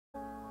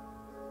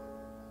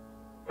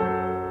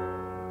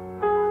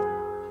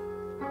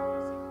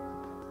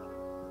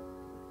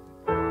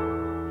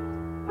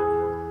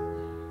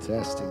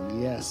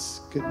Testing,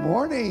 yes. Good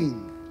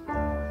morning.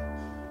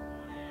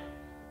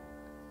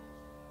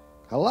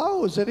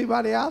 Hello, is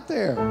anybody out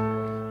there?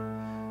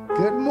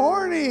 Good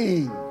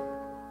morning,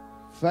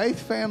 Faith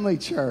Family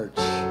Church.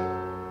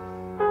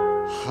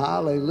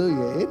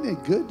 Hallelujah. Isn't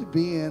it good to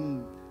be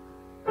in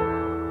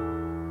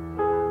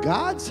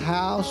God's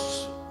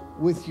house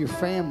with your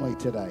family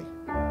today?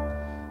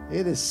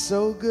 It is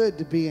so good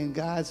to be in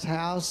God's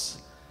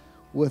house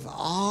with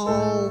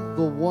all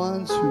the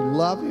ones who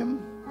love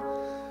Him,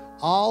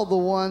 all the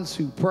ones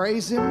who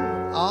praise Him,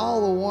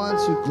 all the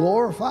ones who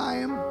glorify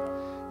Him,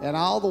 and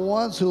all the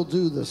ones who'll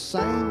do the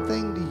same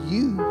thing to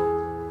you.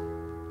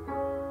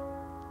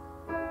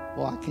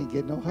 Well, I can't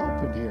get no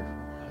help in here.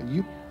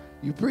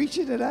 You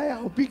preaching today? I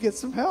hope you get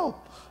some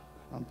help.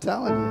 I'm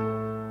telling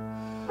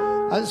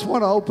you. I just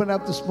want to open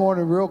up this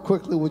morning real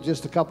quickly with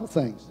just a couple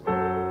things.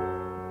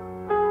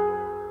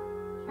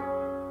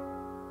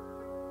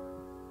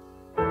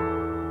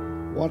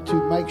 Want to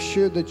make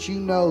sure that you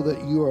know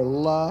that you are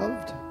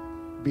loved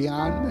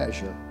beyond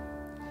measure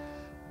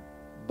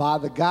by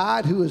the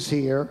God who is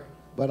here,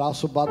 but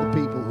also by the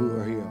people who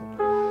are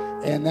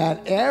healed. And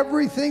that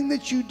everything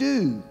that you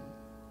do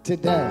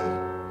today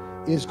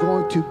is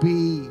going to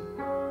be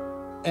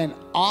an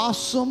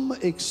awesome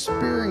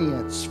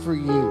experience for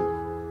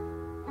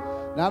you.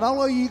 Not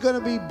only are you going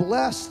to be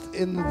blessed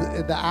in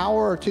the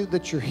hour or two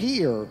that you're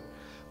here,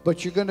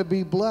 but you're going to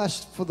be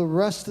blessed for the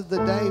rest of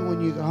the day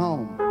when you go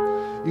home.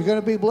 You're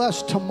going to be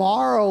blessed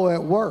tomorrow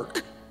at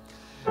work.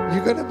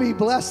 You're going to be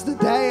blessed the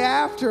day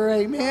after,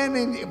 amen,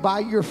 and by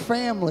your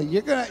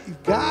family.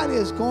 God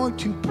is going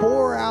to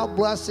pour out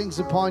blessings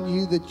upon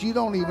you that you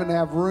don't even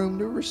have room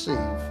to receive.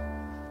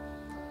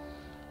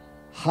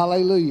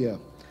 Hallelujah.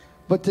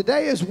 But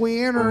today as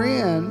we enter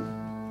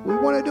in, we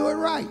want to do it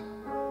right.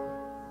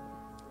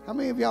 How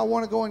many of y'all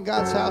want to go in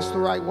God's house the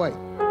right way?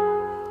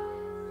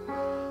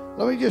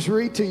 Let me just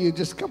read to you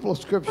just a couple of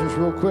scriptures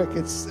real quick.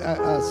 It's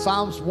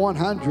Psalms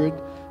 100.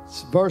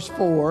 Verse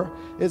 4,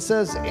 it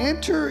says,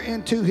 enter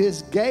into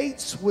His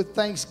gates with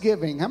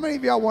thanksgiving. How many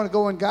of y'all want to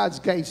go in God's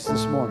gates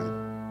this morning?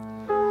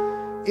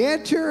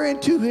 Enter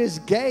into His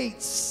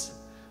gates.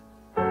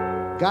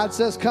 God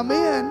says, come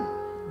in,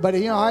 but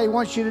you know how He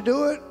wants you to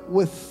do it?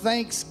 With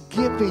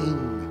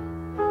thanksgiving.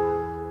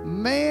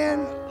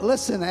 Man,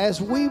 listen,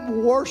 as we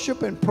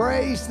worship and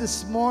praise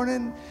this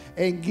morning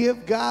and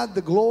give God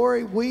the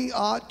glory, we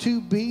ought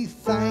to be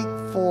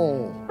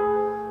thankful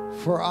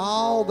for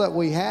all that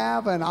we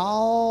have and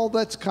all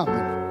that's coming.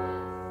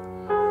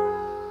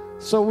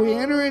 So we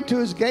enter into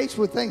His gates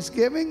with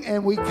thanksgiving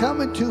and we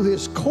come into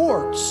His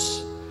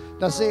courts.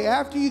 Now see,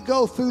 after you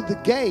go through the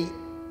gate,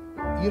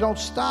 you don't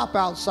stop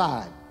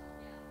outside.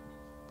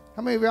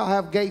 How many of y'all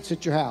have gates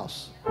at your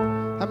house?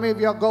 How many of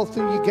y'all go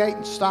through your gate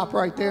and stop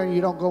right there and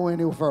you don't go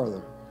any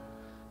further?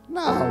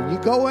 No, you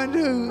go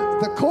into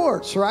the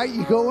courts, right?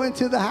 You go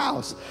into the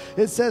house.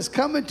 It says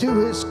come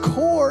into His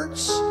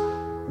courts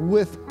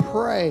with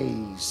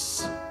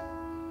praise.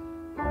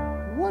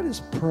 What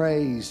is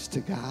praise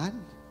to God?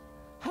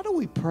 How do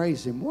we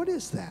praise Him? What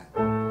is that?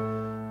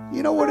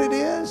 You know what it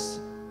is?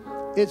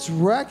 It's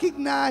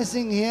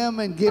recognizing Him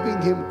and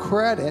giving Him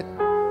credit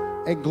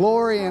and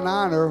glory and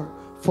honor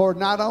for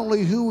not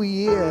only who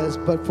He is,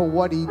 but for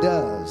what He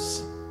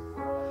does.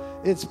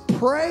 It's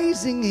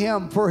praising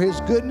Him for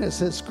His goodness,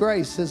 His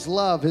grace, His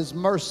love, His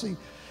mercy,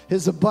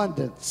 His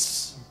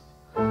abundance.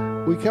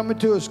 We come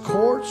into His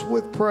courts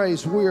with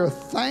praise. We are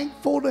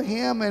thankful to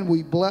Him and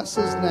we bless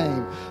His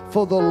name.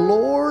 For the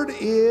Lord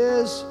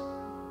is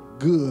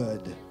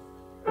good.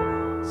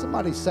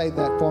 Somebody say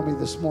that for me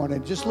this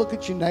morning. Just look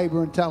at your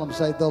neighbor and tell him,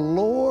 say, the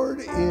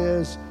Lord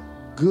is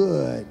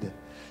good.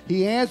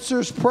 He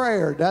answers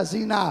prayer, does He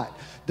not?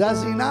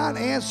 Does He not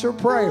answer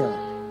prayer?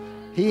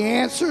 He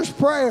answers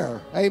prayer.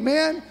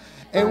 Amen?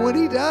 And when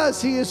He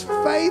does, He is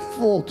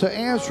faithful to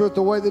answer it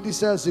the way that He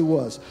says He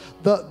was.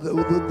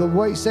 The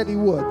way He said He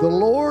would. The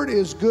Lord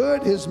is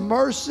good. His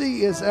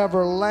mercy is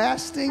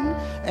everlasting.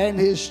 And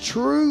His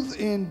truth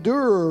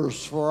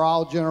endures for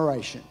all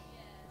generation.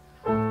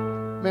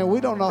 Man, we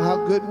don't know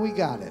how good we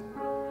got it.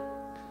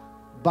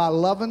 By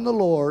loving the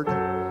Lord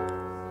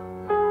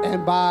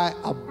and by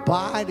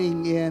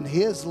abiding in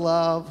His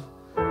love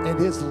and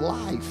His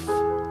life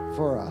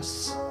for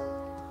us.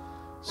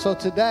 So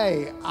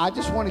today, I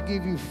just want to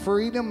give you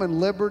freedom and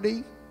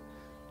liberty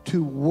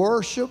to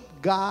worship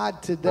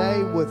God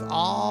today with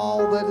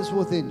all that is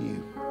within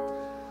you.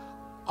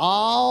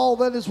 All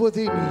that is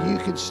within you. You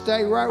can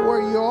stay right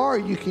where you are.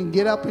 You can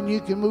get up and you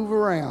can move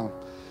around.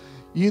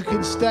 You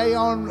can stay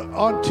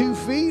on 2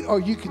 feet or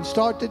you can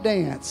start to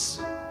dance.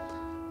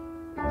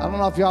 I don't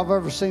know if y'all have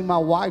ever seen my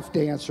wife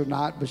dance or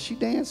not, but she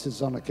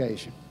dances on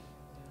occasion.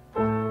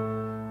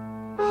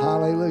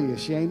 Hallelujah.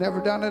 She ain't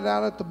never done it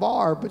out at the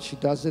bar, but she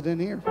does it in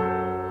here.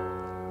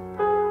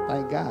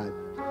 Thank God.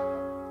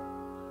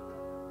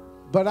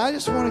 But I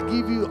just want to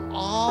give you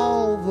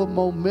all the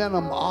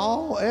momentum,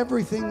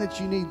 everything that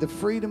you need, the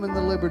freedom and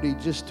the liberty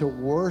just to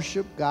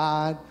worship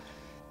God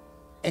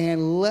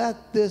and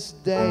let this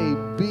day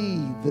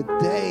be the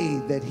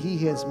day that He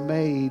has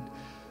made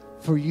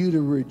for you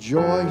to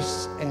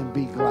rejoice and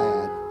be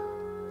glad.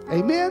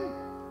 Amen?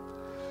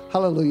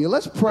 Hallelujah.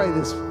 Let's pray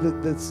this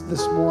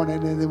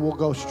morning, and then we'll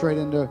go straight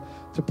into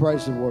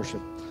praise and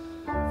worship.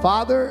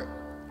 Father,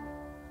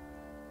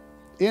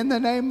 in the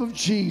name of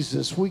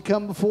Jesus, we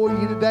come before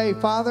you today,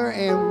 Father,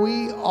 and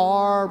we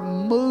are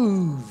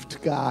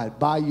moved, God,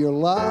 by your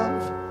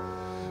love.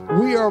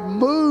 We are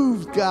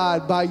moved,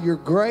 God, by your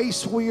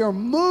grace. We are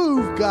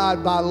moved,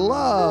 God, by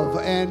love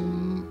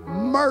and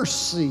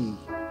mercy,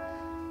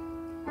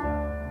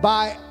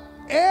 by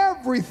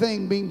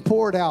everything being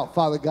poured out,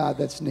 Father God,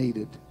 that's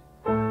needed.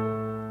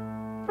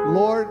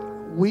 Lord,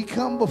 we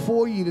come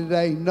before you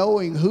today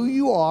knowing who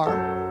you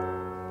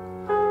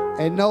are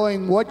and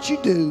knowing what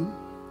you do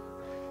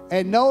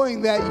and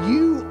knowing that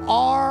you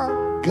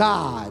are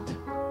God,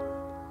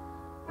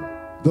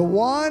 the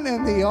one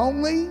and the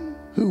only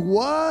who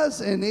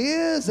was and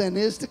is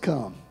to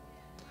come.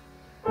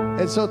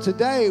 And so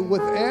today,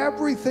 with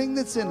everything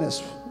that's in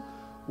us,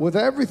 with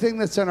everything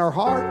that's in our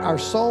heart, our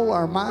soul,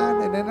 our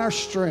mind, and in our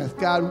strength,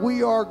 God,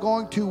 we are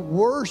going to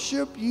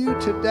worship you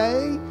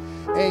today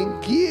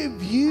and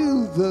give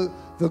you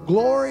the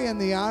glory and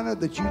the honor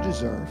that you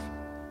deserve.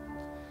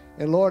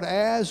 And Lord,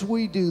 as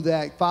we do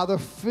that, Father,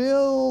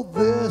 fill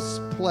this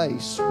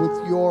place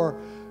with your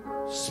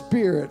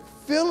Spirit.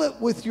 Fill it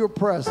with your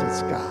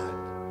presence, God,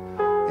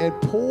 and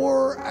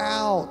pour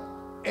out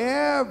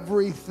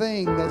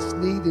everything that's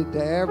needed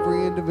to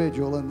every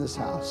individual in this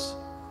house.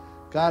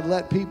 God,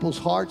 let people's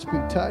hearts be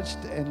touched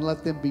and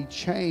let them be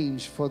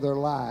changed for their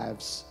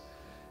lives,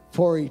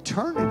 for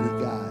eternity,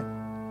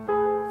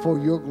 God, for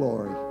your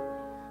glory.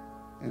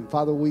 And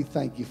Father, we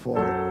thank you for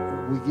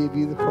it. We give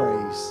you the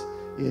praise.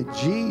 In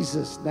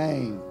Jesus'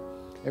 name.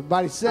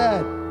 Everybody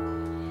said,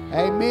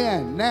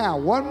 amen. Now,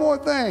 one more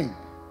thing.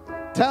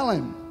 Tell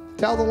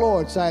the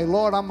Lord, say,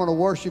 Lord, I'm going to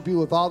worship you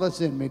with all that's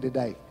in me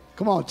today.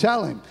 Come on,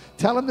 tell him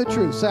the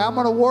truth. Say, I'm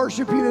going to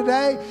worship you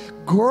today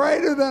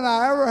greater than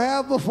I ever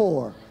have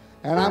before.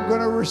 And I'm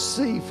going to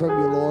receive from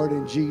you, Lord,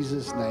 in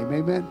Jesus' name.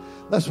 Amen.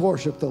 Let's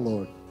worship the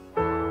Lord.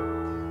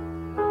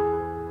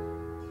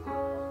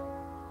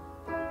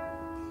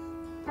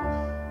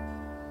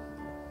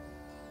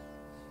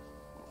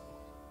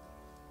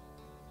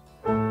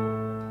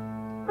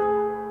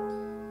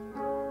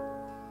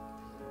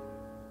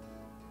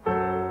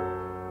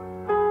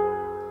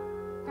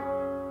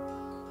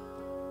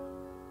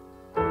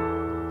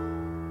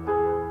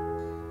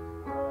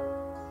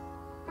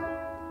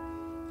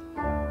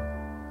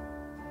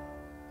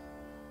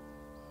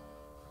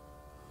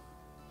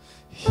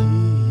 He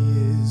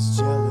is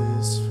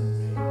jealous for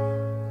me.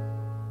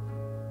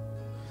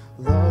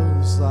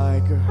 Love's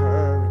like a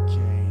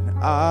hurricane.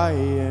 I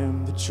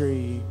am the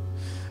tree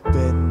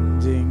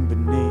bending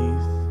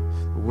beneath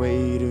the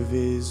weight of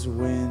his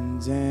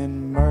wind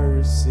and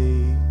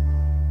mercy.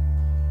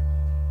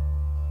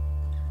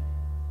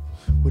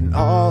 When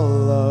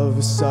all of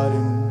a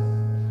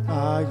sudden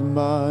I'm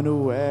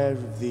unaware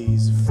of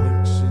these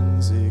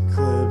afflictions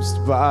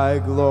eclipsed by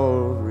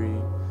glory,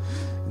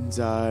 and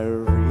I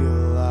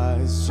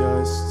realize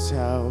just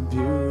how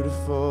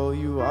beautiful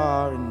you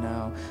are and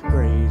how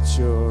great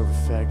your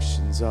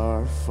affections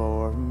are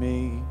for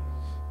me,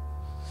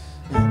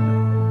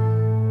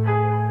 and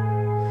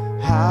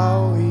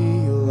how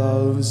he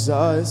loves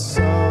us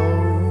so.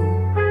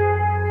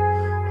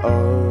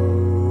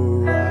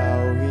 Oh,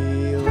 how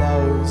he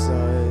loves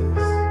us,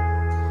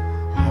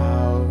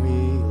 how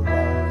he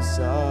loves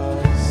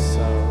us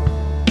so.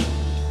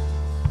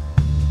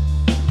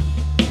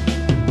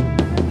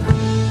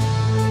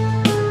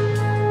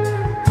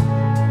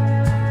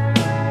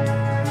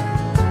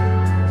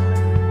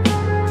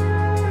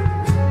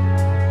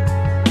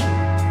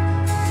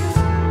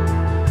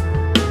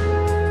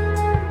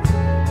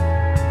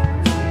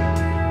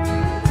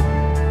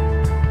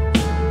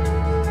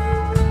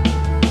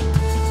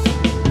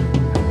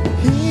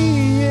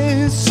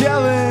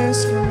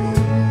 Jealous for me.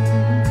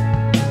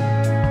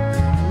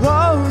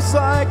 Love's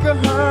like a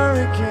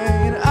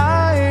hurricane.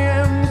 I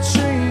am the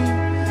tree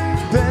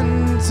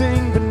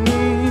bending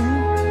beneath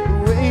the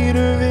weight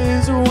of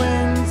his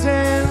wind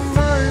and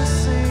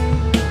mercy.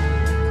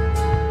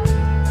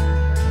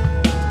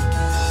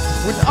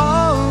 When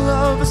all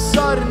of a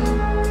sudden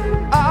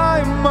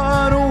I'm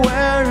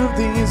unaware of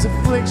these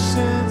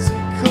afflictions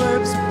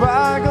eclipsed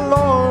by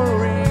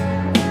glory,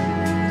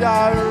 and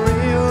I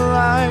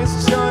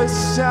realize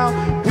just how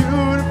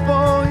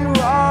beautiful you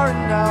are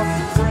and how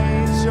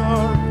great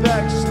your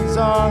affections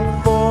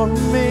are for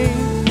me.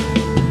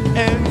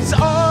 And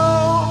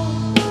oh,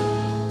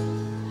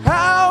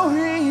 how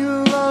he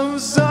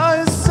loves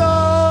us so.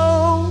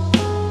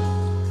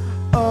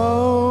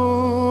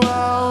 Oh,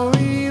 how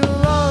he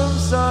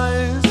loves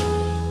us,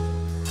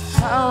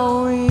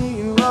 how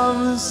he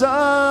loves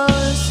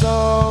us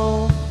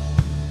so.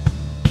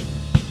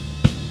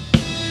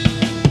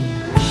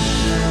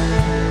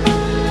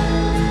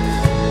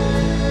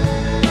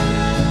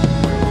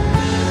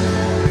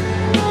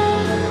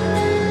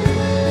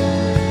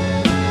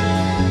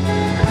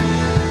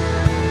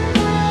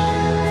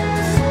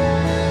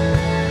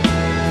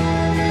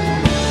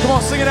 Come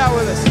on, sing it out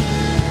with us.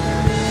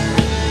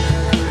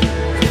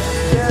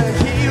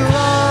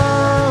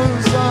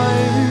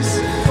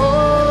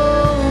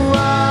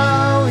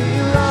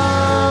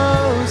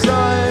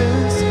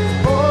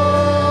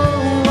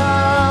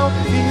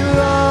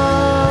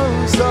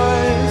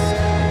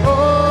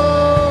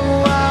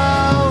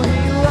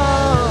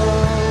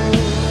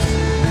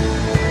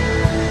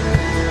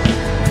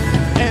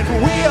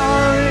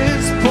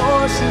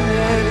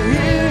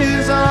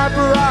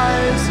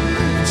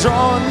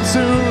 to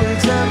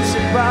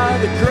redemption by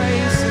the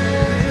grace in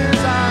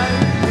His eyes.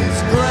 His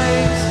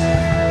grace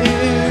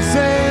is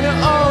an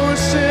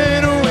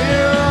ocean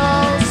we're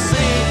all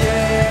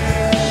singing.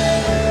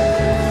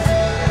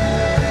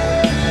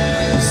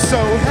 So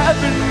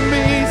heaven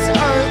meets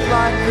earth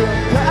like a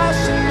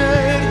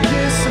passionate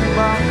kiss, and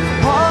my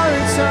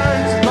heart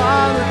turns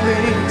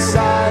violently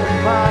inside of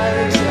my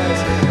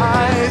chest.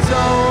 I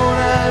don't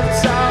have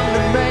time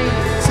to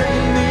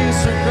maintain these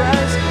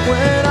regrets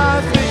when I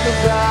think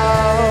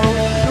about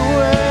the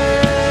way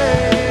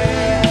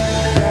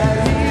that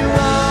He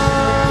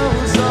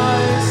loves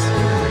us.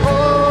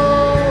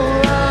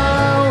 Oh,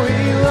 how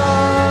He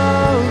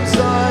loves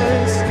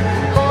us.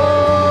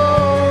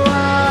 Oh,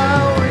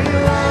 how He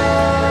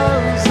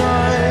loves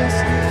us.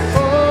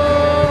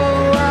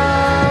 Oh,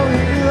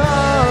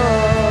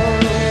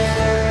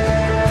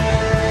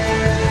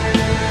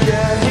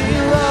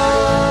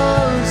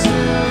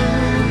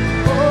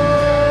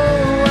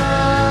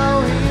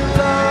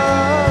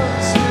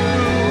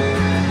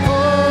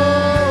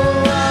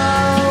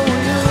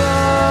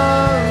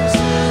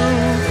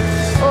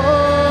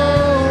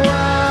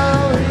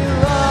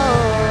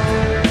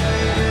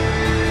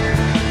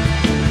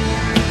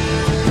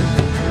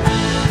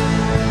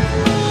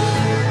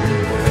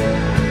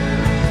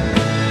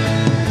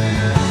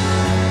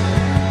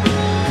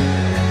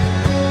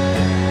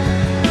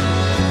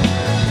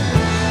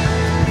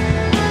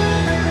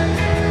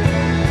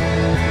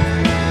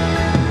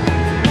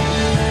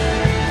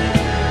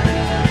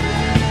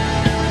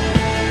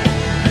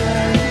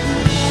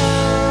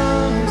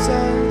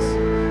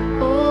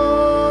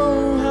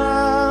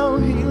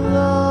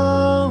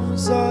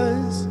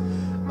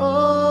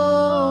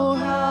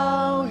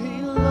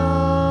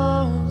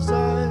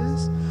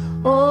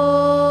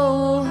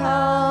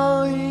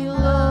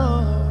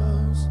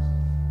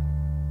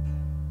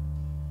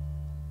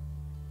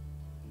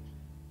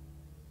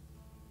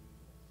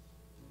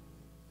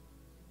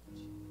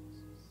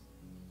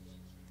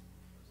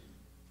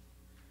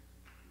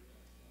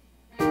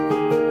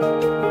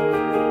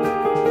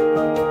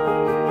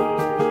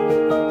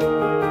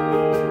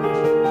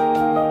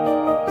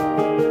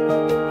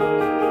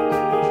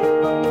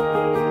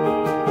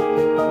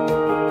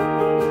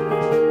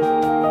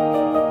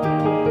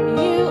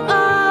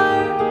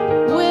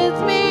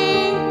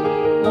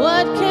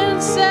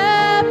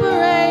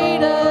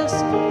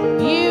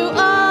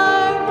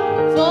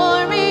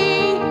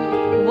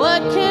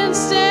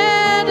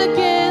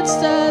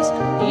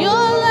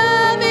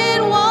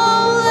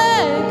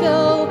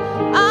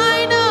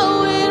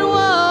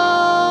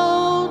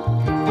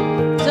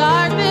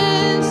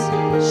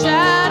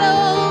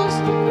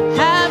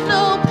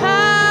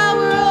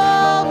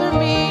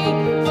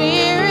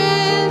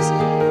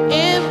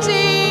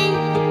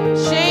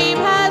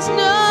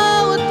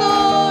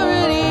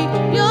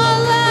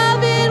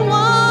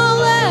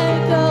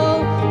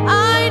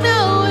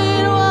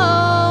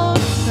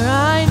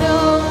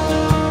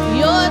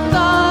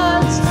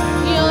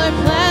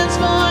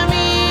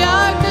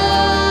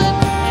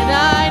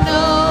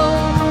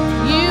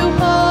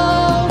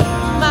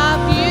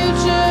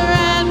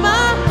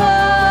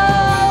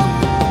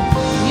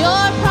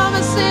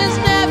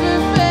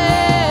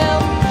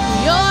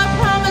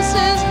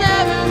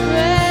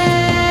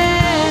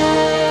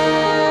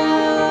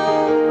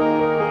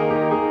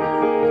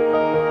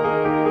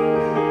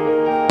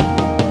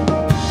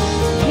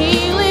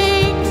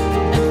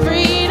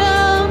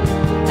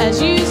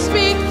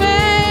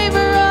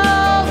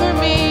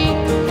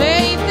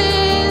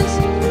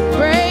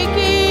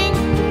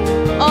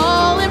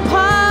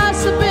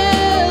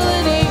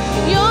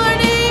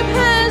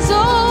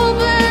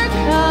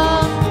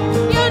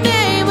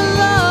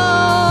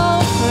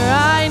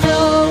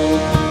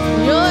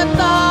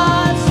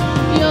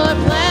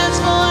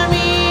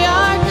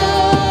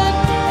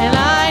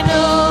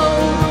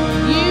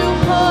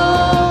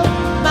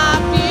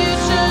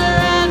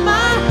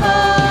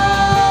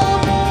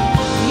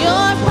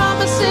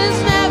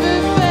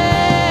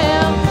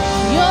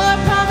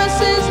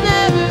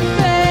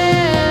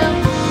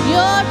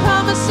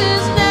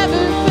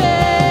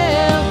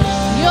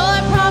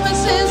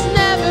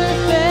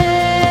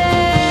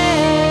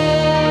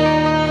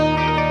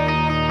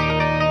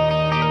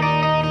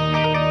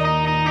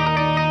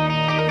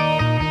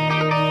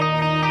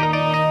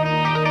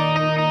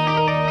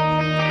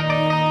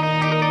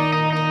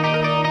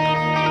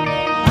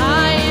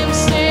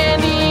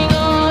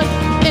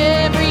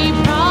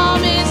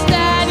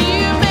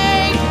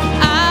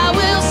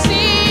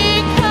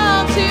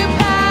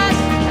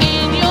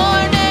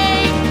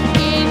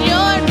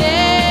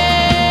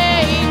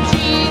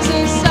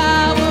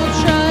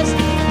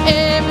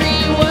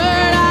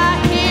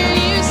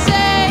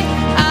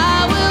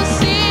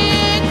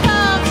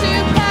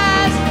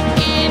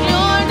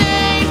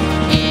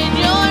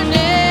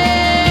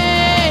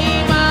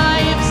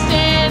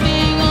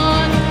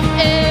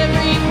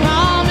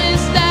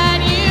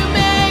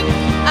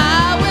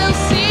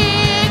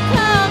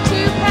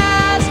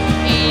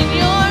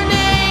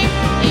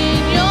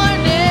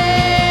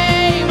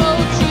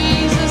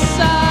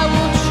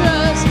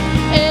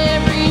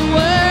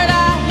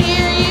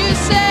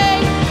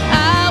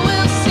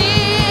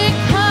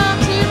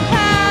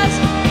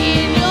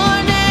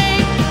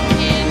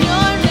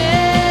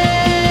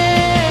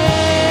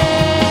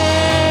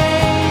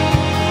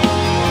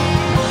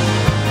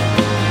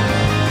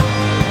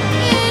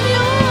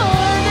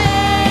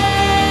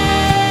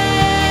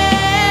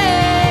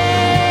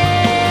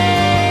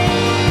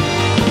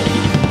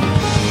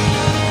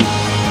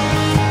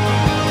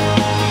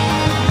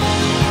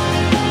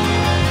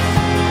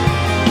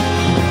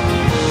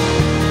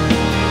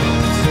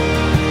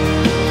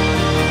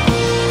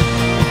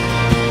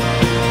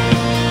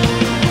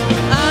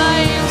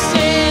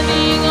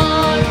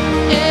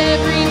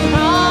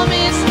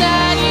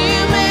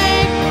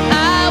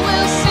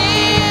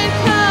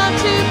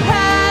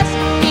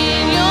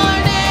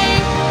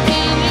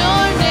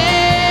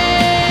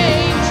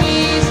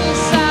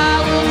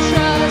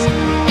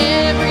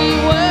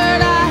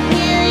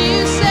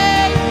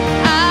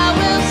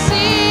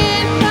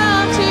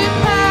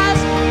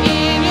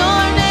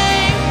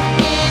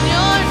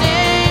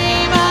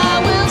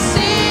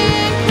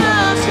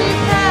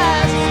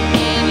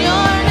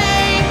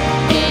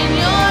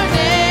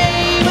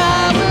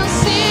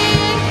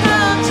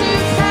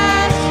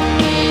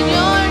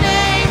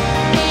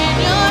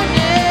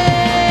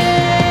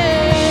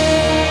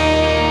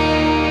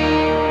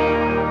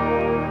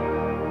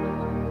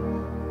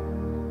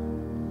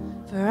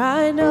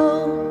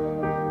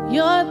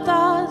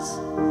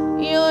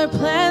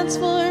 plans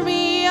for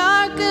me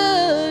are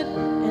good,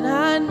 and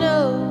I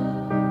know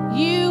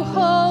you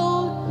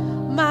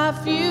hold my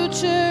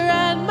future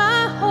and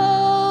my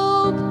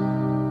hope.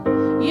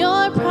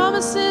 Your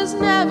promises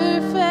never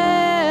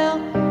fail.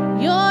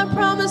 Your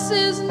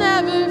promises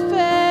never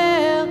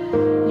fail.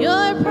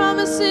 Your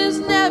promises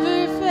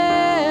never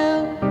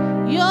fail.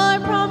 Your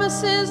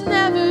promises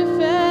never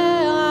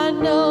fail. I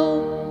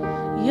know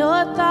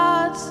your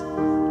thoughts,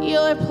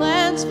 your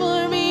plans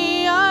for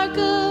me are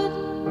good,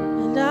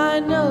 and I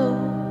know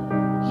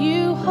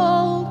you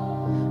hold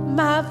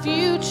my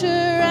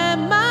future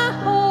and my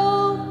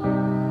hope.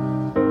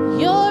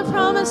 Your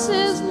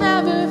promises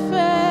never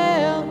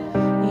fail.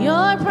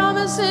 Your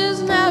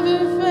promises never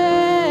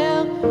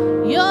fail.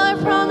 Your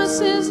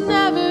promises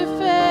never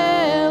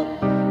fail.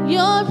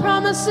 Your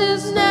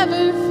promises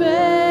never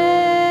fail.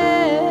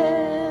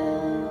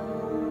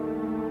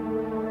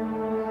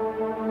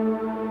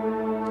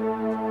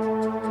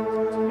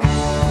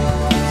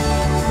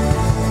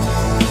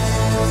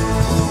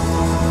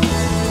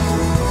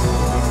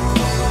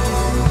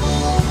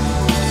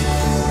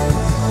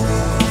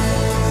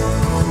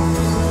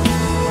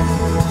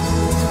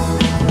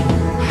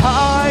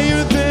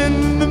 Higher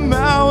than the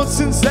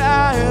mountains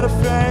that I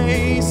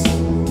face,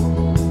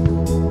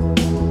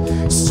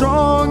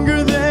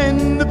 stronger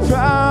than the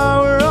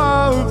power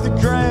of the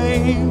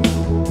grave,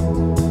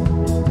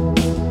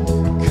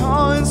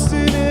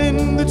 constant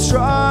in the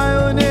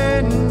trial and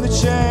in the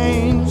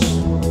change.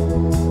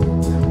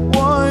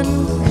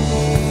 One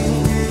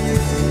thing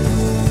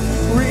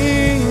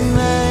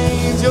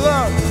remains: your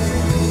love.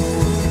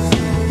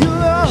 Your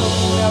love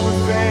never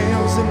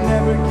fails, it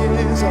never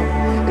gives up,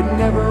 it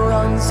never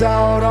runs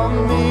out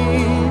on me.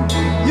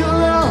 Your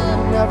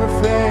love never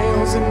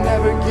fails, it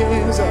never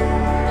gives up,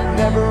 it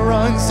never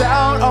runs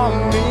out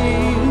on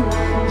me.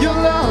 Your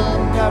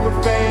love never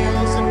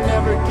fails, it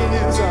never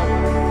gives up,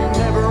 it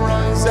never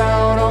runs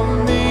out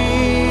on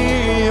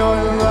me. Your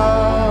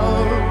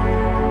love.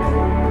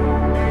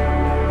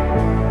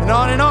 And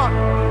on and on.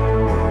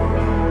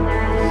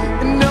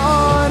 And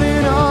on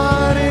and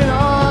on and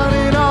on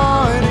and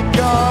on it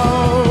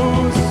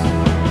goes.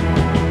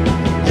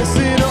 Yes,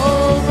 it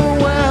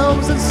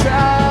overwhelms and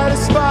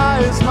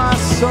satisfies my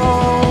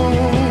soul.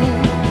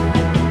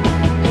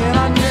 And I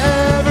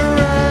never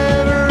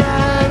ever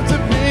have to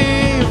be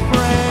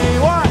afraid.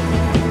 Why?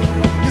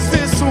 'Cause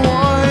this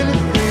one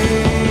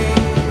thing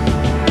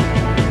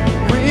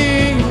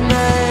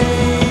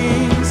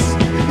remains.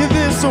 Yeah,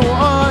 this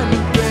one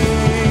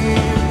thing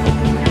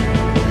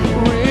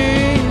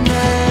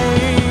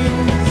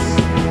remains.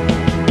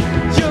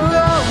 Your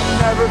love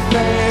never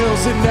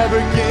fails, it never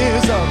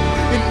gives up,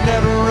 it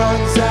never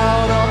runs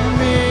out on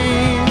me.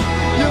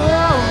 Your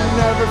love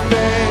never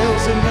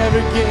fails, it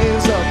never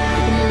gives up,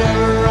 it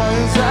never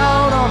runs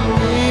out on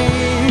me.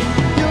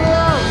 Your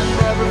love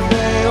never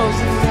fails,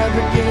 it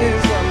never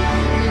gives up,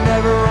 it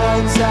never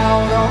runs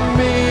out on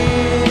me.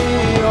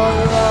 Your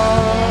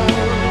love.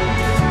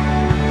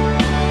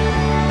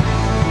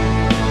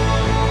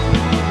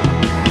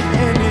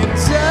 And in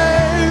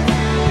death,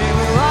 in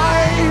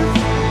life,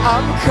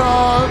 I'm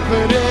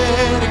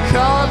confident and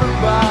covered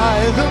by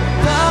the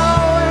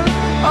power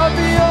of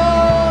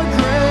your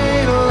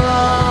great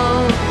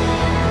love.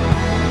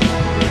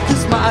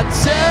 'Cause my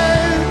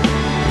debt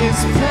is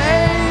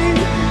paid,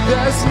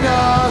 there's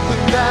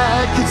nothing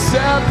that can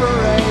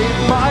separate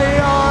my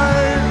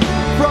heart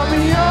from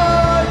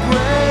your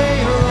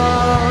great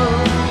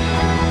love.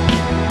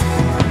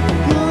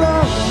 Your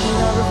love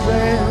never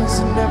fails,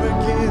 it never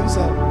gives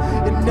up,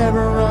 it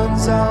never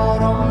runs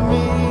out on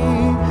me.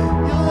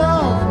 Your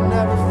love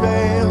never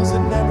fails,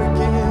 it never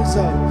gives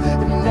up,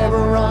 it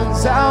never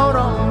runs out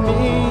on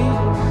me.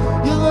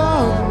 Your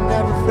love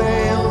never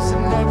fails,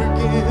 it never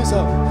gives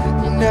up,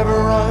 it never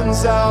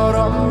runs out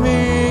on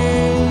me.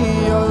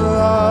 Your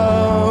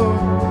love.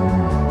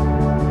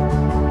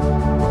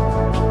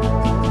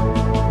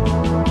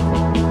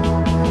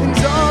 And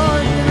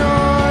on and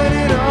on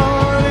and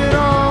on and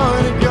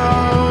on it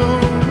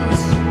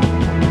goes.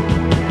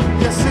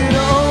 Yes, it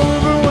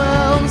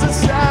overwhelms and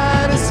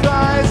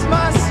satisfies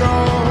my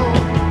soul.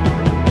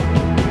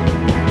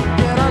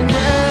 And I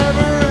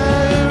never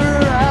ever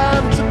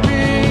have to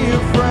be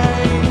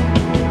afraid.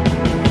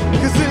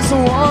 'Cause this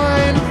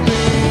one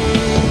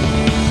thing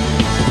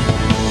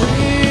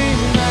remains.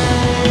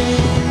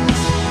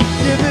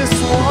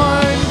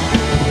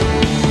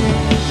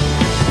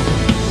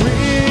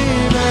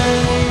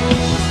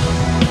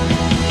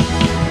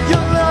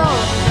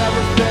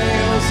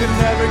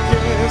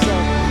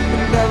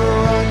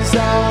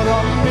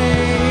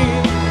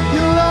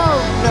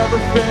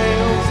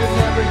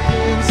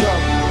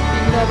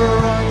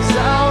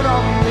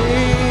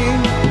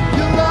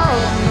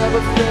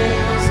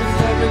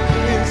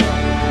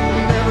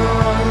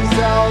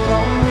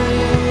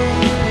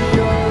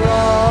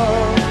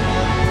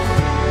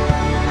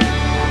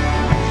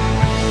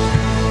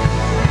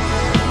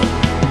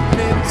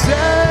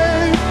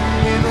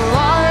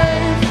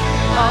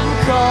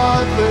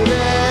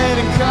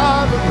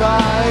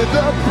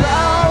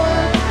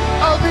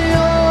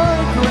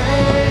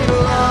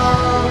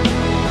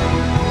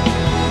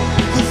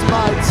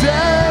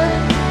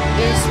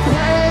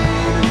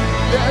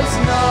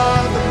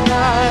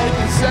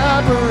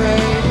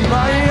 separate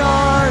my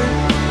heart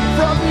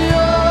from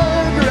your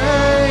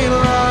great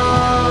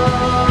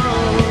love.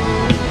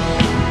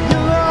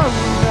 Your love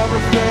never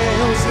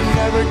fails, it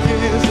never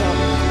gives up,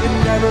 it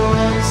never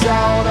runs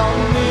out on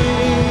me.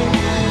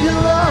 Your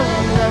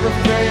love never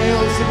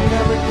fails, it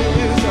never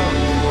gives up,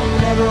 it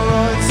never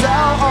runs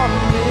out on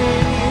me.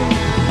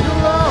 Your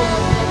love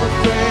never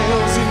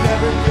fails, it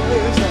never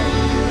gives up,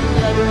 it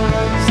never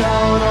runs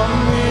out on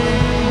me.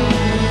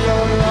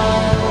 Your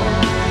love.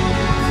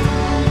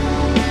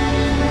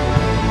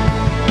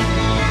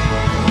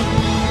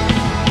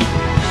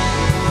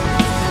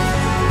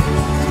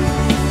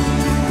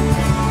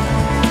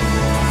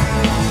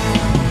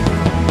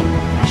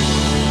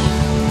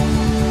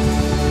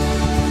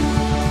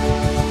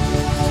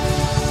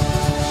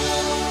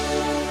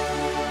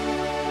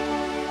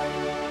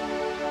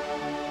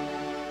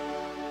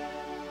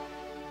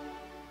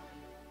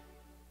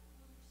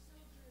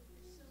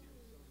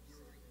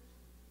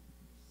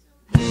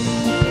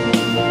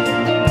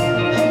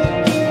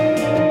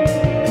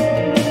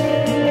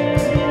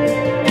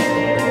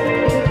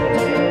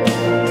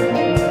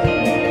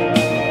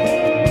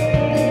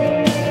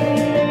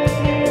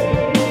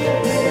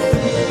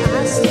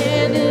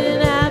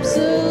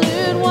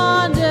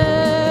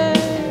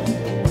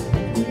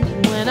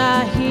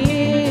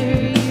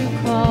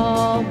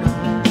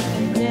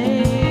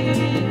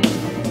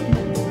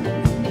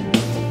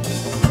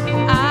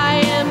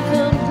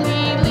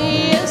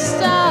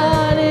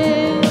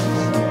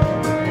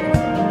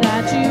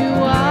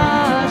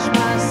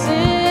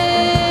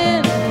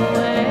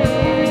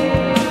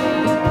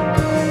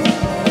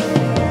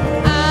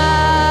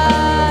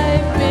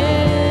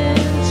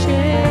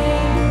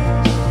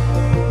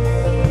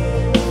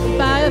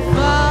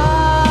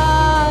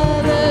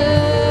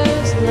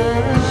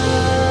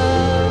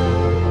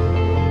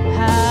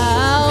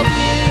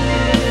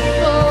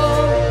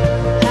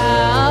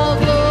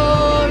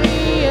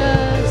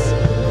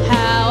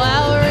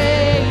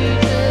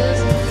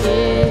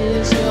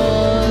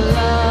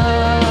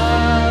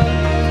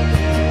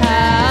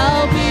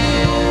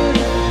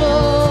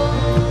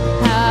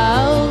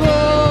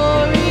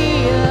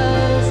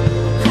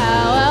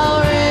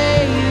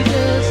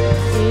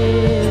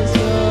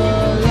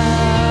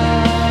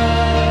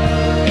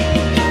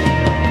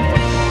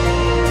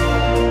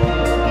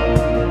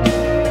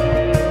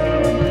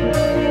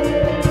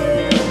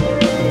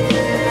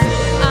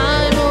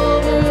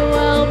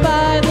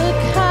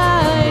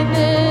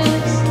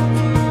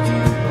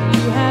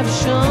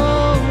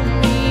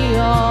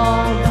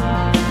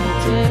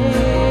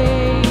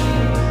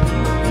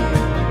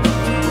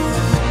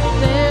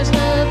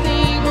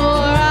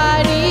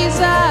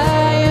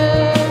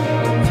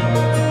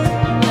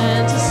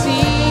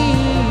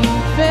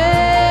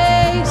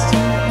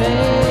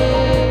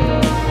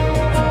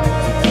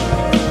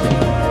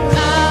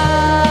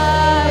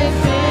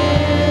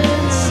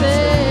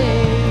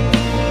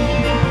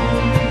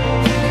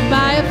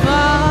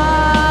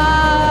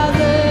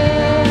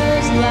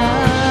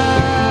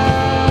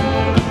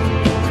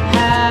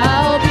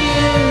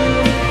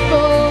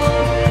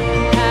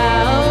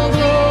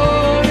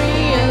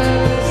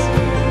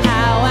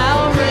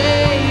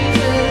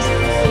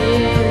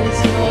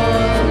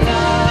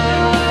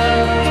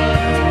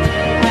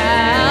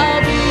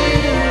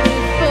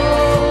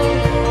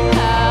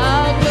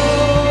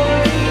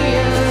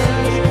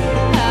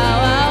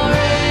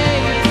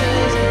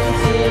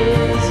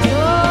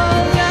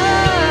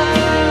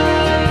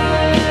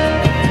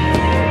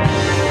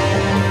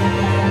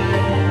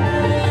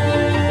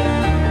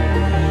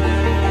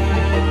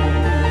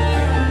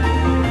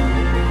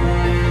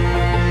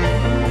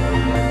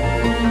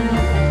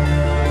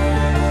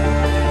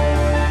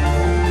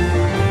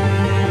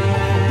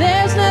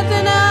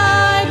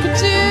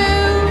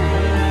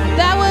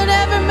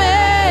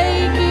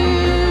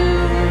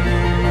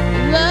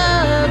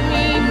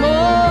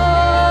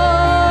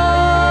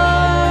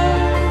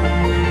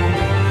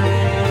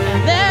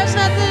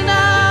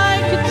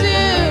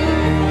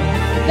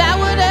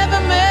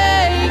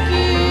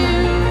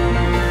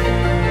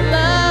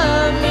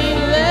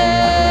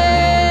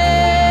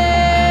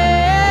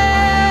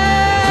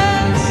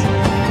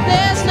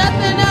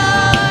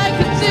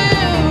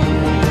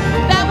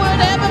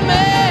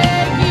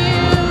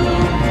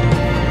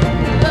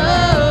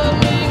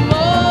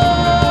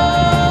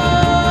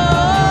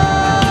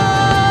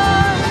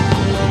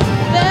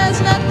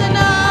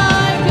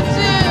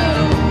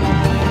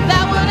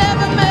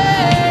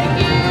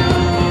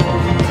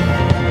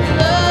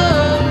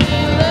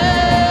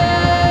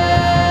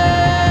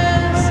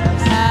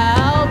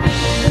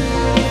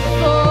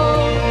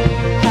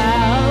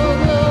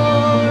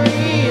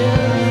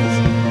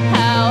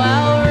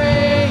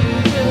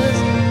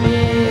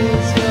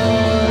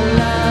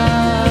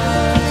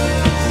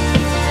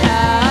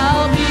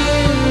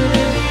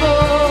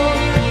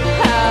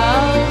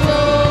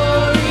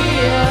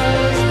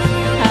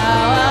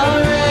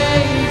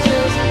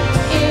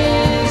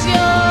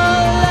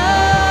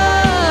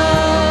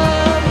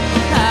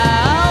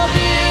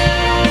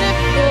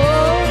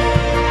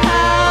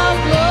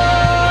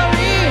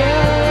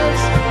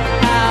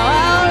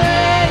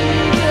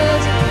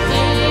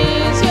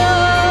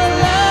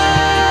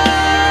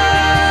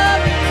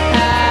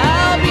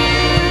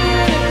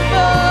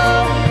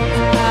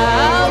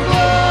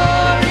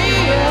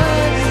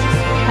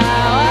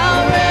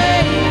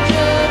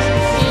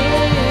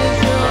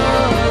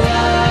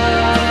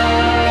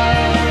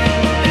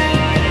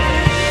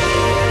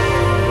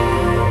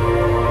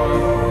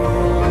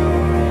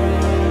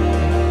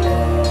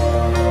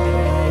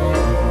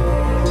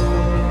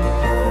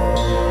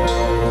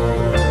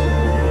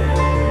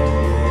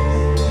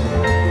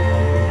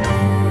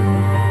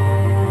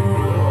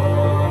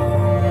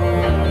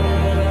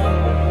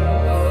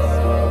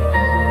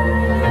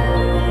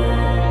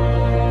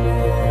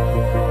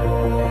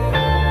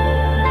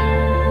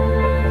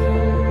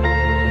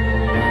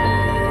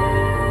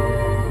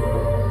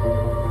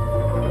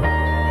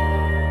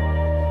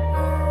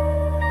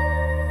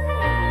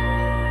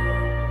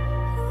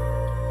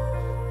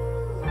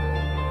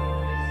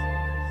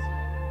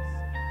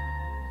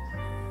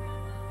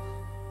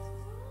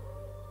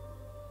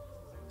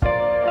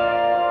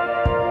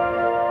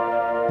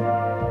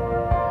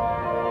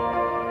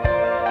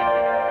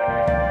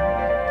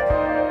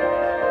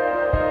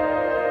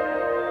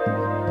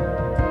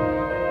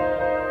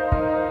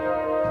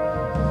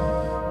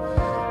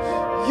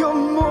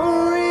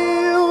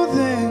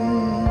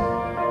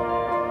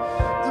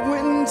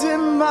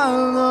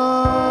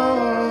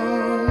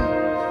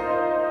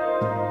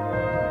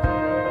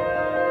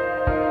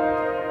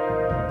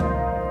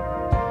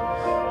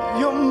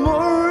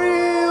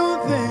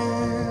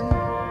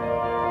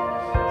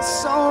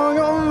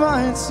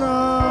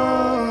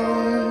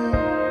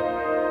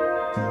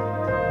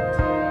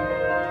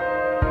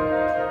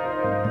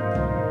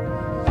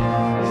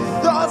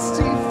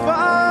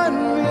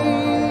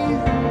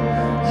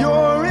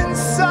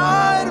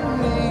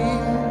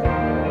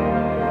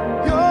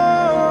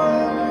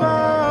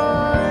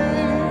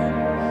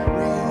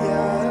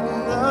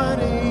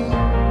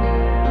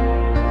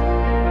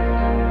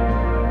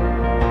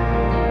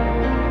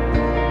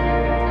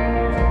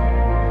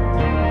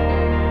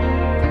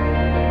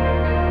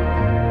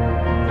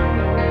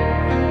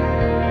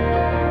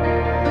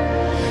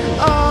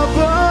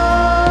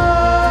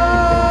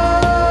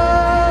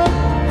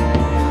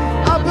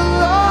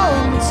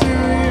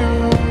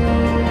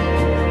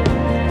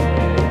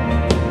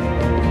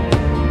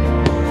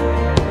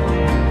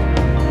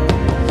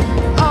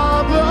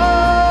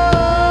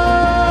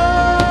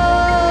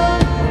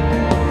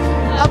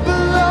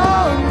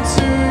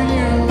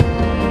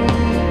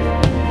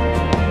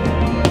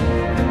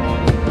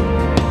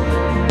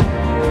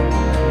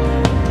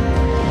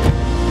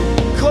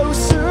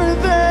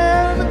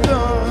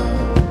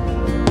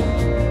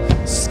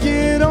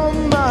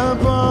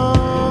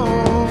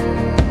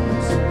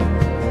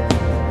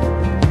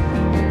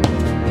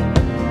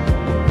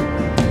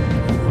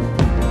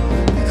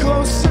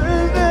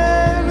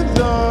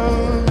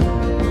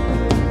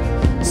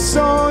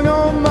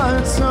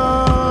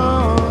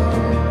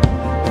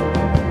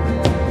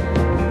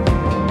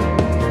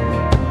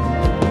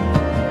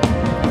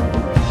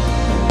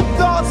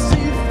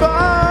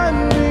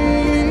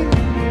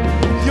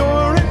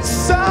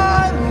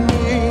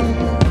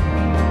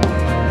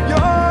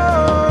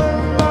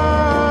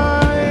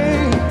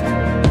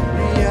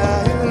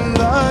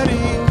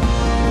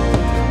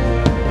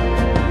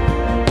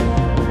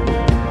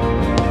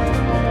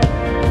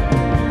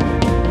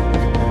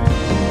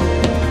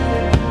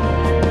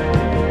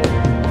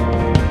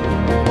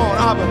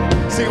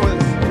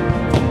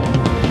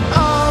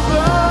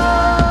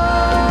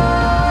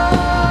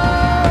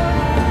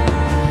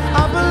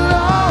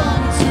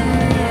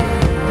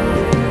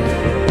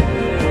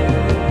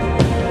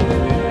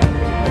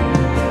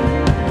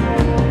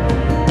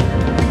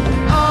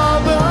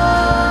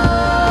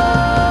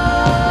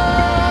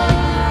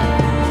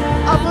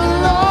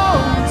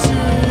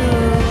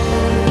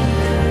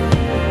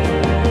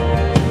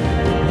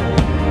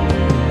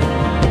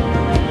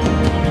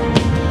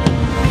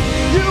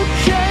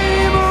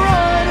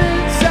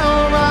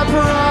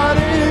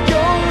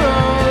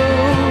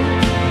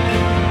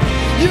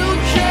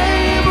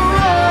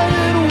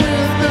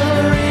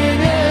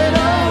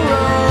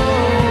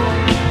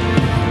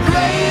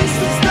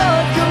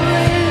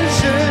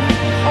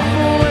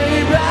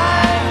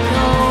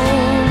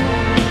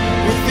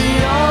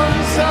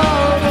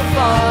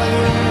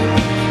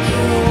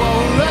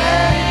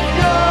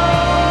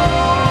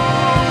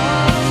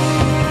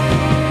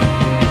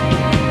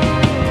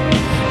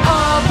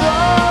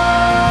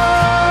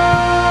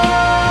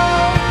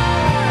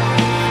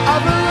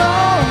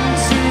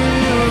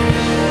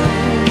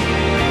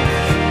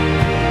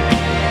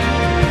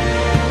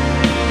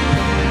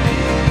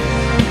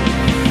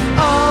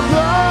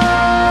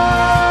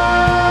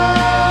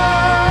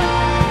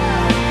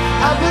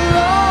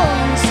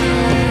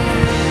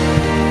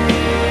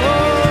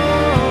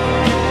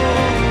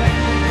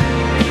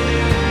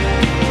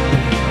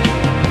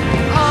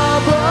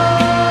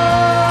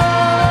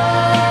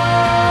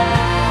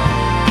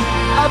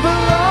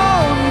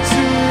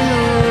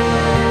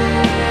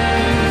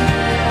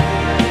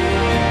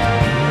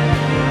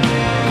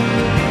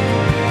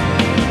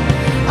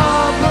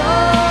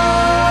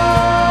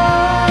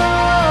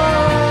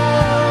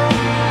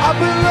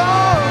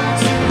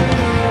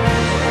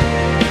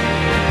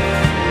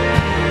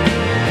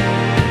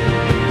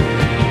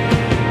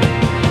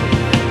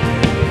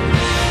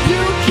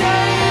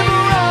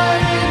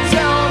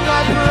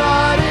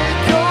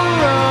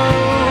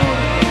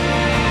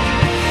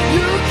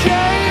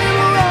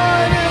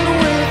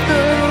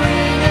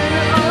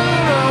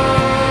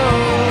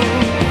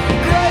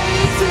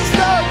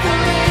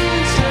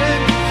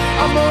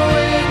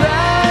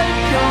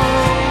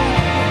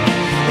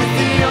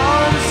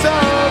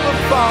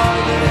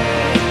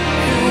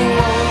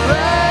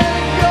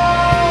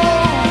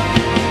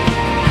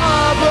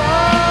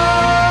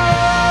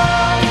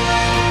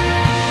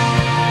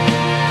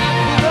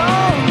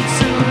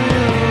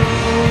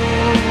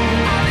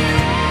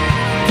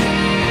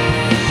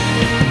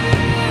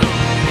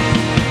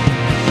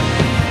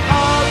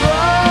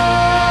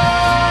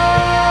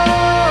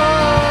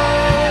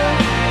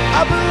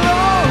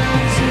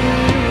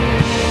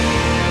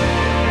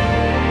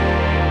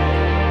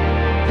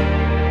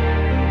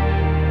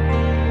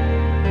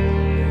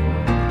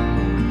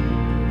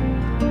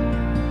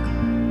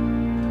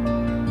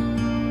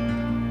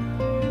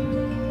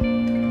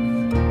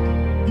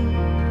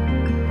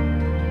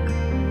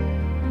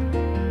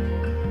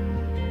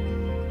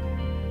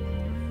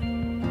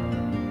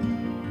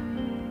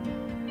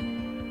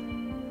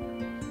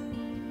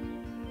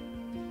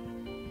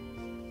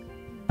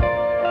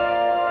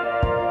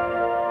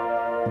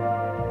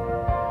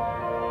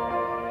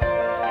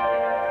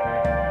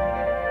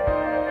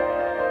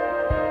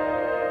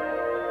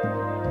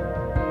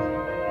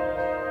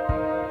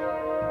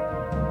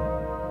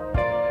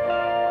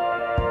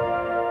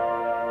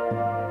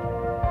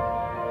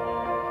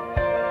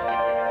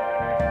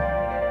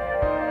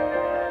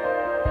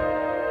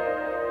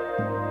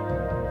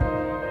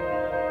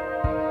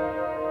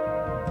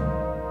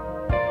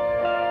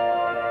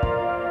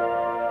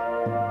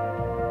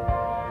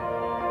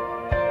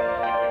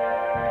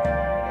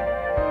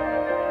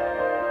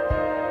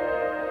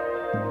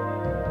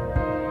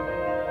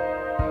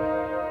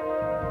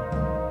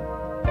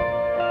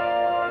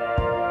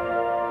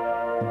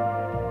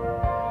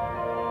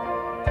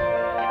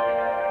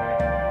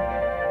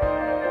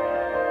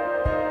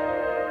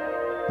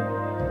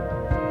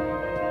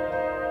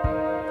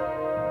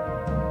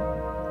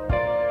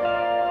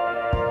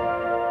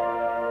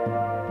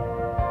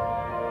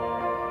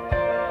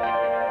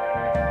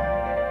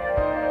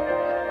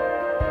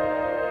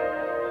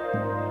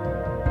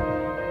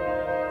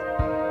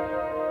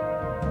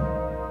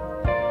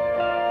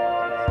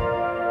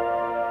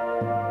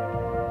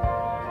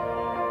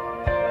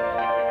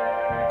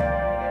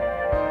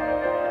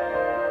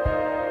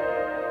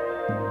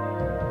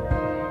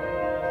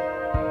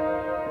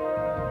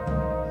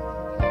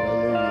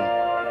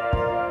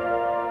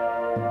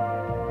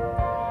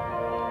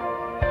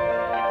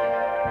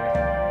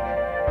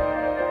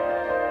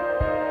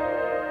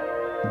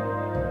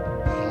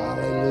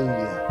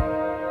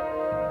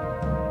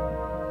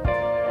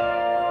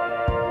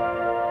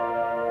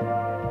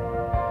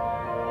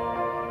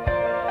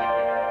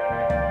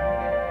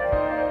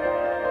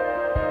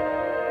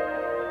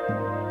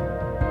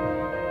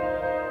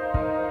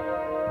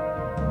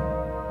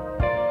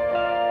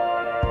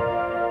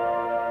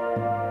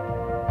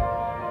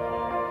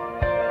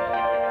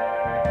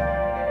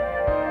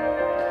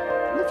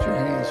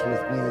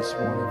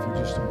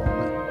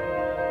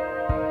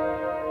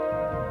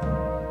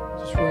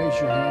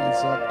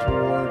 hands up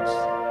towards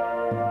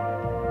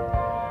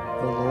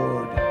the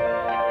Lord.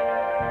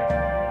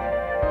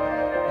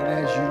 And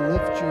as you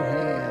lift your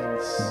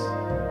hands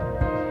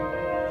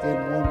in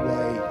one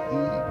way,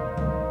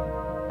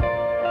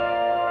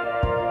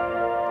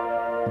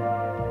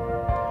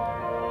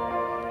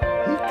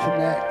 He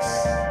connects.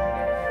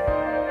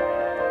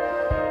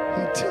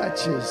 He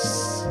touches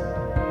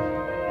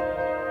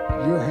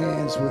your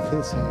hands with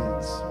His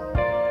hands.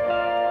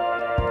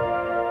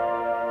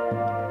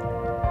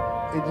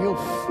 And you'll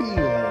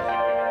feel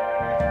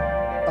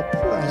a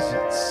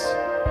presence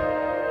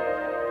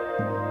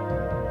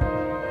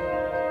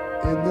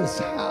in this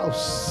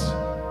house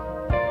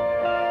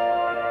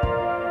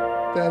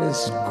that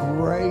is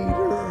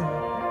greater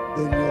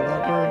than you'll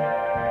ever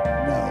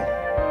know.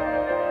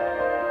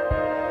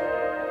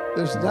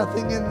 There's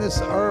nothing in this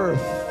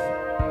earth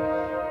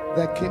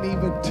that can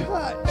even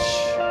touch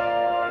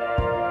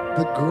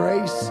the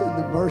grace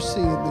and the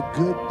mercy and the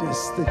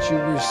goodness that you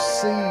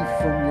receive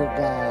from your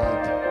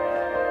God.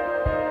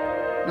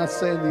 I'm not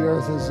saying the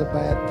earth is a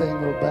bad thing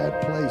or a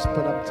bad place,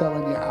 but I'm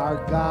telling you, our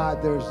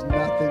God, there's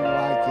nothing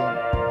like Him.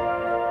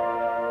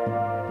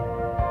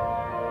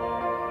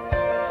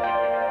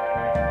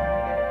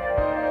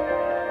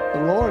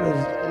 The Lord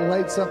has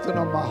laid something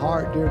on my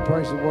heart during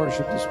praise and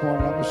worship this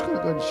morning. I'm just going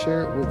to go and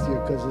share it with you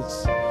because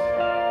it's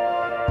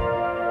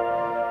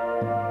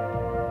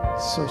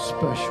so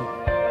special.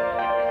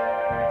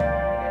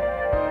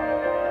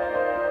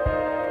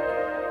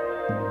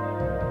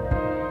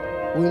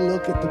 We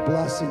look at the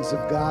blessings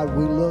of God.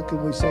 We look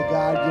and we say,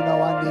 God, you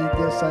know, I need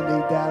this, I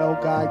need that. Oh,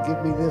 God,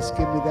 give me this,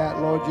 give me that.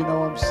 Lord, you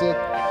know I'm sick.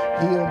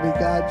 Heal me,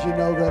 God. You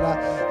know that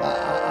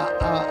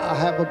I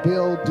have a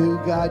bill due,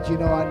 God. You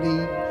know I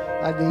need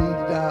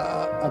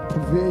a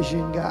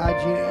provision, God.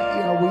 You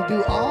know, we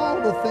do all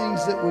the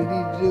things that we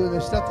need to do.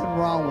 There's nothing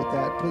wrong with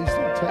that. Please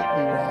don't take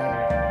me wrong.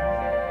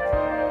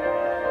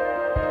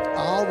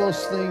 All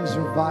those things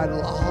are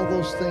vital. All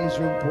those things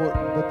are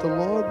important. But the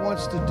Lord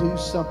wants to do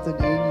something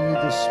in you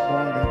this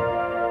morning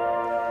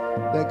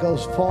that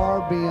goes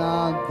far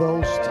beyond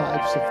those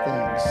types of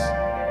things.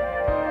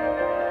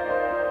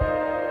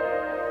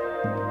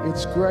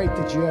 It's great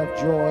that you have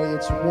joy.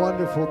 It's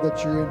wonderful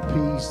that you're in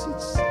peace.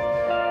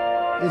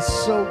 It's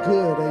so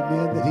good,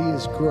 amen, that He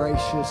is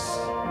gracious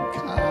and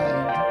kind.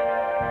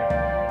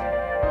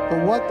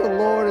 But what the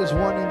Lord is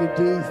wanting to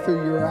do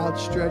through your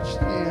outstretched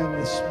hand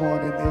this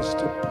morning is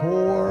to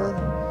pour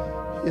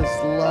His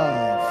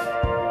love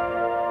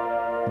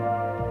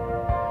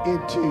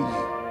into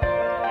you.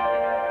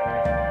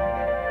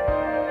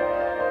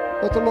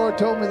 What the Lord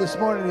told me this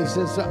morning, He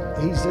says,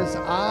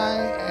 I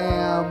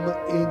am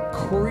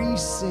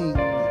increasing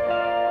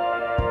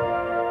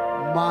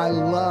my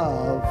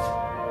love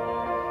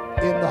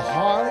in the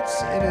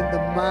hearts and in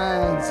the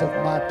minds of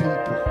my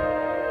people.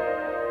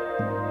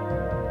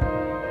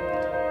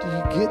 Do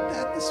you get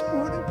that this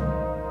morning?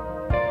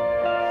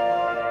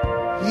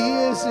 He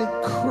is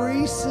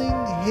increasing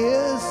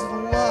His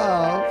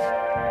love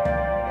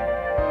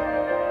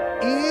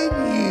in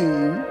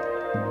you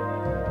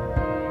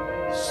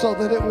so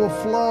that it will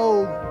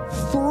flow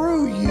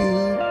through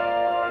you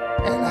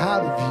and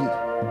out of you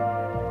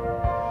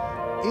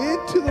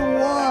into the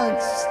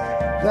ones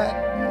that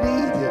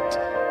need it.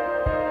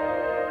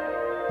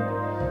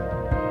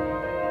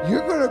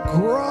 You're going to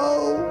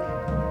grow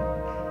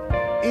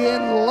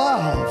in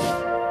love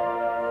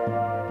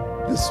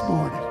this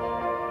morning.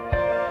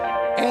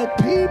 And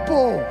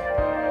people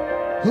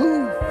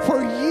who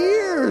for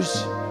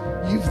years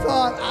you've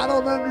thought, I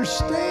don't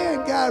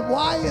understand, God,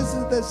 why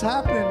isn't this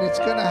happening? It's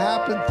going to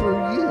happen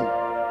through you.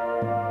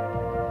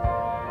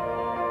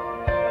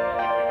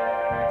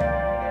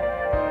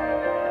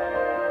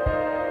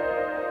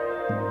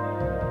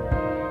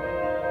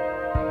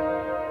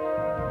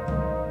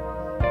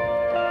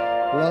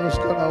 Love is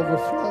going to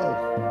overflow.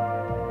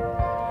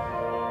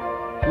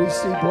 We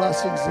see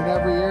blessings in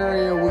every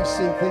area. We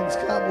see things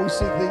come. We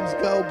see things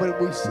go. But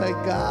we say,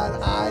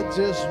 God, I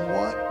just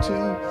want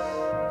to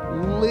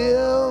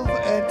live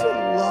and to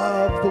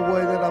love the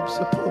way that I'm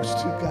supposed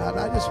to, God.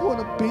 I just want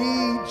to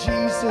be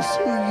Jesus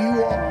who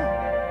you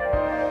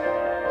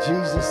are.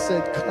 Jesus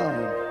said,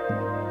 come.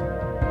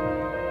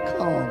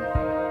 Come.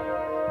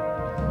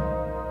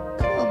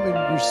 Come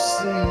and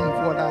receive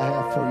what I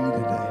have for you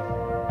today.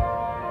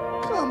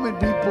 Come and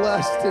be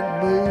blessed and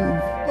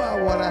moved by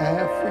what I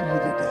have for you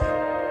today.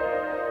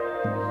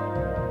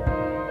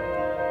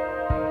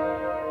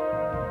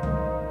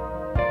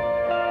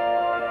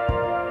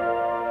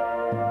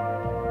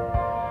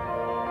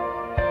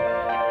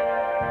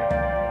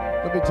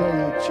 Let me tell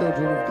you,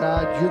 children of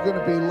God, you're going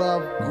to be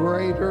loved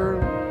greater.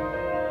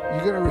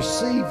 You're going to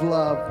receive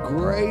love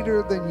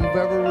greater than you've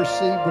ever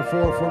received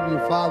before from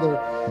your Father.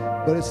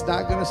 But it's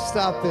not going to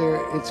stop there.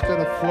 It's going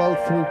to flow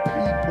through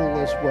people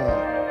as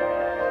well.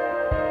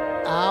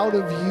 Out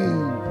of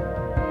you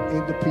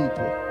into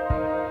people.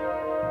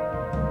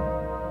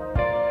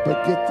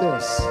 But get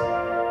this,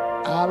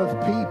 out of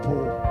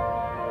people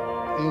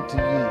into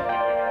you.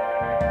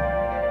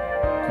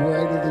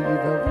 Greater than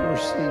you've ever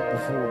received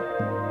before.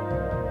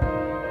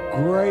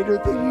 greater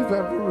than you've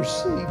ever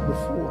received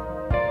before.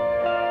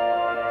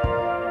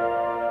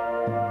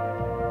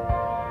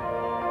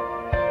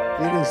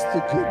 It is the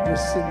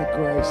goodness and the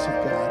grace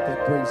of God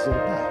that brings it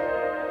about.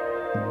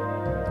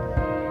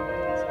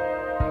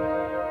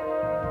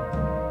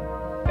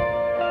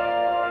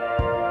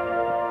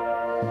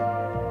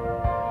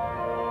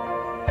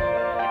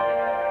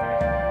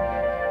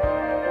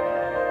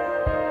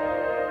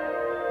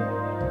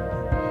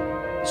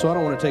 So I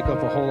don't want to take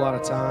up a whole lot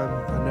of time.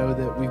 I know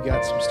that we've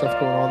got some stuff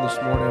going on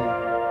this morning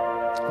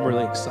I'm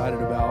really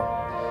excited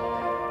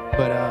about.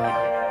 But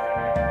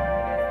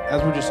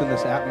as we're just in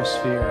this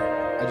atmosphere,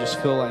 I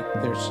just feel like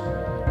there's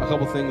a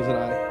couple things that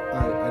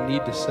I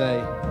need to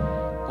say.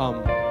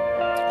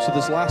 So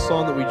this last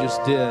song that we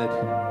just did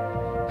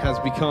has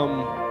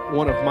become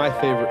one of my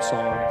favorite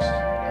songs.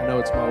 I know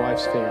it's my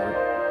wife's favorite.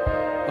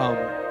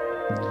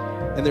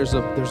 And there's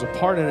a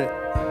part in it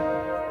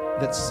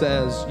that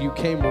says, "You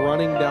came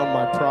running down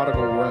my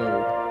prodigal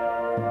road."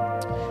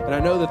 And I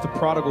know that the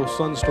prodigal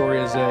son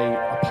story is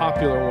a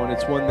popular one.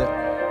 It's one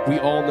that we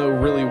all know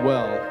really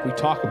well. We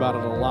talk about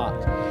it a lot.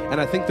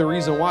 And I think the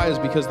reason why is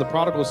because the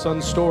prodigal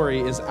son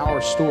story is our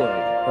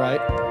story,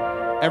 right?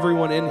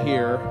 Everyone in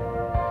here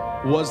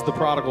was the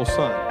prodigal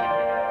son.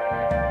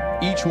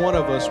 Each one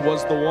of us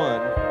was the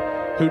one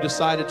who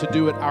decided to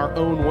do it our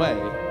own way,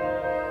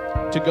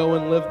 to go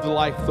and live the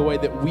life the way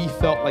that we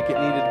felt like it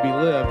needed to be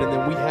lived, and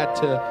then we had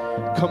to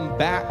come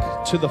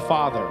back to the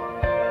Father.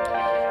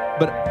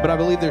 But I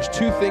believe there's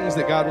two things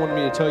that God wanted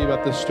me to tell you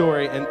about this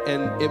story, and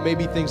it may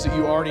be things that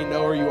you already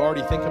know or you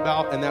already think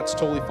about, and that's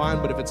totally fine,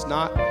 but if it's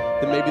not,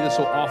 then maybe this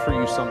will offer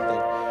you something.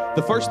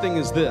 The first thing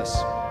is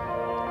this.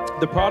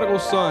 The prodigal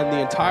son, the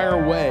entire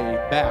way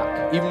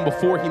back, even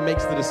before he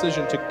makes the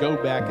decision to go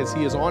back, as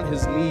he is on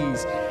his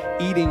knees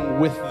eating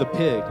with the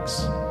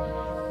pigs,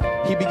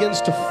 he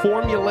begins to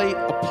formulate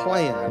a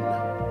plan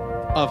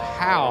of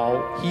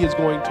how he is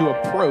going to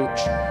approach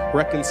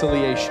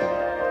reconciliation.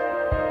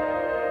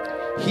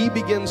 He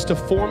begins to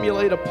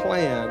formulate a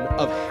plan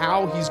of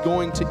how he's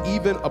going to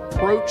even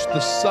approach the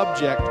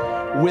subject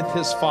with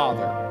his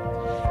father.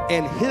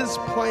 And his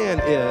plan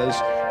is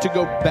to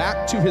go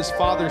back to his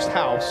father's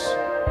house,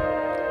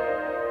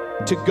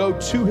 to go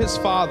to his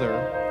father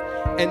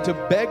and to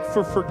beg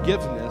for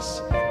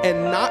forgiveness,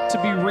 and not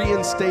to be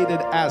reinstated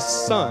as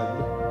son,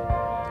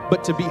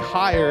 but to be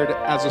hired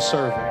as a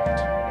servant,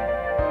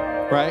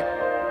 right?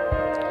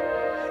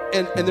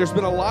 And there's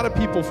been a lot of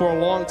people for a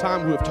long time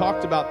who have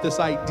talked about this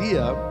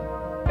idea,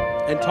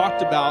 and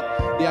talked about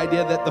the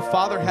idea that the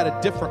father had a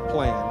different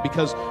plan,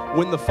 because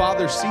when the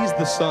father sees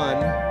the son,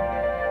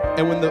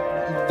 and when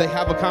they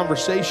have a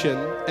conversation,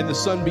 and the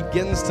son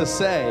begins to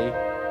say,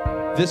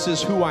 "This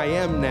is who I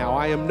am now.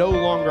 I am no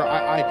longer,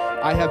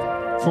 I have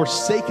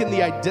forsaken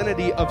the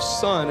identity of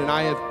son, and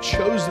I have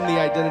chosen the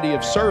identity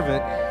of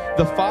servant,"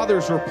 the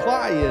father's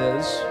reply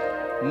is,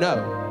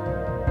 "No,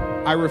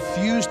 I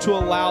refuse to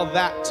allow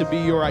that to be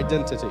your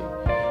identity.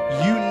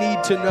 You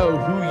need to know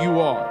who you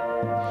are."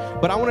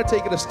 But I want to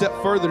take it a step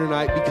further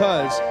tonight,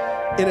 because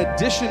in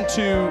addition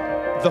to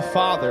the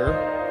father,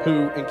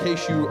 who, in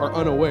case you are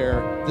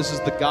unaware, this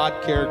is the God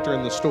character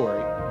in the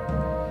story,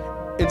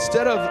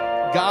 instead of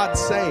God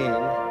saying,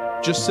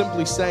 just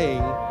simply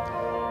saying,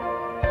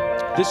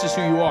 "This is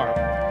who you are,"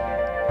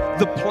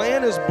 the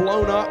plan is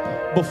blown up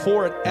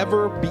before it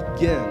ever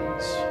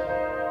begins.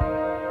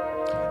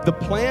 The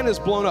plan is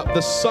blown up.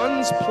 The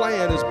son's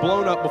plan is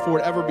blown up before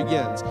it ever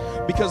begins.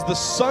 Because the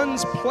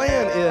son's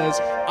plan is,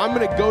 I'm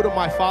going to go to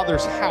my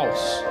father's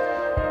house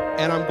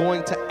and I'm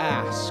going to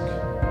ask.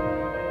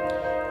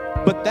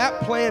 But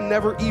that plan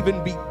never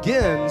even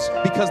begins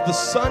because the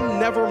son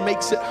never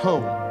makes it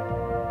home.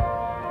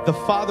 The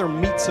father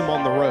meets him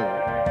on the road.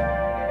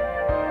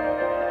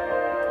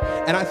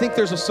 And I think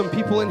there's some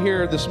people in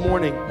here this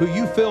morning who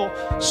you feel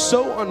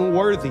so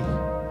unworthy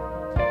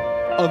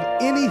of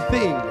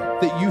anything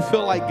that you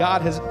feel like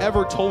God has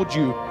ever told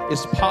you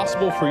is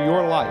possible for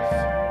your life.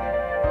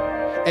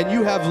 And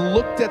you have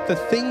looked at the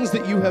things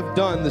that you have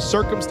done, the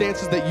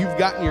circumstances that you've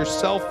gotten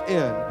yourself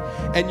in,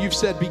 and you've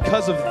said,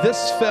 because of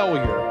this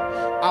failure,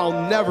 I'll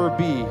never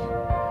be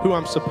who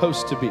I'm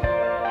supposed to be.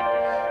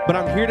 But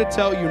I'm here to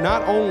tell you,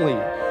 not only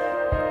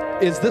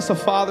is this a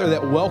father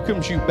that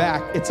welcomes you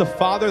back, it's a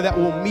father that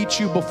will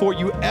meet you before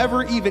you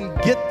ever even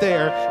get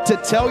there, to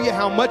tell you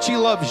how much he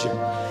loves you,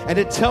 and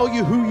to tell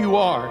you who you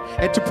are,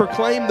 and to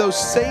proclaim those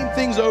same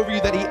things over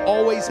you that he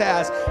always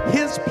has.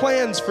 His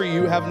plans for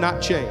you have not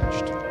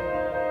changed.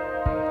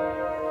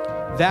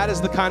 That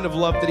is the kind of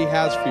love that he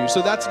has for you.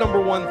 So that's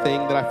number one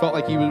thing that I felt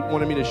like he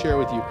wanted me to share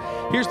with you.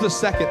 Here's the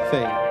second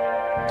thing.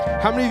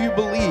 How many of you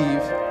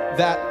believe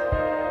that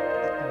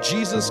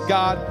Jesus,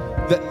 God,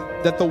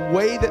 that the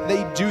way that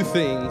they do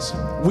things,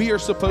 we are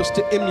supposed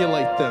to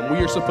emulate them.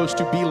 We are supposed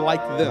to be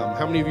like them.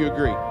 How many of you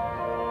agree?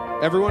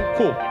 Everyone?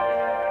 Cool.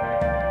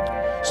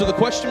 So the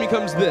question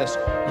becomes this: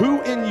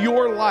 who in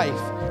your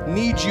life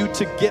needs you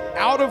to get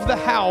out of the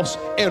house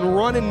and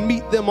run and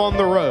meet them on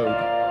the road?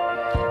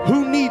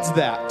 Who needs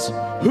that?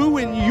 Who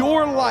in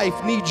your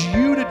life needs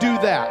you to do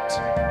that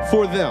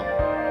for them?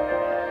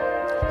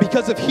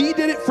 Because if he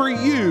did it for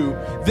you,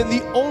 then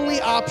the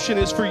only option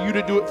is for you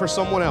to do it for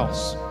someone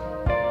else.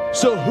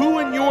 So who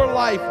in your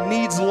life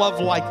needs love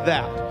like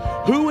that?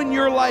 Who in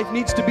your life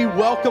needs to be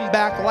welcomed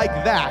back like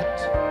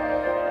that?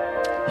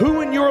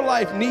 Who in your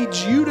life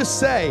needs you to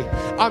say,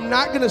 I'm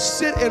not going to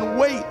sit and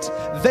wait.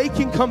 They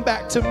can come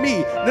back to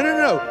me.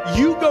 No.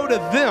 You go to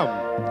them.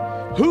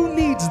 Who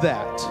needs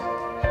that?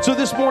 So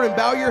this morning,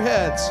 bow your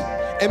heads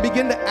and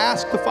begin to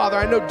ask the Father.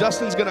 I know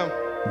Dustin's going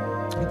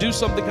to do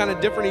something kind of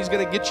different. He's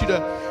going to get you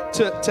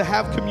to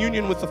have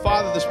communion with the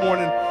Father this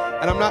morning.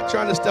 And I'm not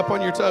trying to step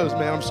on your toes,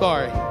 man. I'm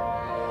sorry.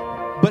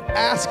 But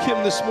ask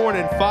him this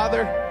morning,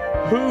 Father,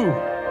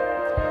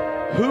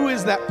 who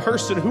is that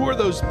person? Who are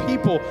those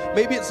people?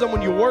 Maybe it's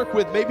someone you work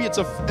with. Maybe it's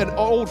an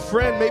old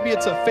friend. Maybe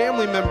it's a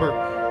family member.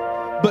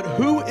 But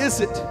who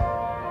is it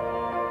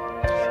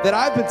that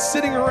I've been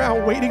sitting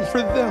around waiting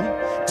for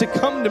them to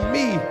come to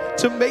me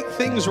to make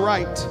things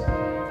right?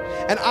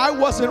 And I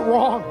wasn't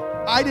wrong.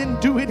 I didn't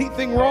do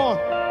anything wrong.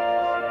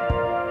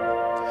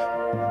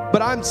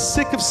 But I'm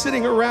sick of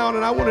sitting around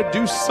and I want to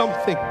do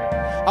something.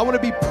 I want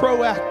to be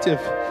proactive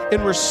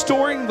in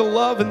restoring the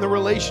love in the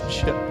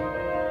relationship.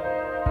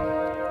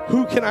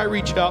 Who can I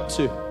reach out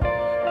to?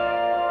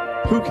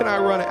 Who can I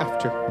run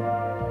after?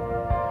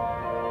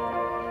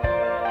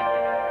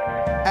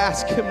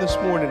 Ask him this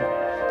morning.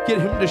 Get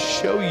him to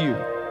show you.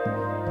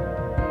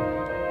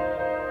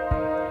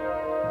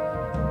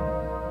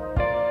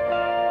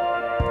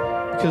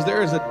 Because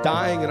there is a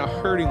dying and a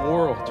hurting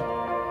world.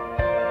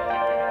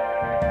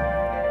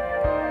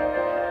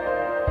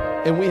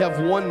 And we have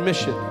one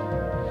mission,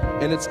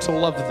 and it's to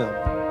love them.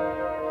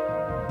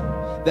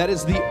 That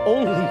is the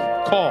only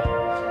call.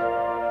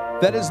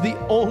 That is the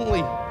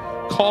only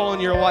call in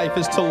your life,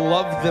 is to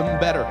love them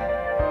better.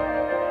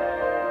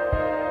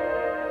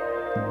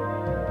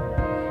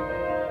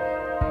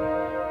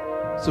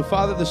 So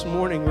Father, this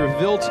morning,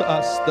 reveal to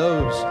us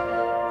those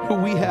who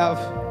we have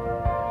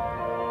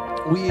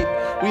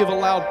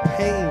allowed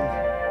pain,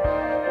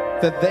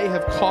 that they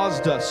have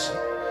caused us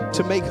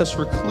to make us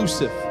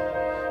reclusive,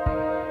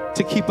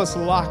 to keep us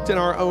locked in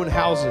our own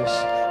houses,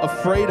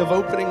 afraid of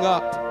opening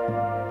up,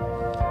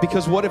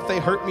 because what if they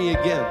hurt me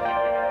again?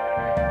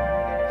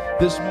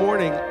 This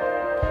morning,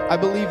 I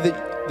believe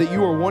that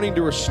you are wanting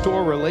to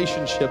restore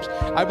relationships.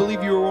 I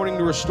believe you are wanting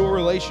to restore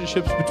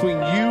relationships between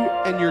you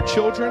and your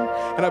children,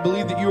 and I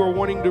believe that you are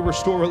wanting to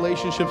restore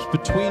relationships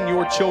between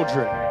your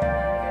children.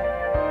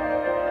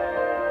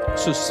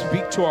 So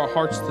speak to our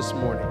hearts this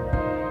morning.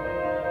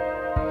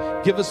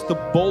 Give us the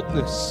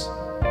boldness.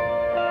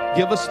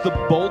 Give us the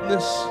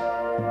boldness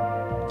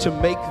to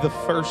make the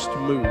first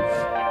move.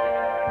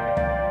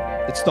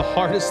 It's the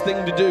hardest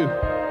thing to do.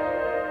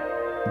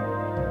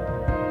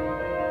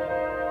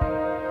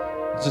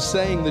 It's a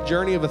saying, the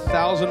journey of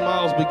 1,000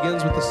 miles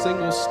begins with a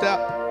single step.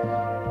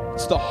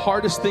 It's the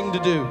hardest thing to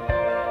do.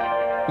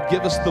 But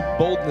give us the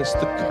boldness,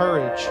 the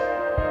courage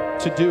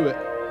to do it.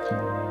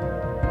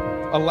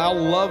 Allow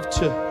love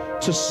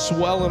to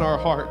swell in our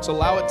hearts.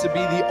 Allow it to be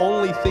the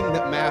only thing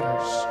that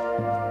matters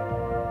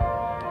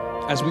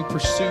as we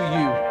pursue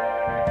you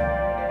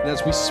and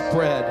as we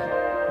spread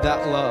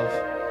that love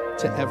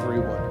to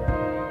everyone.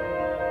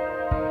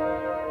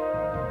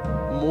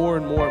 More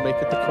and more, make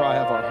it the cry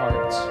of our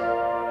hearts.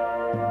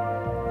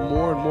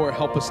 More and more,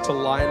 help us to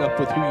line up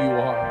with who you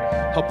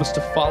are. Help us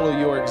to follow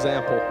your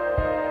example.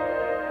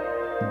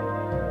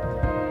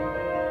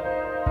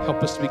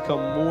 Help us to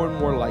become more and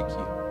more like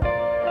you.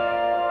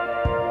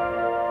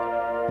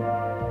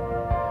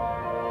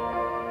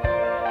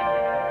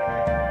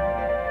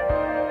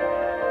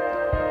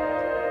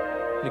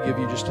 I'm going to give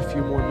you just a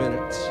few more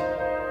minutes.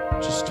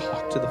 Just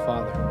talk to the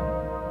Father.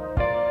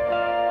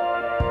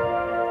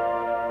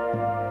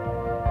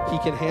 He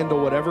can handle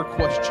whatever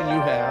question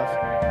you have.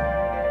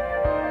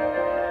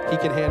 He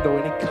can handle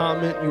any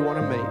comment you want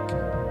to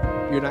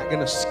make. You're not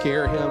going to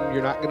scare him.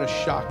 You're not going to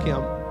shock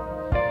him.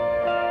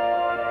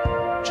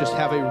 Just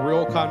have a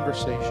real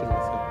conversation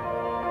with him.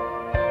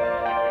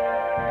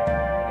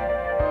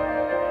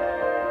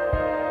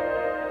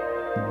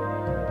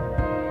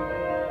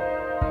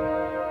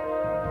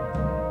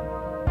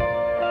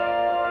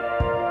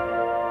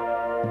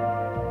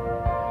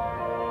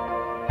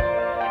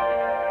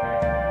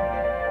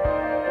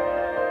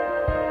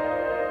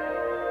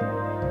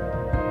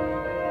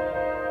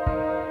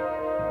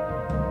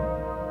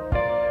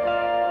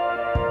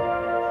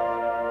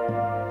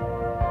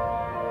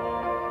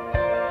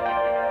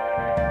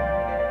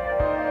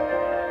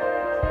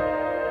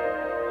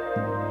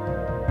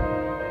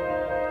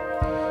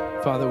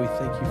 Father, we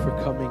thank you for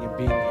coming and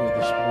being here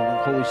this morning.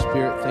 Holy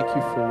Spirit, thank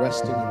you for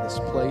resting in this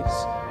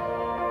place.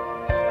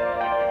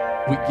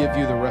 We give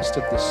you the rest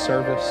of this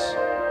service.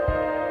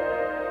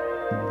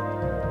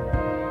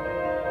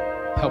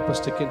 Help us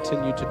to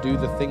continue to do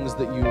the things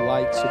that you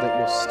like so that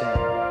you'll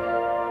stay.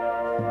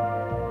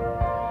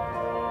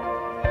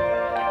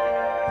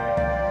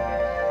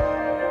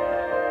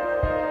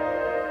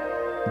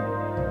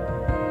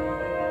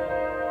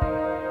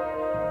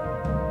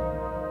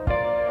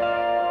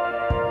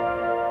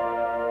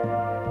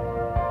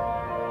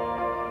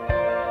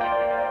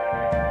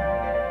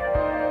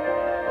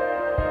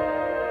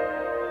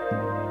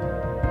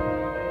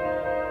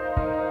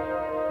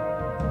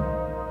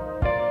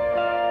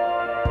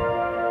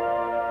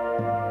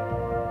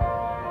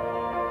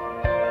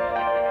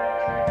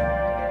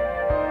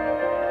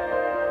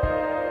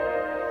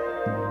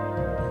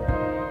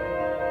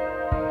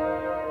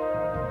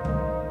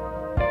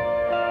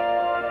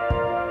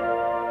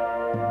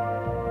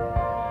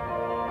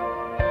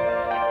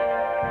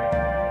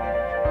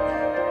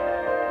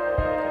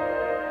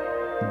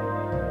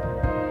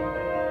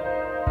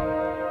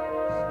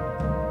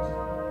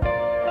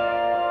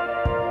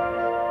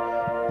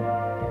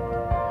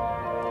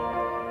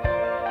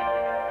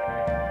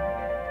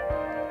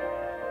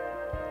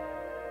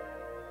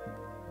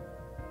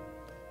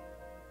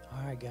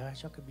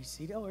 guys. Y'all could be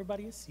seated. Oh,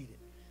 everybody is seated.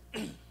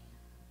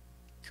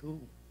 Cool.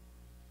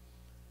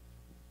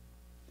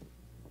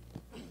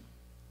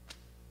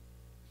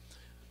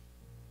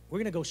 We're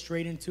going to go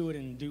straight into it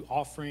and do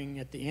offering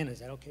at the end.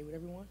 Is that okay with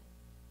everyone?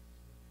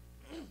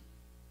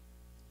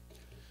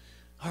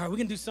 All right, we're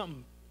going to do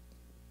something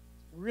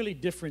really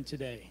different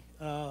today.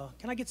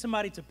 Can I get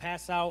somebody to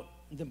pass out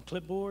them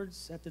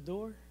clipboards at the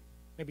door?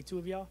 Maybe two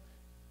of y'all?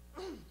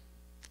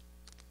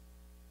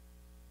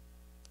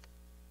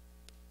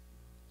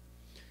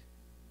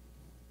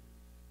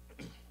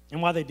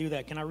 And while they do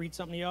that, can I read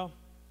something to y'all?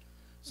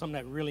 Something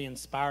that really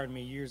inspired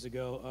me years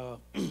ago,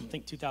 I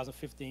think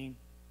 2015.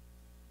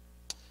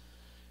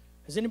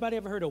 Has anybody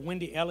ever heard of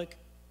Wendy Ellick?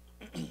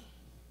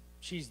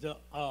 She's the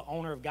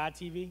owner of God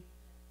TV.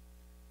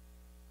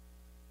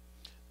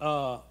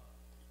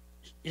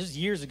 This was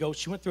years ago.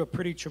 She went through a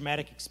pretty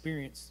traumatic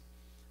experience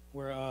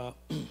where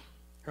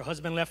her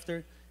husband left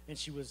her, and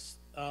she was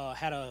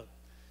I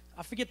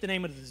forget the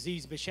name of the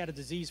disease, but she had a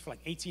disease for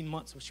like 18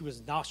 months, where she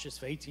was nauseous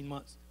for 18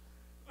 months.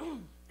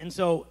 And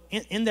so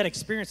in that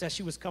experience, as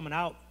she was coming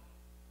out,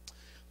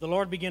 the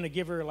Lord began to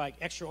give her like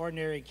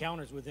extraordinary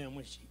encounters with him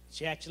when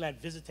she actually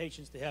had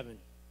visitations to heaven,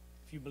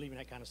 if you believe in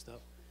that kind of stuff.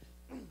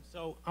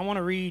 So I want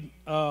to read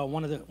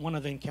one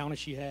of the encounters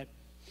she had.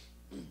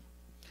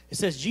 It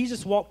says,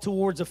 Jesus walked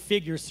towards a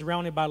figure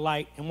surrounded by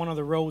light in one of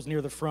the rows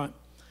near the front.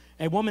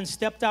 A woman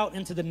stepped out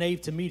into the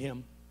nave to meet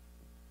him.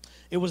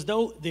 It was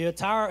though the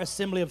entire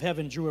assembly of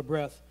heaven drew a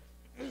breath.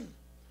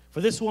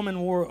 For this woman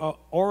wore an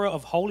aura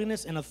of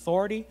holiness and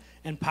authority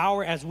and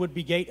power as would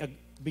beget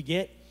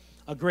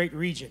a great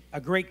regent, a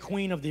great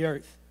queen of the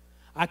earth.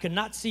 I could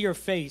not see her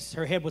face.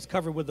 Her head was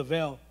covered with a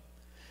veil.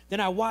 Then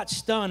I watched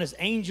stunned as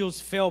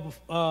angels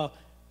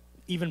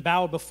even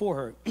bowed before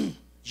her.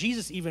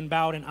 Jesus even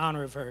bowed in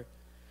honor of her.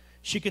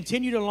 She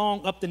continued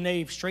along up the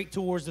nave straight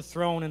towards the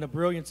throne in the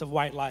brilliance of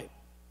white light.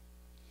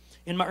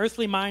 In my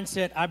earthly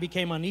mindset, I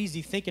became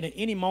uneasy, thinking at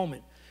any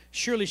moment,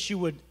 surely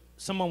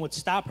someone would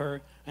stop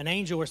her, an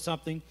angel or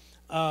something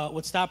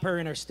would stop her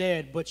in her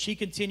stead, but she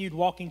continued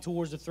walking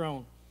towards the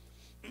throne.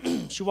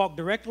 She walked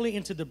directly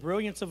into the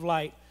brilliance of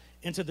light,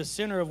 into the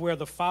center of where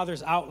the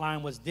Father's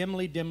outline was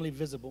dimly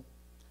visible,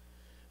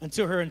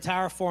 until her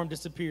entire form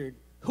disappeared.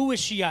 Who is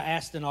she? I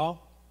asked in awe.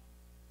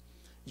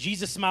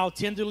 Jesus smiled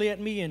tenderly at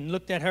me and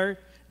looked at her,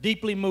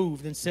 deeply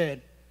moved, and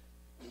said,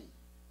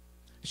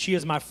 "She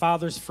is my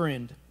Father's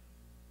friend,"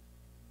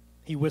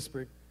 he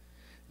whispered.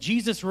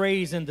 Jesus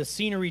raised and the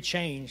scenery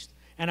changed,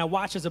 and I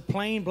watched as a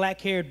plain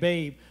black-haired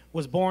babe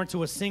was born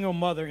to a single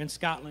mother in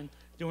Scotland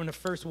during the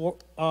First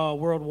World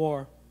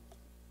War.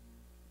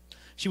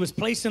 She was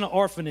placed in an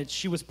orphanage.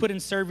 She was put in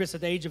service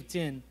at the age of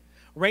 10,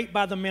 raped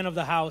by the men of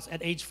the house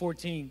at age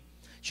 14.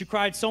 She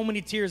cried so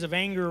many tears of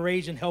anger,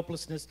 rage, and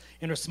helplessness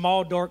in her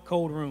small, dark,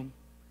 cold room.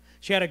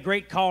 She had a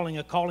great calling,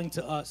 a calling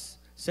to us,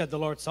 said the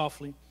Lord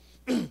softly.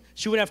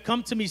 She would have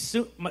come to me,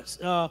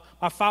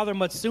 my father,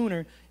 much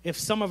sooner if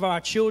some of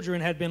our children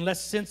had been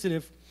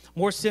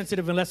more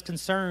sensitive and less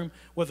concerned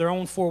with their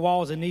own four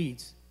walls and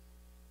needs.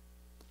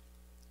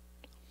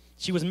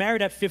 She was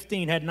married at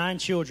 15, had 9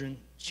 children.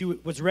 She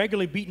was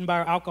regularly beaten by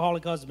her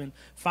alcoholic husband.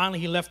 Finally,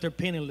 he left her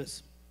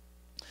penniless.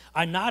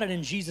 I nodded,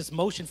 and Jesus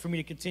motioned for me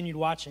to continue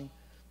watching.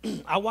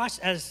 I watched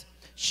as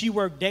she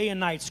worked day and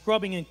night,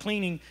 scrubbing and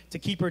cleaning to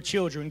keep her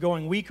children,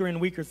 going weaker and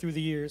weaker through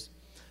the years,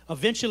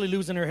 eventually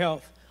losing her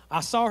health.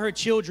 I saw her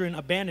children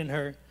abandon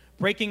her,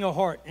 breaking her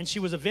heart, and she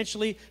was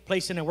eventually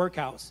placed in a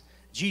workhouse.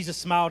 Jesus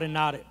smiled and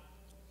nodded.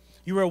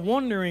 You are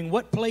wondering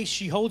what place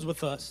she holds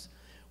with us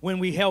when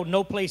we held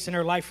no place in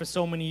her life for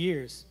so many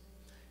years.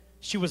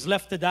 She was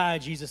left to die,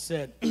 Jesus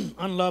said,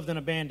 unloved and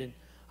abandoned.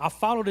 I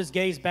followed his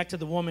gaze back to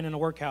the woman in the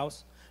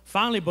workhouse.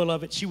 Finally,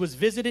 beloved, she was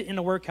visited in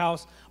the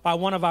workhouse by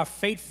one of our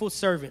faithful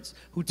servants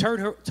who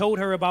told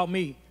her about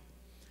me.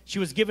 She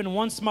was given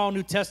one small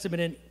New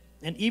Testament,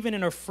 and even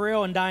in her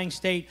frail and dying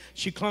state,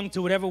 she clung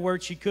to whatever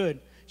word she could.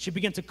 She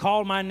began to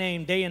call my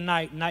name day and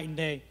night and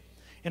day.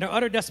 In her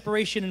utter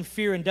desperation and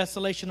fear and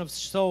desolation of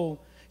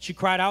soul, she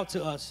cried out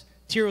to us.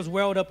 Tears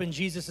welled up in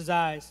Jesus'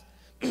 eyes.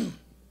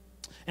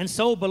 And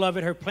so,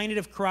 beloved, her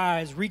plaintive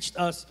cries reached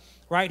us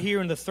right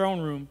here in the throne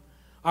room.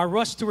 I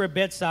rushed to her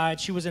bedside.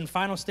 She was in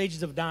final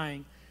stages of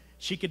dying.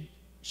 She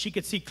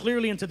could see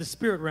clearly into the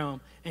spirit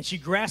realm, and she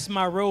grasped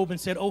my robe and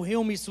said, "Oh,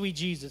 heal me, sweet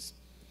Jesus."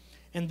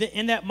 And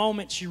in that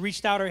moment, she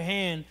reached out her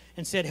hand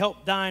and said,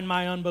 "Help thine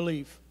my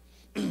unbelief."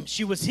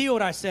 She was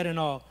healed, I said in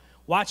awe,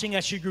 watching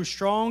as she grew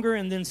stronger,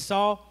 and then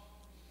saw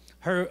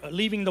her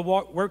leaving the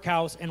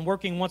workhouse and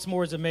working once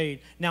more as a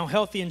maid, now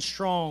healthy and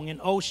strong, and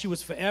oh, she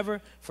was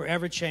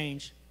forever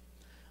changed.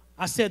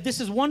 I said, "This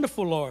is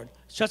wonderful, Lord,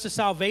 such a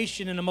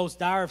salvation in the most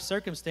dire of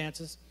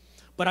circumstances,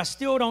 but I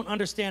still don't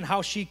understand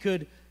how she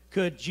could,"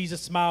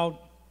 Jesus smiled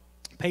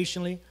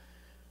patiently,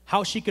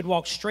 "how she could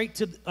walk straight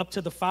up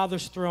to the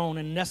Father's throne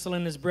and nestle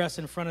in his breast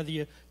in front of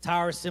the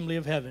entire assembly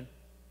of heaven."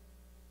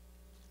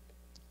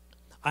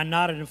 I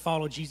nodded and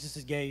followed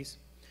Jesus' gaze.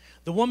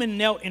 The woman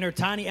knelt in her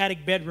tiny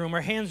attic bedroom,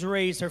 her hands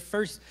raised, her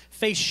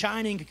face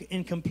shining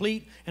in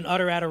complete and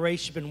utter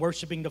adoration and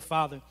worshiping the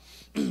Father.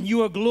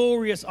 You are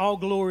glorious, all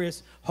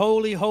glorious,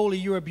 holy, holy,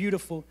 you are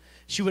beautiful,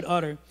 she would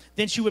utter.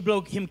 Then she would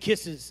blow him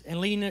kisses and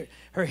lean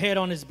her head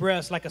on his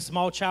breast like a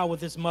small child with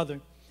his mother.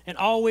 And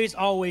always,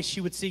 always she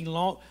would sing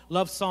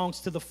love songs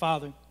to the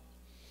Father.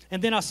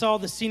 And then I saw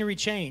the scenery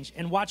change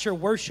and watch her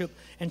worship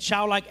and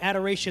childlike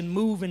adoration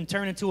move and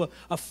turn into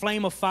a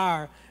flame of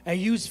fire, a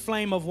huge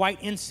flame of white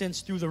incense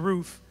through the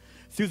roof,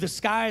 through the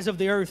skies of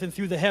the earth and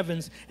through the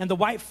heavens. And the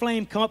white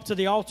flame come up to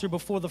the altar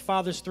before the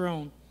Father's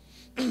throne.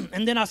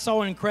 And then I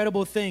saw an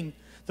incredible thing.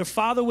 The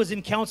Father was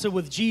in council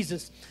with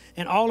Jesus,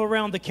 and all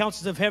around the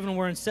councils of heaven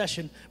were in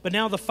session. But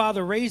now the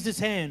Father raised his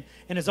hand,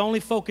 and his only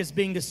focus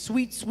being the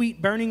sweet,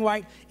 sweet, burning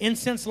white,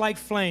 incense-like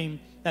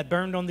flame that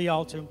burned on the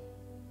altar.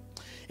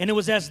 And it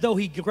was as though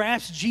he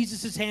grasped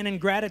Jesus' hand in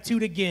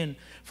gratitude again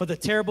for the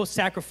terrible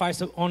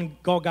sacrifice on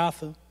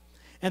Golgotha.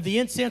 And the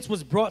incense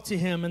was brought to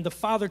him, and the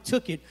Father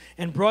took it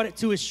and brought it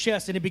to his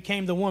chest, and it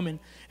became the woman.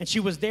 And she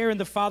was there in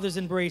the Father's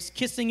embrace,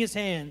 kissing his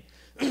hand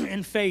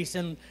and face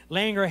and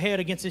laying her head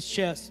against his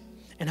chest.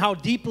 And how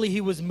deeply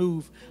he was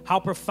moved, how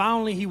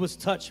profoundly he was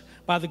touched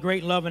by the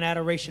great love and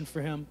adoration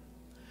for him.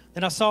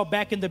 Then I saw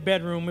back in the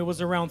bedroom, it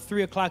was around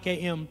 3:00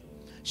 a.m.,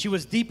 she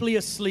was deeply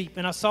asleep,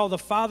 and I saw the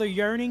Father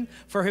yearning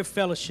for her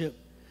fellowship.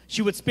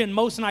 She would spend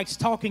most nights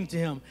talking to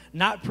him,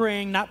 not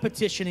praying, not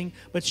petitioning,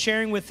 but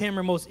sharing with him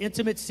her most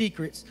intimate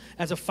secrets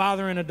as a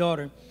father and a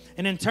daughter.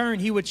 And in turn,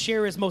 he would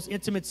share his most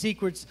intimate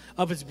secrets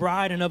of his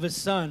bride and of his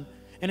son.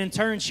 And in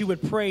turn, she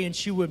would pray and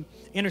she would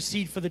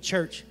intercede for the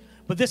church.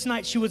 But this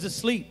night she was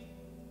asleep.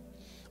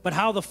 But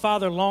how the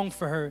Father longed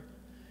for her.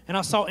 And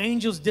I saw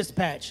angels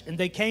dispatched, and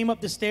they came up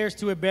the stairs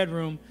to her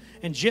bedroom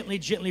and gently,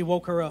 gently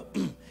woke her up.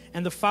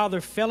 And the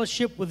Father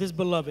fellowshiped with his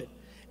beloved.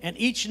 And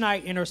each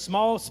night in her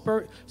small,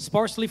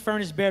 sparsely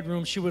furnished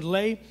bedroom, she would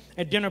lay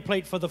a dinner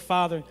plate for the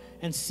Father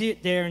and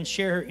sit there and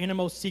share her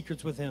innermost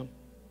secrets with him.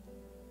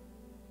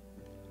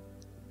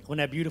 Wasn't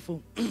that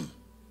beautiful?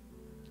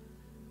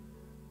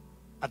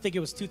 I think it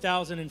was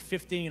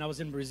 2015. I was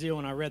in Brazil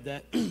and I read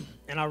that.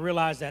 And I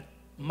realized that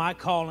my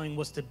calling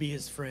was to be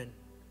his friend,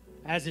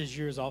 as is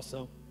yours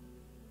also.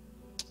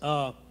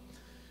 We're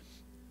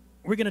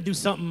going to do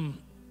something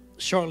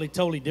shortly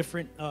totally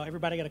different.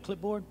 Everybody got a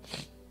clipboard?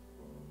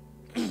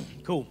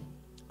 Cool.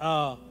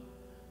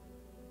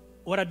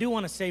 What I do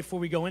want to say before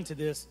we go into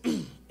this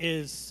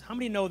is, how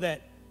many know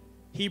that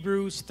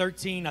Hebrews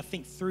 13, I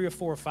think 3 or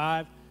 4 or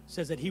 5,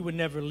 says that he would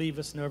never leave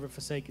us nor ever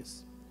forsake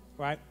us,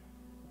 right?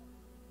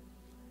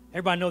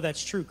 Everybody know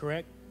that's true,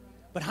 correct?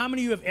 But how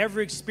many of you have ever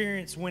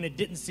experienced when it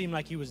didn't seem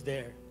like he was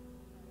there?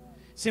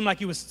 It seemed like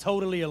he was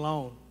totally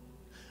alone.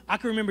 I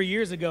can remember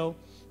years ago,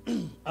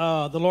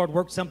 the Lord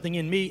worked something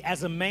in me.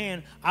 As a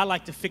man, I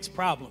like to fix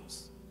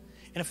problems.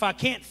 And if I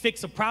can't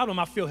fix a problem,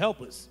 I feel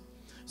helpless.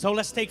 So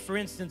let's take, for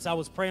instance, I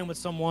was praying with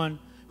someone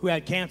who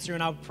had cancer,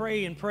 and I would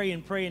pray and pray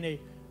and pray, and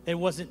it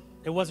wasn't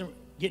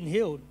getting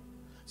healed.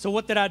 So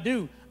what did I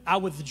do? I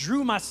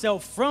withdrew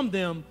myself from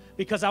them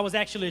because I was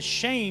actually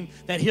ashamed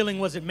that healing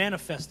wasn't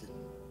manifested.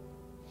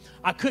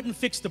 I couldn't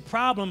fix the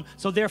problem,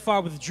 so therefore I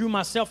withdrew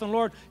myself. And the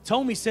Lord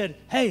told me, said,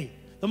 hey,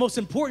 the most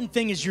important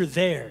thing is you're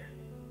there.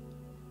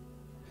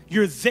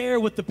 You're there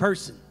with the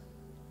person.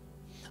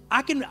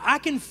 I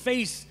can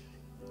face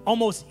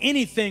almost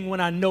anything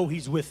when I know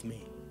he's with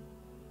me.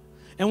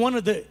 And one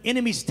of the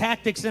enemy's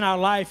tactics in our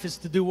life is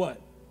to do what?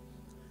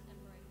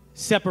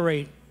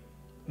 Separate.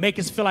 Make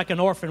us feel like an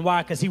orphan.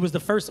 Why? Because he was the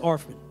first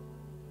orphan.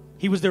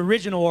 He was the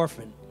original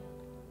orphan.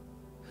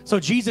 So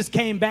Jesus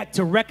came back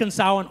to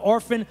reconcile an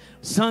orphan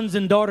sons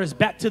and daughters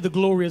back to the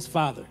glorious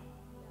Father.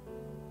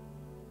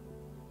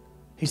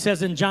 He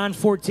says in John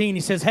 14,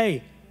 he says,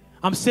 hey,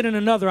 I'm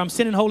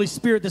sending Holy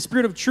Spirit, the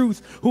Spirit of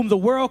truth, whom the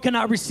world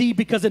cannot receive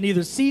because it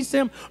neither sees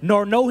him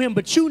nor know him,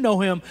 but you know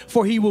him,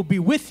 for he will be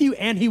with you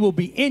and he will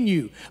be in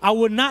you. I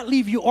will not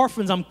leave you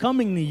orphans. I'm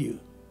coming to you.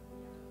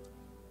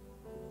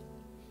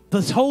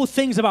 This whole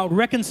thing's about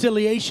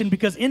reconciliation,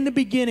 because in the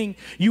beginning,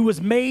 you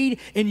was made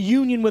in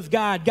union with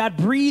God. God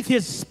breathed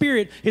his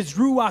spirit, his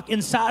ruach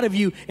inside of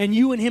you, and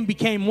you and him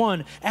became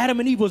one. Adam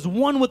and Eve was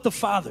one with the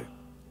Father.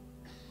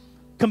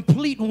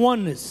 Complete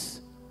oneness.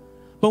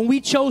 But when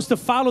we chose to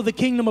follow the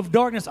kingdom of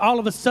darkness, all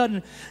of a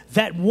sudden,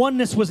 that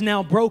oneness was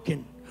now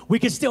broken. We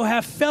could still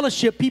have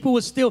fellowship. People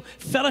would still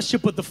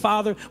fellowship with the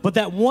Father, but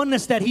that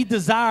oneness that he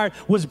desired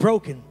was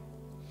broken.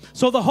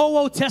 So the whole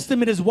Old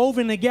Testament is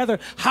woven together.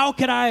 How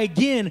could I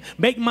again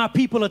make my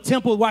people a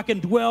temple where I can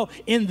dwell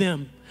in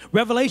them?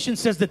 Revelation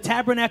says the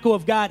tabernacle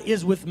of God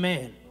is with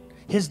man.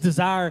 His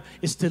desire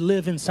is to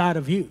live inside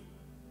of you.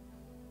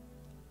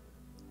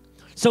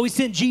 So he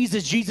sent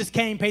Jesus. Jesus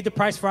came, paid the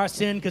price for our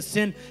sin, because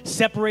sin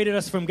separated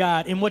us from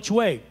God. In which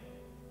way?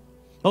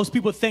 Most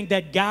people think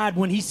that God,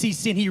 when he sees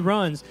sin, he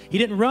runs. He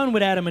didn't run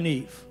with Adam and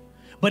Eve.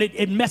 But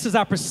it messes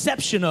our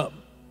perception up.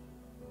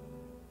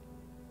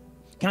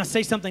 Can I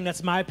say something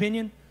that's my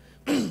opinion?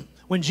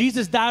 When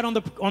Jesus died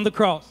on the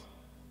cross,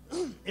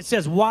 it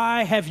says,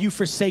 why have you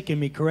forsaken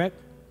me, correct?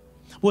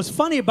 What's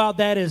funny about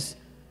that is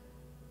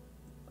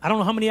I don't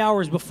know how many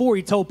hours before,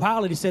 he told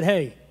Pilate, he said,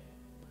 hey,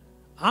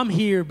 I'm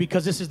here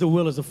because this is the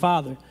will of the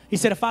Father. He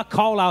said, if I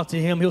call out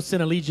to him, he'll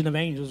send a legion of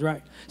angels,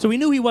 right? So he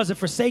knew he wasn't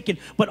forsaken.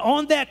 But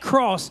on that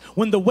cross,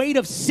 when the weight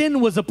of sin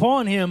was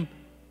upon him,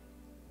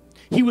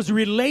 he was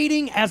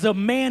relating as a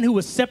man who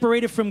was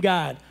separated from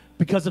God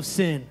because of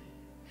sin.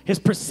 His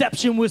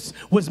perception was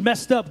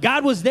messed up.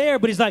 God was there,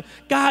 but he's like,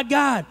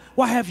 God,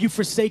 why have you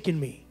forsaken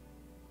me?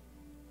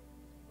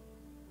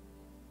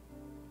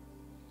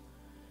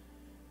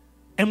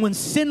 And when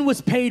sin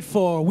was paid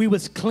for, we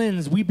was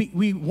cleansed.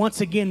 We once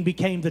again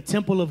became the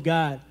temple of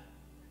God.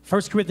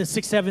 1 Corinthians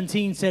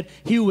 6:17 said,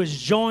 he who is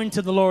joined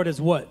to the Lord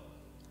is what?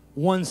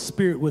 One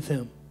spirit with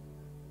him,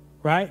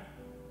 right?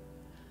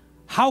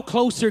 How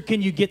closer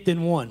can you get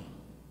than one?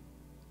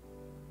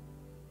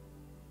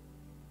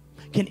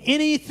 Can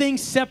anything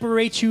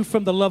separate you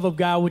from the love of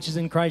God, which is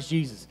in Christ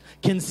Jesus?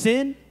 Can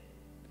sin?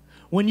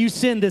 When you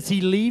sin, does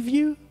he leave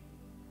you?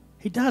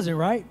 He doesn't,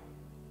 right?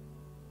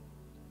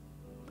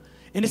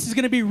 And this is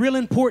going to be real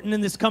important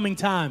in this coming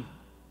time.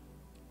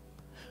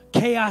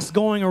 Chaos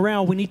going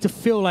around. We need to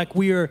feel like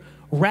we are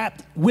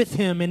wrapped with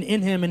him and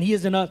in him and he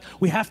is in us.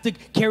 We have to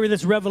carry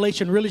this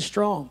revelation really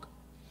strong.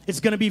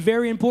 It's going to be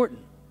very important.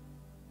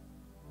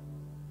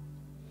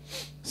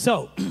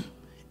 So,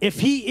 if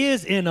he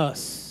is in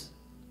us,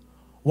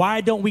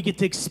 why don't we get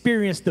to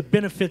experience the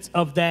benefits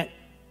of that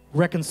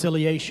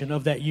reconciliation,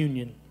 of that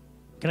union?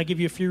 Can I give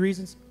you a few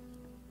reasons?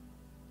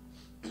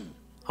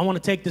 I want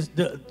to take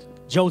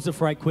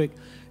Joseph right quick.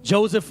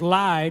 Joseph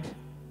lied.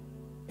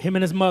 Him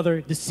and his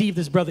mother deceived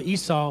his brother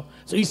Esau.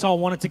 So Esau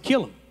wanted to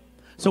kill him.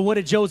 So what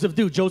did Joseph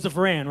do? Joseph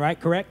ran, right?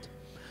 Correct?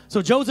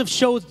 So Jacob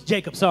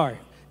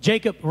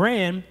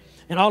ran,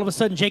 and all of a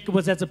sudden Jacob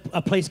was at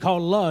a place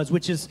called Luz,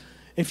 which is,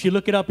 if you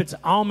look it up, it's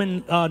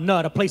almond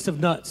nut, a place of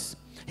nuts.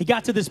 He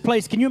got to this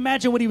place. Can you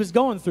imagine what he was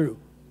going through?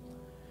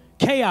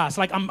 Chaos,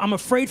 like I'm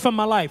afraid for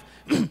my life.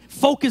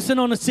 Focusing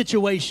on the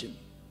situation.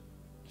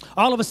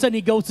 All of a sudden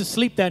he goes to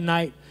sleep that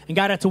night, and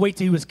God had to wait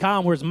till he was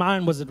calm where his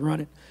mind wasn't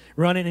running.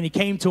 And he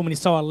came to him and he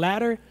saw a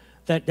ladder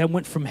that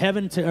went from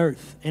heaven to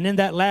earth. And in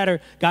that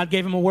ladder, God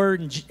gave him a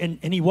word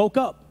and he woke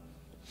up.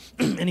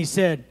 And he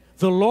said,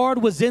 the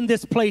Lord was in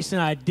this place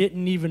and I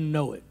didn't even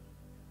know it.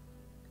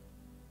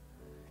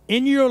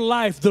 In your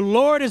life, the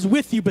Lord is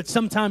with you, but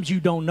sometimes you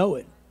don't know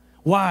it.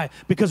 Why?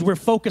 Because we're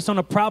focused on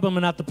a problem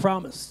and not the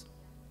promise.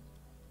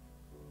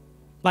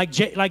 Like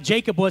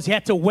Jacob was, he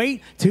had to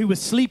wait till he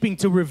was sleeping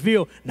to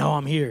reveal, no,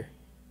 I'm here.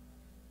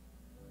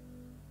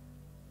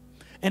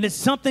 And it's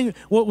something,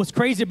 what was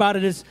crazy about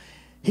it is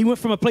he went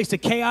from a place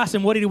of chaos,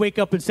 and what did he wake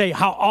up and say?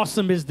 How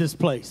awesome is this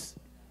place?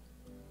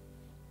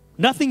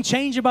 Nothing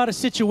changed about a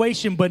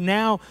situation, but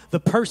now the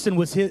person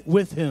was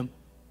with him.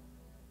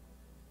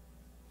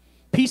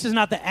 Peace is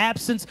not the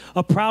absence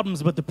of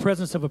problems, but the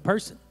presence of a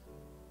person.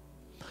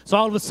 So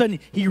all of a sudden,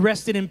 he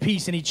rested in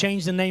peace, and he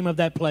changed the name of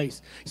that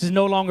place. This is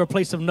no longer a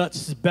place of nuts.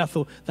 This is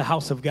Bethel, the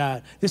house of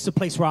God. This is a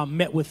place where I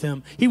met with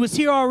him. He was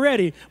here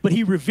already, but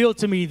he revealed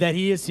to me that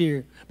he is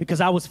here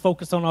because I was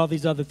focused on all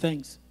these other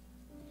things.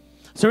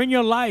 So in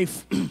your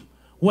life,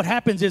 what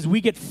happens is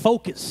we get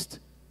focused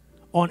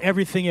on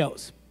everything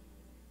else.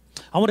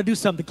 I want to do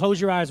something. Close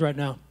your eyes right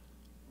now.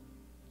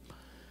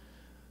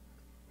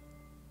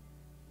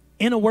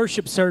 In a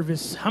worship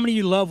service, how many of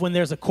you love when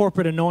there's a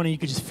corporate anointing, you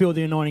could just feel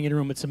the anointing in the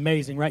room? It's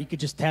amazing, right? You could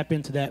just tap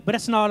into that. But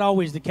that's not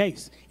always the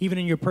case, even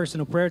in your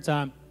personal prayer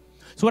time.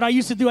 So what I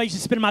used to do, I used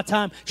to spend my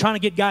time trying to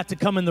get God to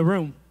come in the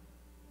room.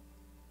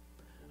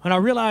 And I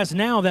realize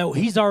now that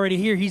he's already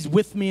here. He's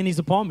with me and he's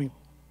upon me.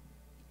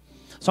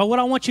 So what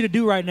I want you to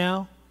do right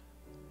now,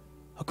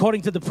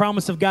 according to the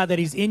promise of God that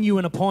he's in you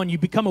and upon you,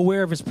 become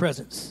aware of his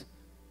presence.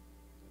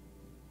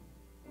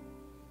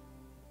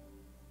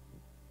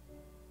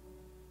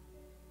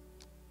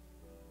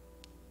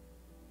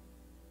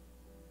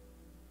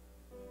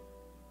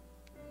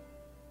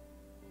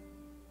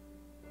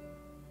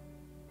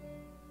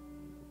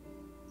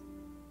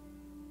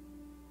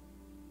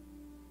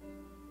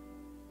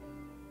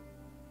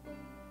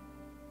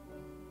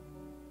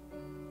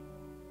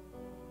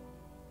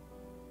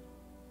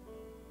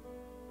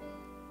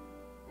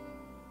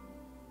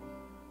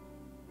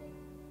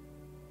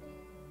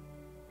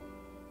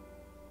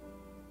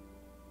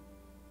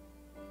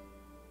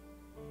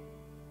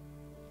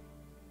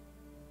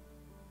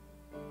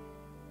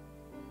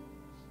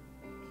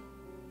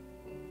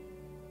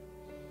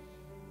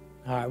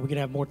 All right, we're going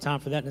to have more time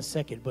for that in a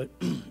second, but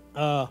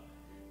can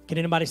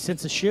anybody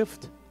sense a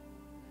shift?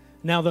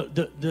 Now,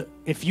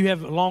 if you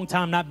have a long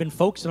time not been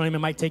focused on him, it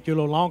might take you a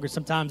little longer.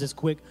 Sometimes it's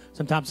quick,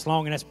 sometimes it's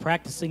long, and that's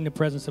practicing the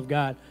presence of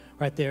God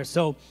right there.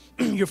 So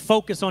you're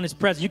focused on his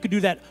presence. You could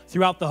do that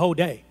throughout the whole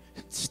day.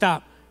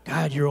 Stop.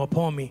 God, you're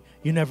upon me.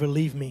 You never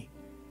leave me.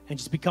 And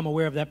just become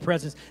aware of that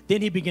presence.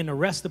 Then he begin to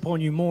rest upon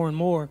you more and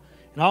more.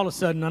 And all of a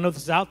sudden, I know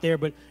this is out there,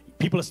 but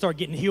people will start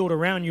getting healed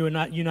around you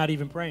and you're not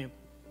even praying.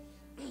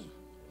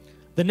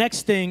 The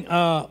next thing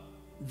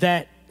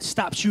that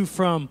stops you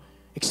from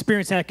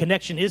experiencing that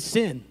connection is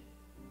sin.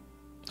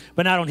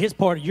 But not on his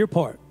part or your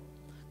part.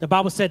 The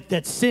Bible said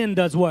that sin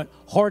does what?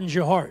 Hardens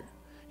your heart.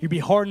 You'll be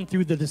hardened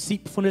through the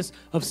deceitfulness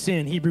of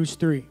sin, Hebrews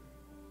 3.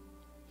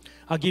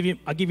 I'll give you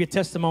a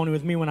testimony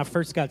with me. When I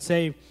first got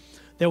saved,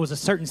 there was a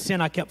certain sin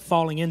I kept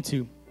falling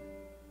into.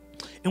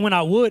 And when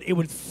I would, it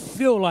would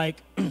feel like,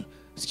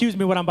 excuse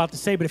me what I'm about to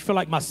say, but it felt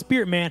like my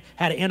spirit man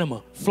had an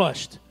enema,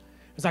 flushed.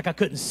 It's like I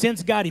couldn't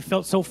sense God. He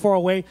felt so far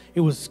away.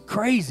 It was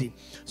crazy.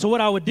 So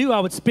what I would do, I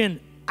would spend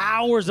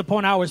hours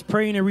upon hours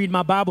praying and reading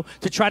my Bible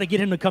to try to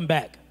get him to come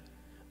back.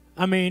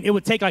 I mean, it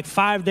would take like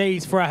 5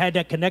 days before I had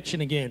that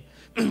connection again.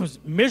 It was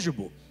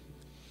miserable.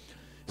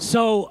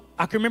 So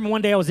I can remember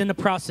one day I was in the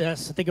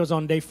process. I think it was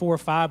on day 4 or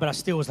 5, but I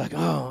still was like,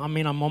 I'm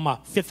on my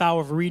 5th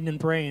hour of reading and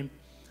praying.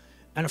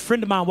 And a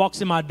friend of mine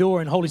walks in my door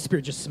and the Holy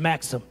Spirit just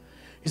smacks him.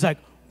 He's like,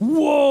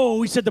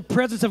 whoa. He said the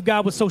presence of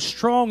God was so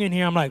strong in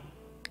here. I'm like,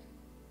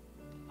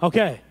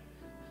 okay.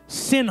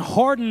 Sin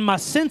hardened my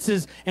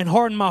senses and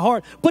hardened my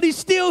heart, but he's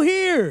still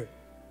here.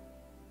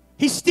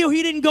 He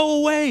didn't go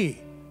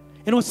away.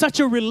 And it was such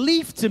a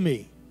relief to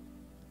me.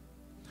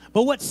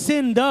 But what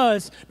sin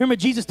does, remember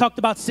Jesus talked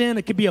about sin,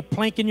 it could be a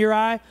plank in your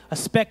eye, a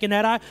speck in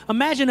that eye.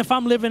 Imagine if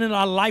I'm living in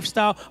a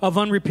lifestyle of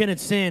unrepentant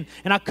sin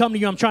and I come to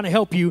you, I'm trying to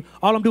help you,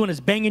 all I'm doing is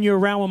banging you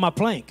around with my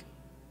plank.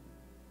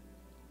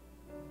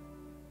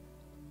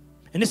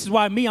 And this is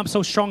why I'm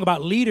so strong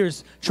about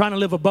leaders trying to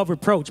live above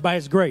reproach by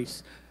his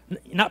grace.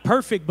 Not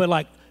perfect, but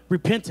like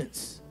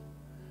repentance.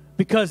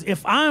 Because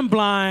if I'm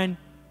blind,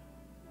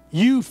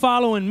 you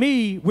following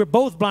me, we're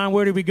both blind,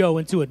 where do we go?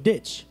 Into a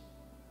ditch.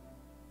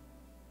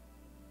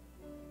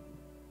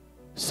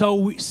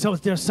 So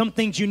there's some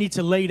things you need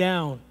to lay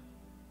down.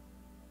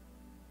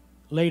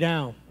 Lay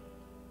down.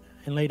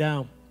 And lay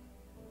down.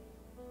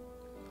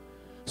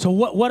 So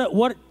what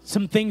are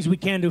some things we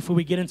can do before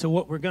we get into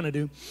what we're going to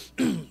do?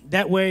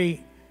 That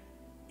way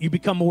you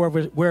become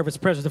aware of his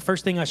presence. The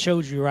first thing I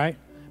showed you, right?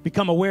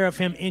 Become aware of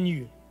him in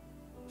you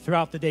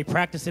throughout the day.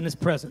 Practice in his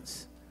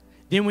presence.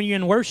 Then when you're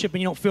in worship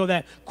and you don't feel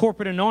that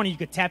corporate anointing, you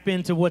could tap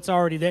into what's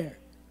already there.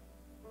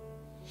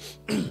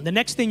 The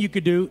next thing you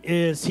could do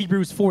is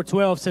Hebrews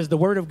 4:12 says the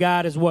word of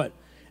God is what?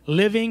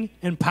 Living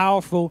and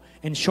powerful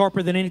and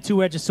sharper than any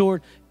two-edged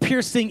sword,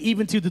 piercing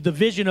even to the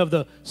division of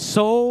the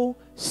soul,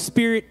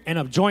 spirit, and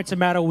of joints and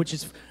marrow, which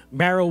is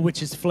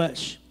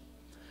flesh.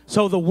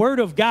 So the word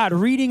of God,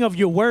 reading of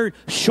your word,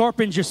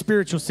 sharpens your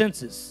spiritual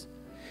senses.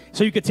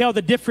 So you could tell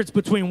the difference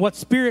between what's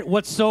spirit,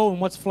 what's soul, and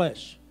what's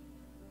flesh.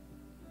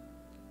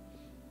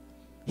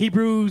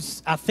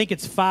 Hebrews, I think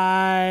it's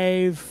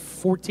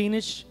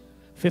 5:14-ish.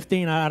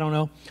 15, I don't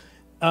know.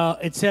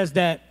 It says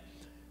that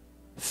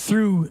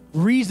through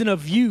reason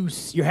of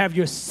use, you have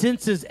your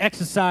senses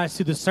exercised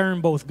to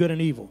discern both good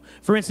and evil.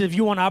 For instance, if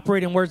you want to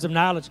operate in words of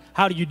knowledge,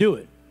 how do you do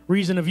it?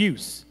 Reason of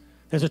use.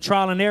 There's a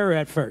trial and error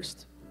at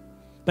first.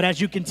 But as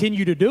you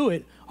continue to do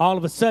it, all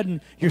of a sudden,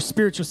 your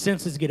spiritual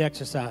senses get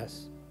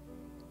exercised.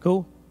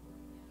 Cool?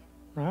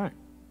 All right.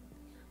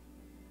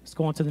 Let's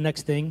go on to the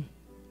next thing.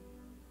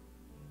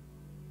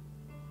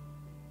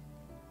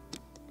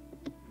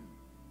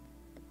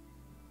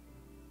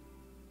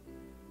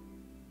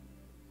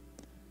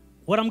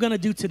 What I'm going to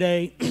do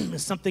today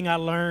is something I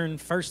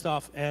learned first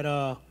off at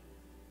an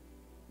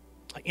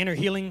inner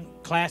healing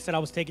class that I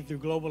was taking through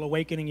Global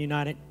Awakening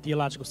United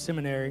Theological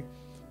Seminary.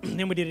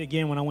 Then we did it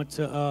again when I went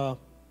to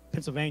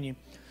Pennsylvania.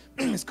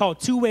 It's called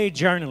two-way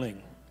journaling.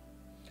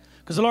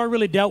 Because the Lord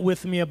really dealt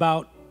with me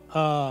about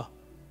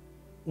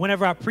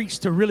whenever I preach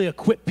to really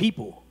equip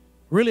people.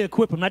 Really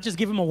equip them, not just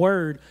give them a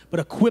word, but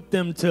equip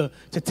them to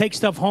take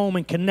stuff home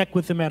and connect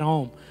with them at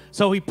home.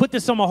 So he put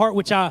this on my heart,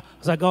 which I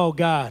was like, oh,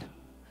 God.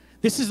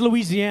 This is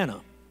Louisiana.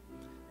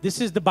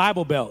 This is the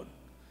Bible Belt.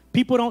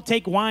 People don't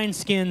take new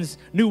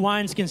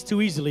wineskins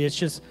too easily. It's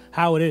just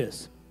how it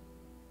is.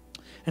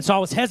 And so I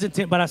was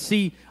hesitant, but I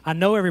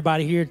know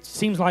everybody here. It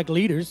seems like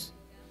leaders,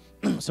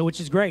 so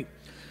which is great.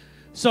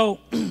 So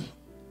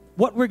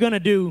what we're going to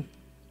do,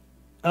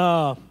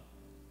 I'll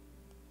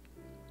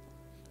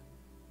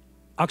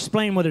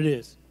explain what it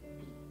is.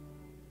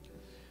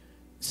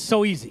 It's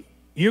so easy.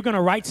 You're going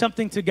to write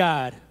something to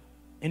God,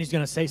 and he's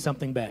going to say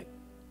something back.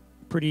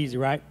 Pretty easy,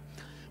 right?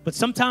 But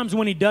sometimes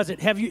when he does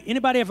it,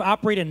 anybody ever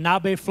operated in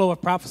Nabe flow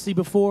of prophecy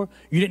before?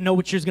 You didn't know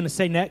what you was going to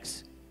say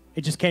next?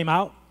 It just came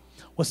out?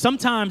 Well,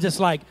 sometimes it's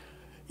like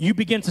you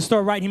begin to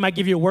start writing, he might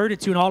give you a word or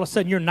two, and all of a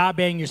sudden you're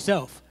Nabeing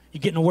yourself.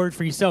 You're getting a word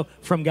for yourself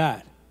from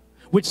God,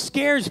 which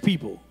scares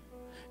people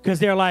because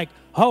they're like,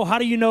 oh, how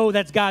do you know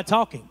that's God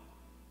talking?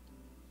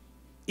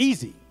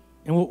 Easy.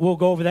 And we'll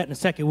go over that in a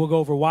second. We'll go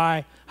over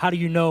why. How do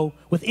you know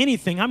with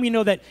anything? How many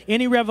know that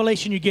any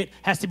revelation you get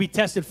has to be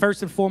tested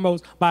first and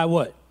foremost by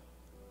what?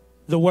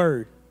 The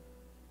word.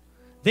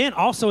 Then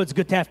also it's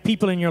good to have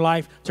people in your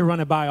life to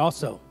run it by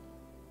also.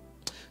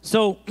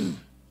 So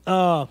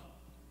I'm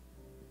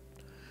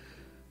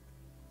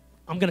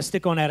going to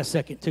stick on that a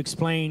second to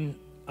explain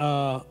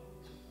how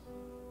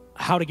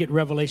to get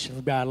revelation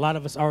from God. A lot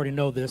of us already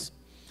know this.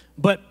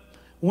 But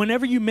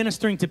whenever you're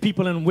ministering to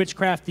people in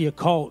witchcraft, the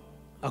occult,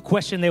 a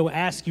question they will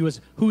ask you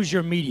is, who's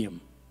your medium?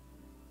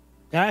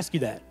 They'll ask you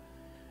that.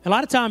 A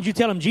lot of times you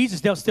tell them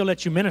Jesus, they'll still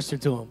let you minister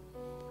to them.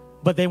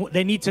 But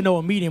they need to know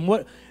a medium.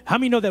 How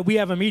many know that we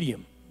have a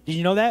medium? Did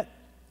you know that?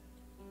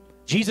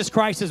 Jesus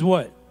Christ is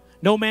what?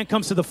 No man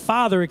comes to the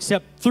Father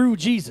except through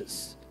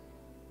Jesus.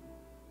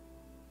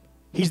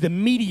 He's the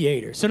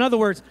mediator. So in other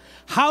words,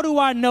 how do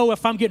I know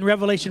if I'm getting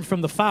revelation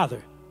from the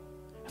Father?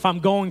 If I'm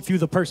going through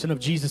the person of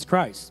Jesus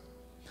Christ.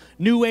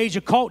 New Age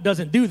occult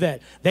doesn't do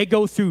that. They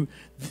go through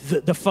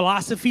the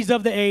philosophies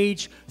of the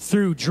age,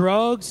 through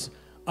drugs,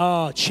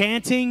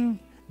 chanting,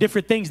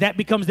 different things. That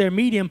becomes their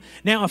medium.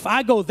 Now, if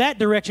I go that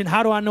direction,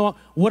 how do I know?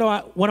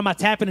 What am I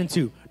tapping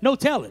into? No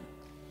telling.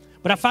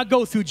 But if I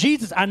go through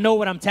Jesus, I know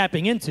what I'm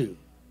tapping into.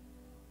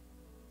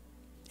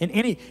 In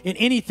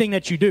anything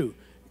that you do.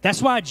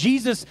 That's why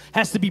Jesus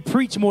has to be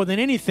preached more than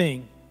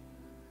anything,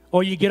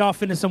 or you get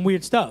off into some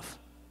weird stuff.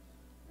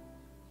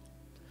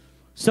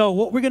 So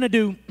what we're going to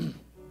do,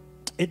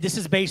 this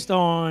is based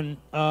on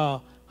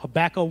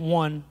Habakkuk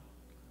 1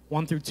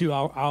 through 2.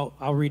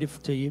 I'll read it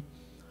to you.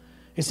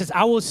 It says,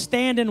 I will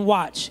stand and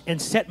watch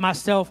and set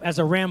myself as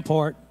a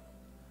rampart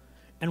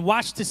and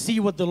watch to see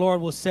what the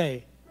Lord will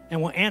say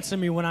and will answer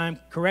me when I am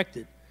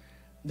corrected.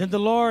 Then the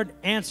Lord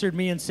answered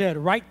me and said,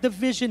 write the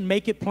vision,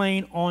 make it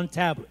plain on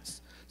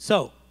tablets.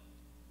 So,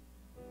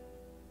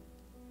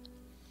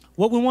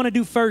 what we want to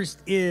do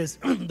first is,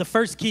 the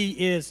first key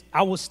is,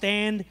 I will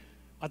stand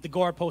at the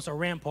guard post or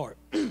rampart.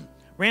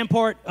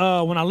 Rampart,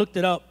 when I looked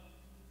it up,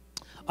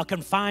 a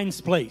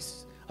confined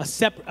place, a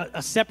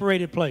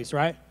separated place,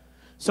 right?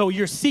 So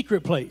your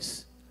secret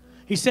place.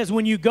 He says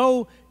when you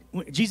go,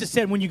 Jesus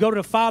said when you go to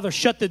the Father,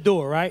 shut the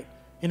door, right?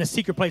 In a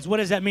secret place. What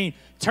does that mean?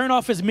 Turn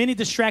off as many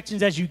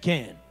distractions as you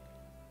can.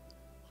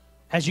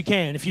 As you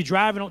can. If you're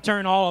driving, don't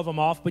turn all of them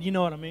off, but you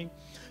know what I mean.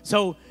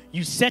 So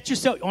you set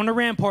yourself on the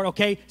rampart,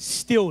 okay?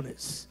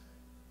 Stillness.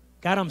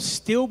 God, I'm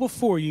still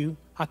before you.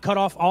 I cut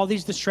off all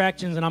these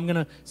distractions, and I'm going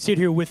to sit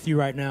here with you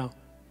right now.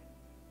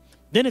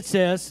 Then it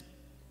says,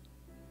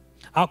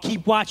 I'll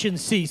keep watching and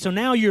see. So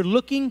now you're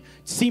looking.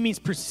 See means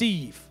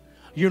perceive.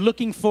 You're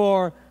looking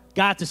for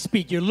God to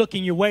speak. You're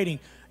looking, you're waiting.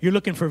 You're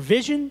looking for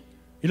vision.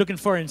 You're looking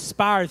for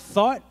inspired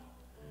thought.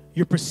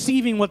 You're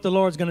perceiving what the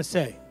Lord's going to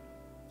say.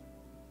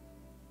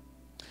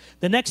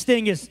 The next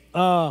thing is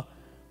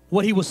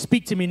what he will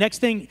speak to me. Next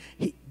thing,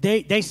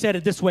 they said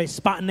it this way,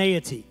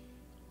 spontaneity.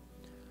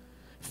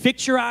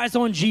 Fix your eyes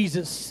on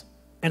Jesus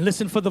and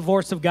listen for the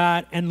voice of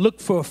God and look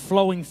for a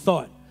flowing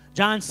thought.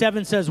 John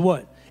 7 says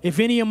what? If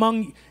any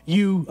among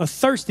you are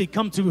thirsty,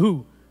 come to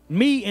who?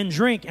 Me and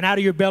drink, and out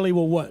of your belly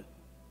will what?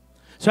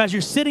 So as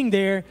you're sitting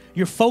there,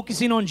 you're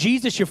focusing on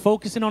Jesus, you're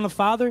focusing on the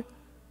Father.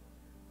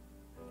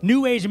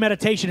 New Age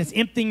meditation is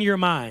emptying your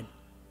mind.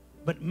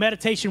 But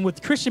meditation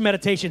with Christian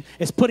meditation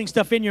is putting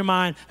stuff in your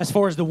mind as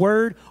far as the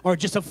Word or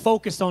just a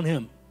focus on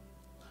Him.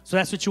 So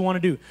that's what you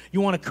want to do.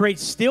 You want to create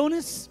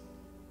stillness.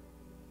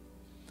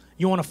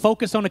 You want to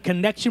focus on a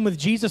connection with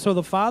Jesus or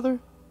the Father.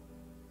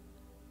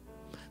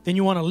 Then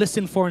you want to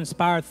listen for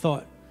inspired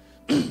thought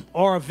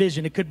or a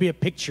vision. It could be a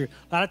picture.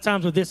 A lot of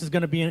times with this is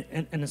going to be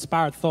an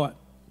inspired thought.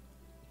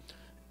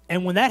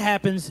 And when that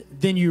happens,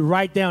 then you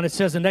write down. It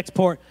says the next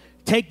part,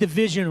 take the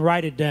vision,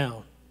 write it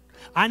down.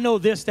 I know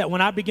this, that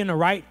when I begin to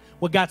write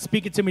what God's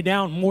speaking to me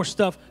down, more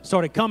stuff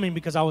started coming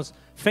because I was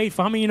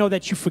faithful. How many of you know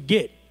that you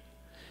forget?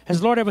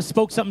 Has the Lord ever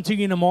spoke something to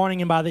you in the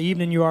morning and by the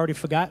evening you already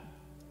forgot?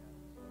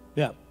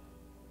 Yeah.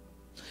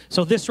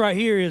 So this right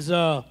here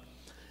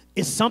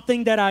is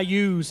something that I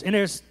use, and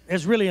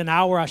there's really an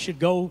hour I should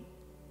go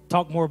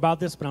talk more about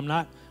this, but I'm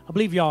not. I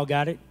believe y'all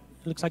got it.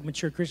 It looks like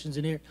mature Christians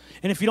in here.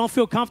 And if you don't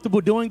feel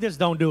comfortable doing this,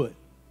 don't do it.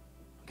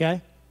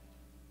 Okay?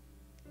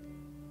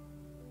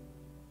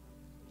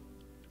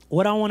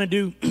 What I want to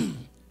do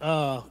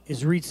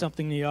is read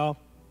something to y'all.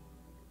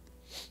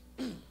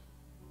 I'm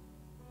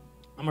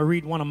going to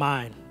read one of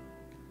mine.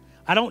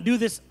 I don't do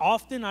this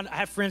often. I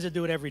have friends that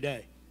do it every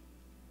day.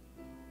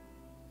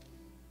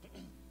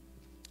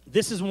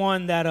 This is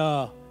one that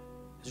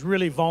is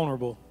really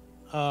vulnerable.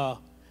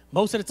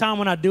 Most of the time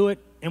when I do it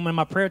and when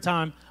my prayer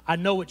time, I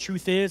know what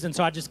truth is, and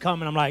so I just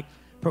come and I'm like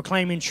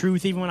proclaiming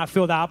truth even when I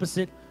feel the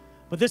opposite.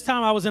 But this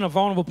time I was in a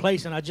vulnerable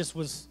place and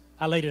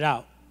I laid it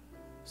out.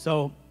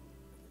 So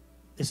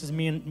this is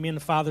me and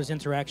the Father's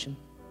interaction.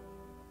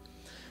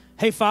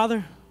 Hey,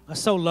 Father, I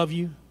so love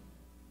you.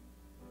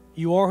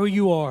 You are who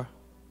you are.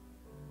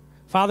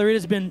 Father, it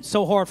has been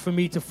so hard for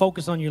me to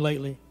focus on you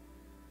lately.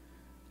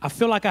 I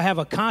feel like I have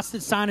a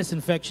constant sinus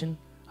infection.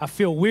 I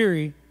feel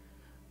weary.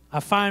 I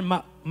find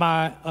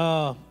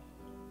my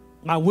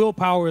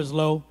willpower is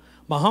low.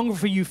 My hunger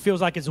for you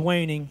feels like it's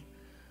waning,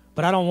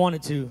 but I don't want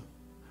it to.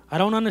 I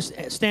don't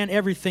understand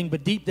everything,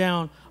 but deep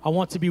down, I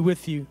want to be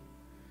with you.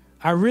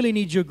 I really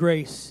need your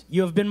grace.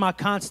 You have been my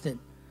constant.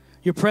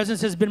 Your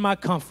presence has been my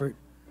comfort.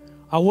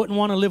 I wouldn't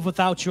want to live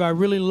without you. I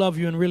really love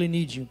you and really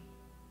need you.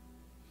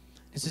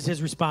 This is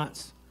his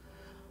response.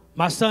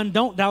 My son,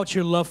 don't doubt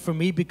your love for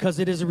me because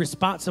it is a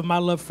response of my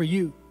love for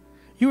you.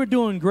 You are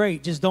doing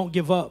great. Just don't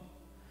give up.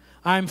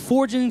 I am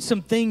forging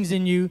some things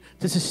in you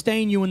to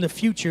sustain you in the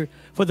future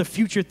for the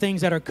future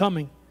things that are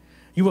coming.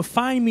 You will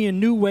find me in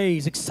new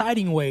ways,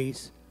 exciting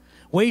ways,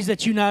 ways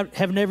that you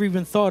have never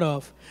even thought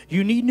of.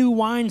 You need new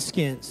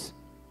wineskins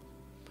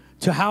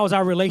to house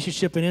our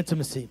relationship and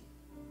intimacy.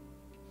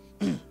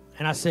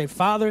 And I said,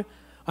 Father,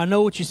 I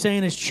know what you're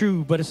saying is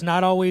true, but it's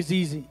not always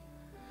easy.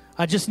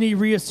 I just need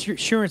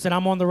reassurance that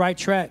I'm on the right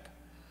track.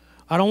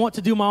 I don't want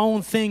to do my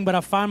own thing, but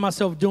I find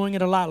myself doing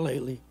it a lot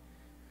lately.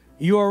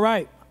 You are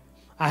right.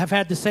 I have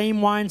had the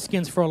same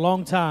wineskins for a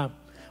long time,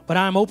 but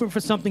I am open for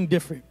something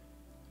different.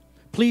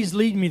 Please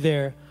lead me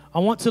there. I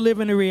want to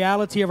live in the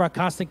reality of our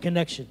constant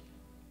connection.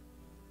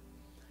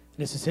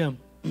 This is him.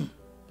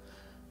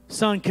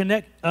 Son,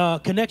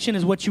 connection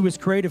is what you was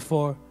created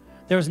for.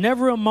 There is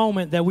never a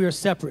moment that we are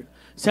separate.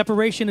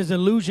 Separation is an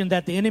illusion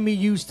that the enemy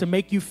used to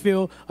make you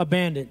feel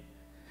abandoned.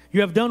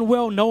 You have done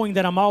well knowing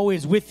that I'm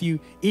always with you,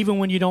 even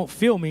when you don't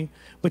feel me,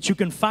 but you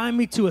confine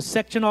me to a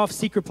section off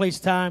secret place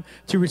time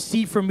to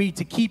receive from me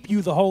to keep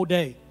you the whole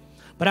day.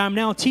 But I'm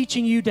now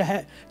teaching you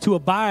to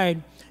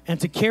abide and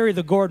to carry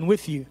the garden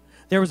with you.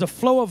 There is a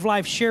flow of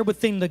life shared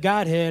within the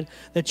Godhead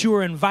that you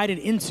are invited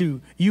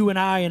into, you and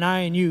I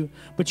and you.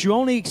 But you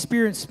only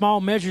experience small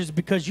measures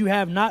because you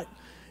have not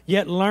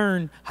yet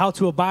learned how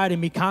to abide in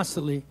me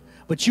constantly.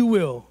 But you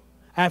will.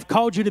 I have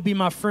called you to be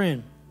my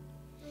friend.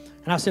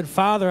 And I said,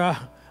 Father,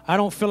 I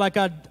don't feel like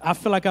I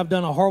feel like I've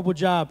done a horrible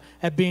job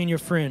at being your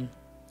friend.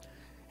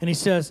 And he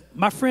says,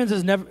 my friends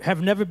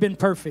have never been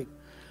perfect,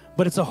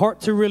 but it's a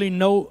heart to really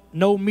know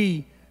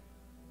me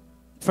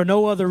for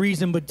no other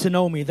reason but to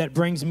know me that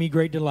brings me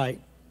great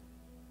delight.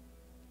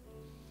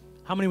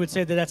 How many would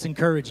say that that's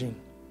encouraging?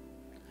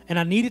 And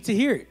I needed to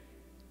hear it.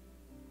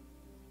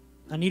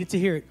 I needed to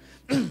hear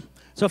it.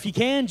 So if you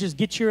can, just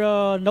get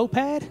your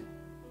notepad.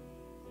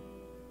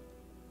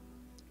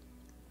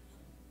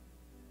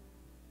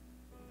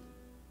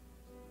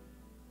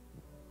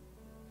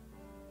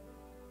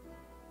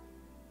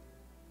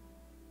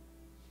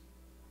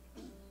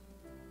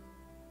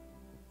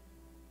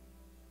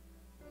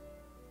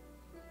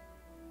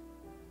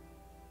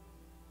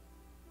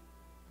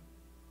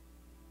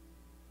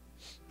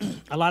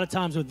 A lot of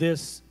times with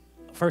this,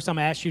 first time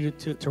I ask you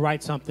to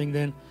write something,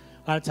 then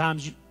a lot of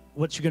times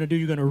what you're going to do,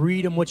 you're going to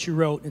read them what you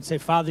wrote and say,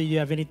 Father, you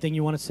have anything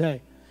you want to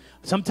say?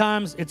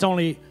 Sometimes it's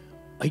only,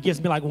 he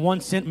gives me like one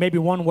sentence, maybe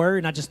one word,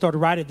 and I just started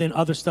writing, then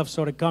other stuff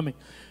started coming.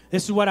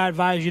 This is what I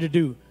advise you to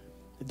do.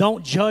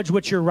 Don't judge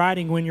what you're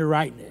writing when you're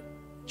writing it.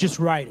 Just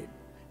write it.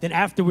 Then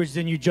afterwards,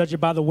 then you judge it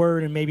by the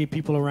word and maybe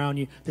people around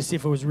you to see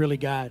if it was really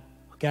God,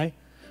 okay?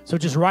 So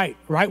just write.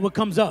 Write what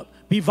comes up.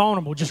 Be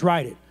vulnerable. Just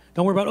write it.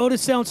 Don't worry about, oh,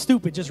 this sounds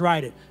stupid. Just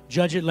write it.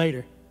 Judge it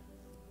later.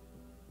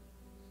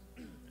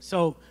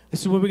 So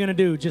this is what we're going to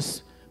do.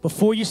 Just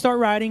before you start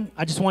writing,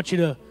 I just want you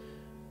to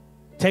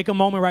take a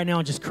moment right now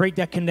and just create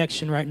that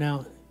connection right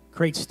now.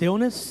 Create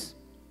stillness.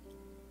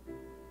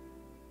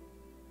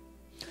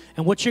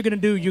 And what you're going to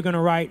do, you're going to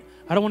write,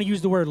 I don't want to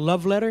use the word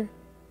love letter,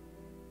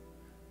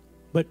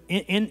 but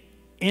in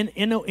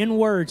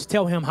words,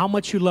 tell him how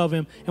much you love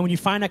him. And when you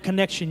find that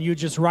connection, you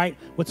just write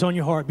what's on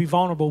your heart. Be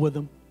vulnerable with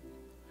him.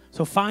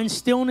 So find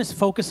stillness,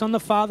 focus on the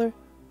Father.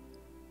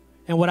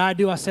 And what I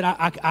do, I said,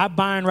 I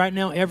bind right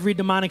now every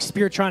demonic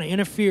spirit trying to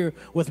interfere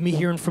with me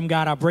hearing from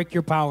God. I break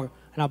your power,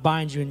 and I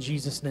bind you in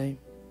Jesus' name.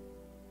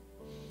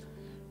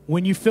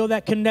 When you feel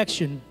that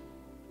connection,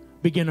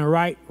 begin to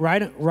write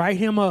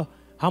him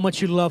how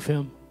much you love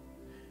him.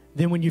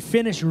 Then when you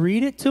finish,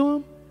 read it to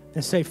him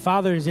and say,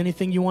 Father, is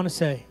anything you want to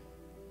say?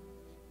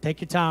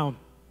 Take your time.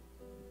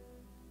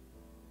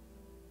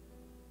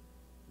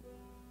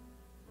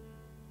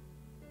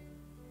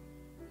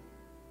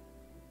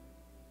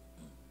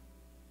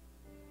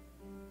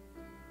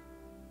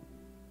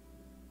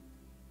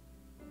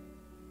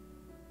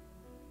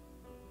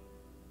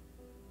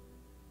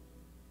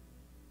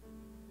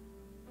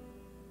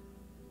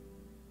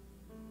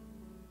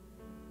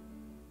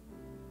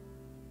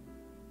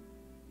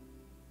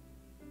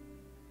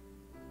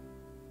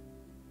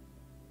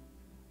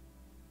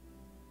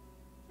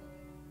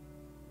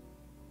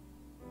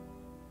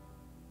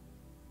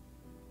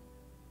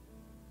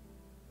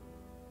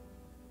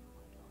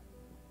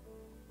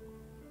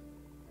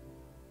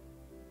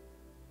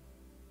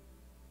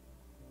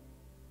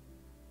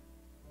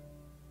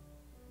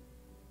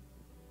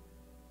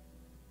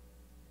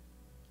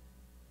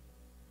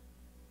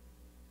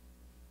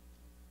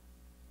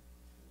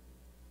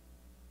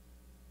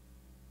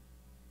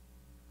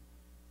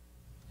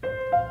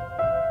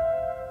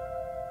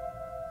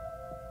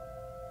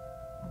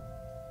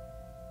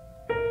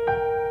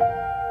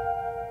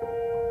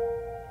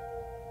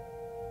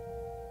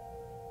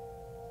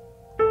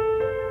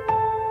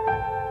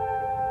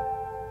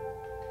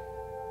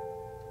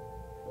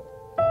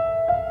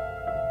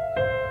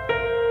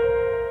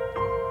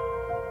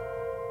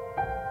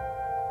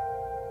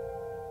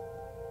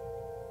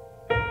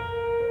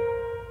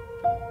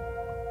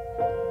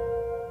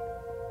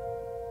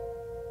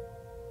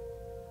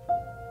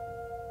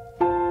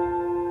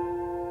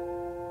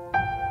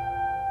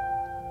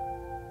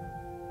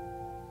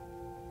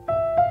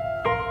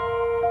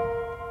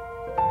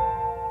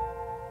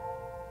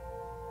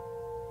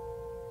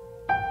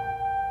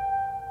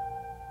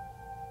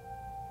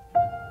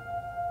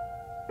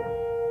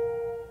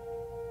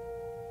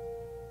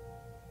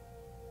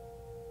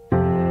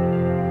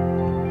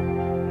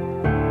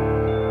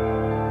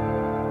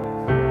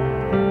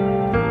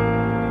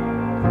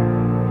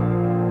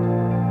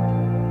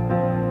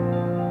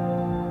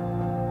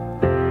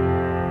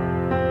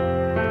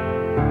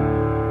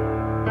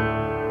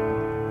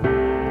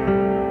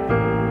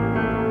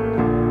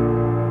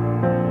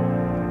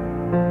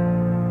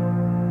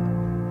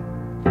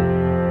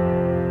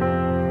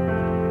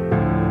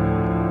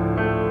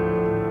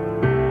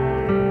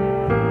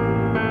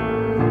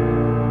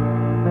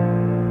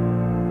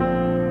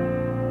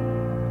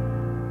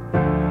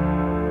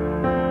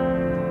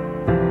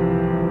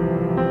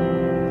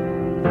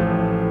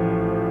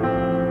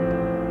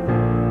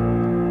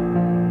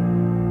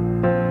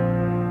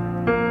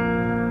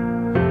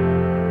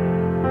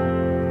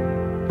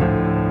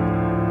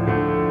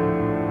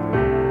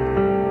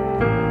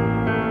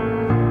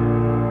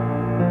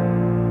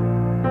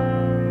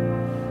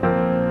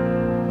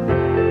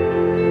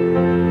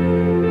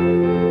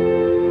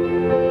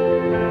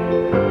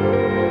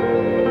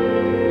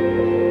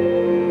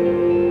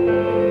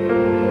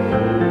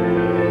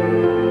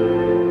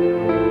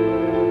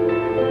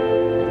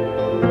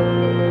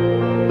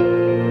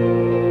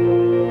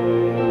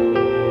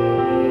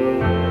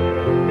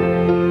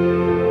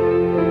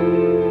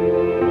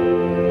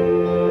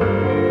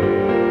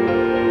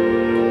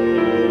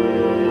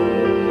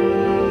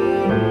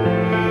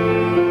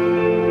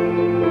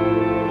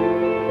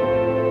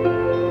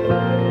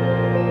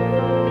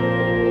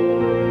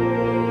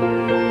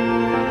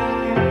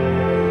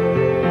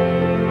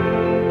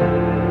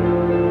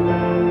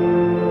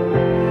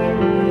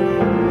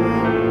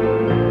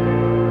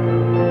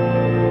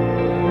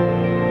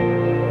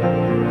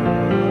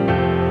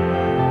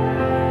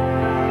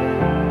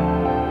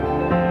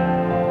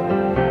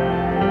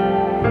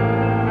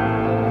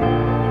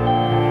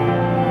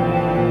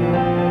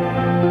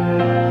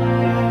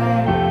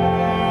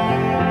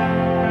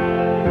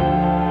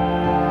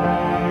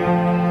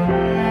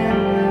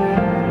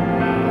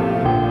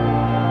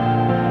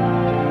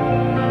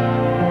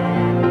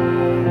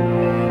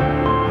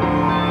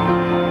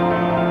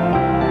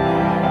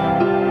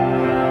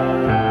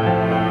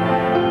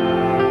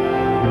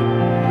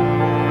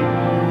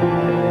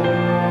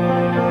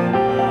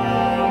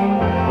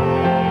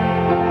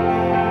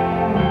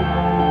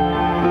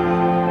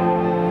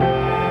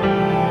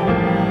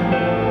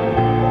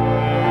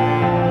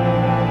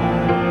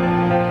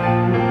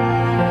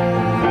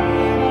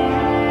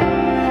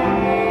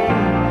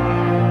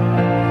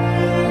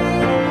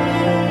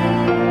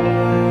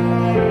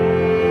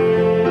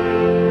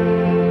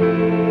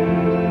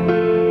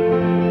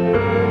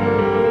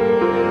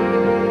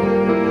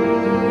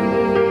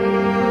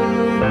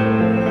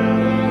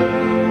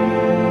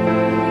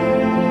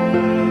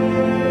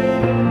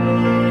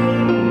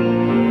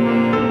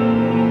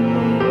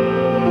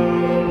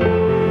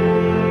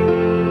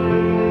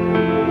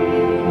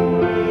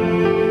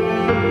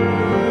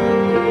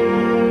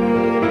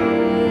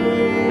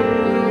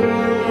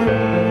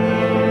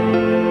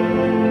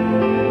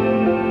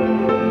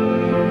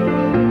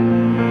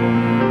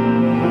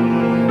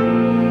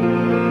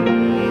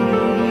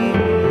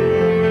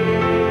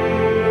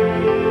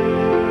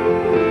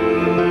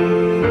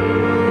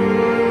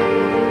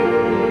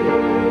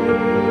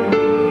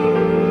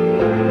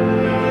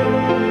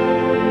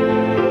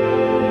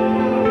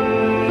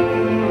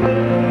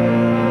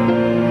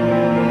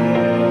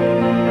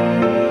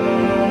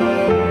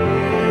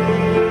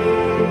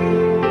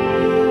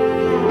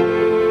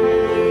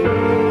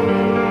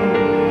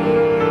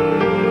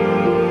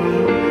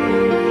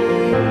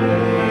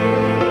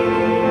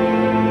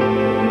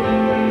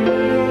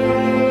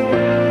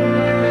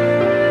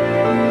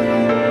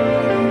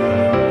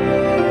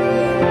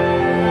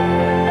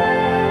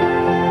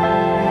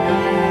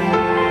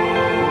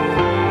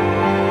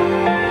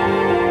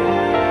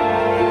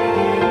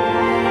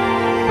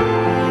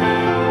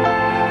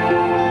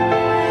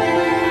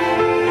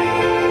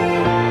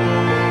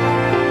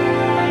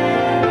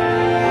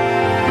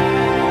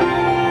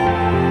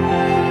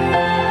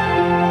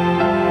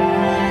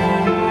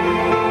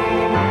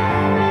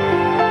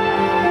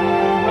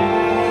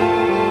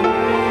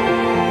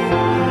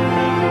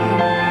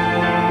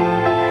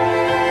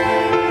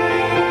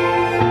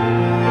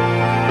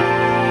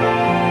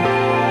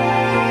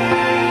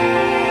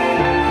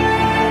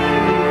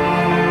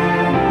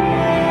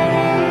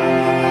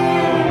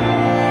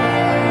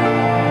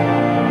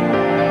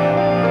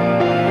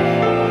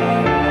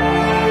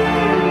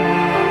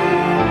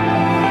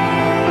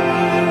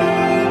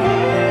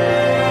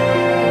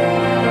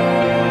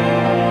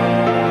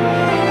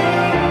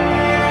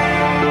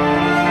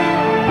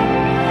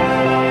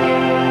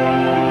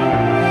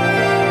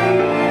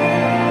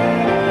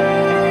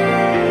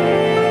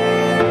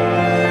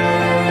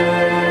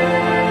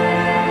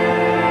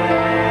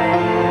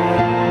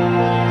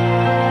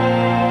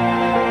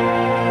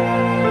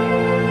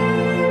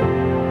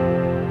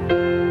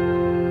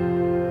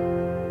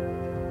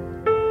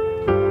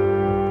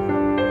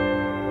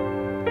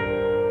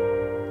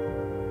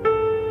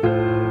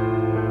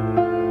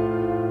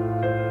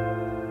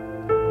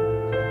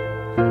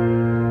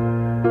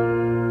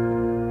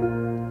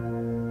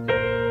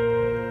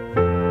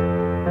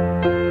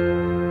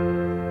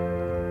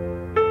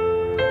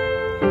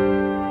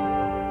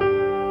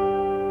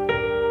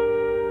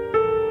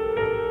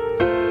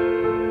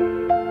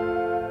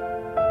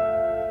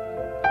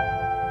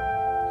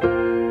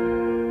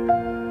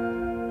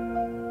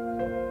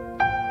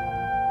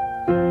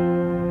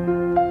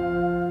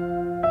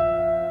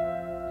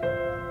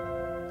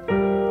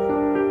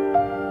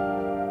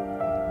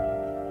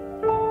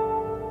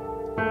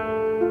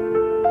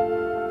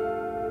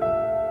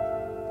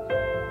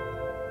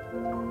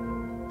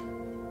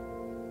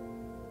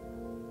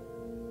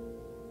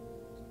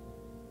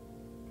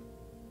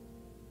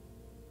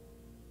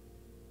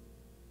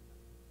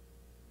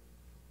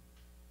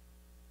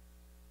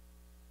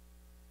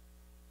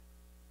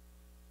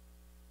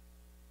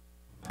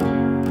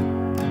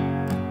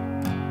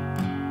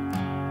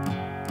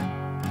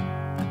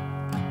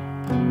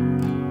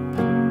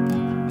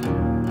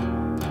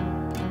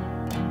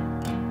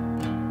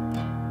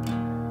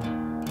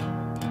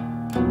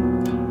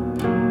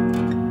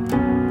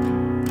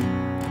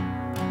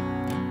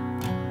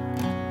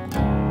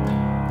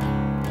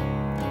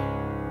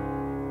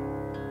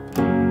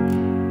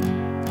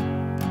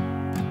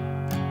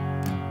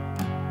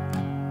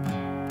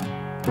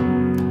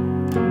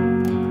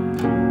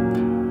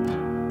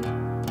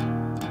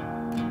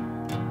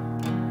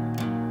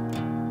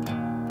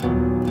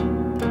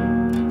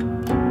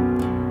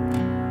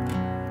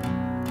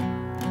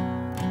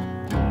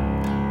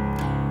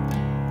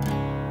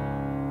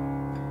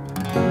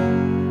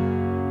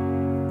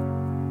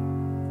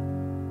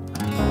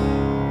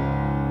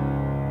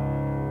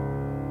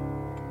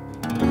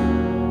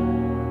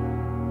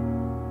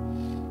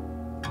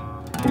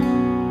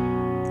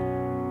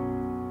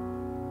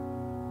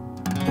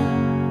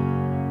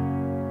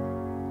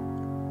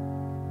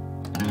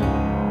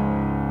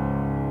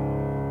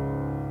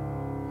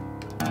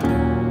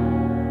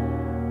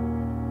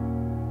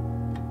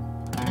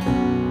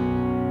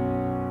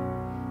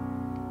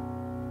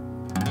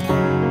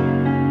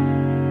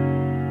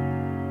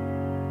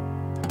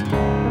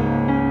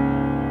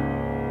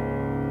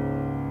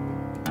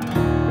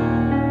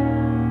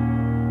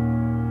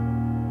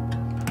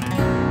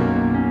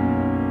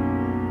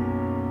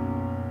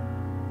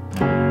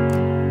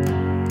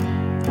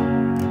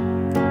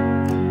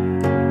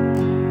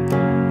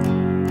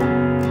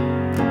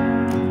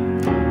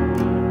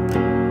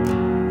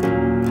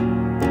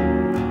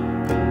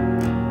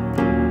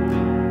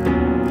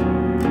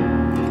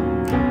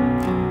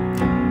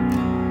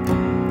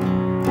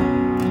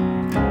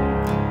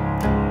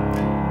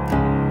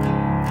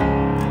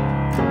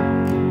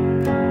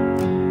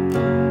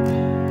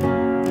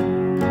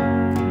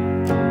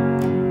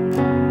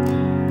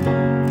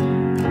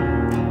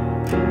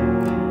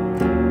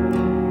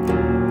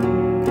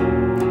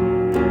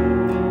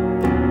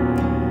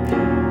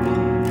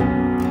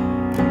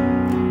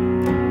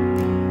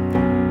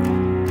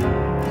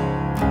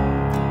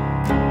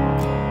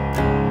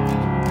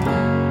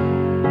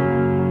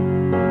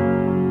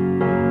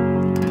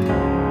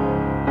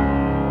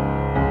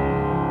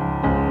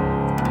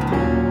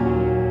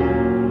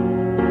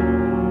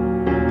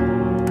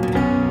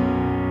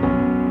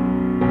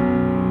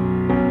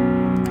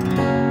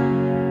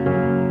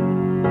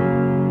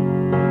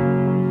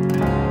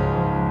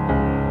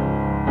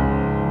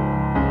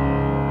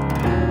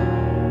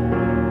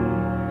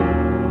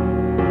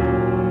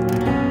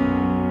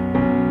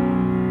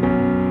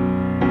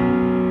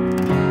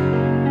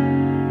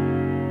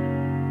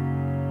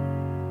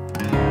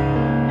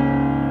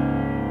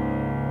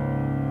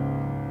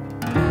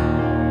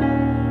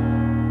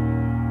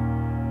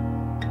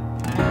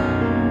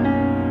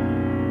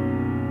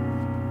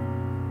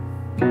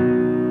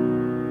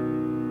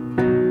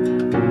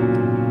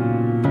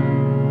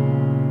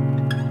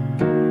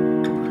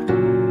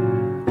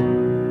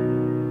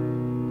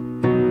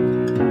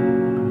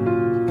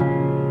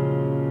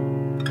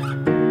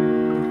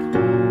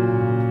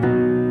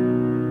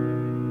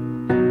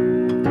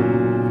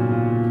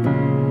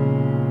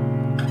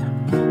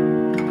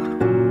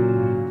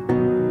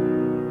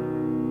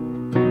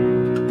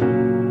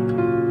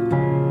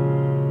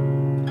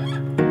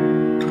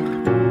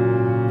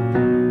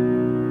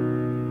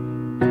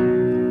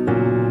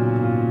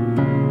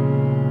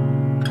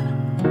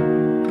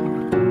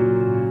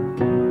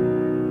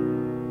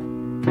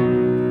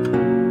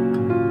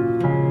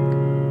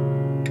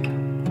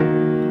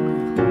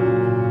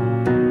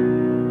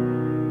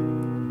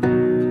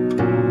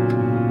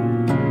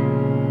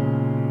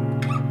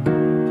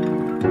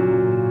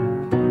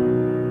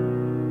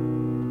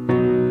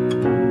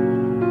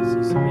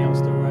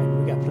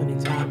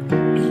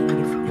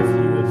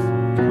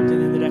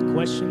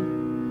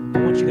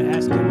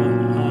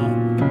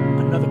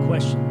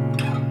 question.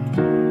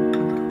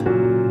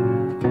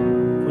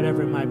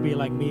 Whatever it might be,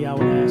 like me, I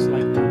would ask,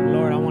 like,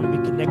 Lord, I want to be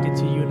connected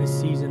to you in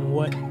this season.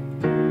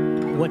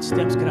 What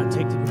steps could I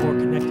take to be more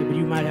connected? But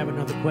you might have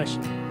another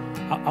question.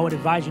 I would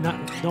advise you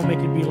don't make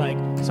it be like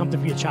something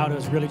for your child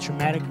that's really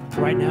traumatic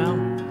right now,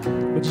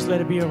 but just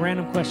let it be a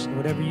random question,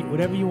 whatever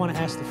you want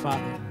to ask the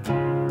Father.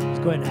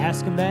 Just go ahead and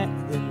ask him that,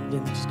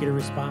 then just get a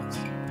response.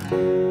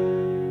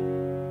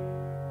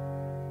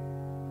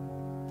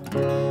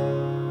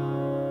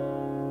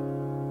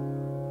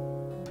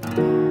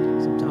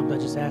 Sometimes I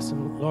just ask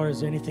him, Lord,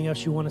 is there anything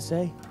else you want to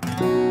say?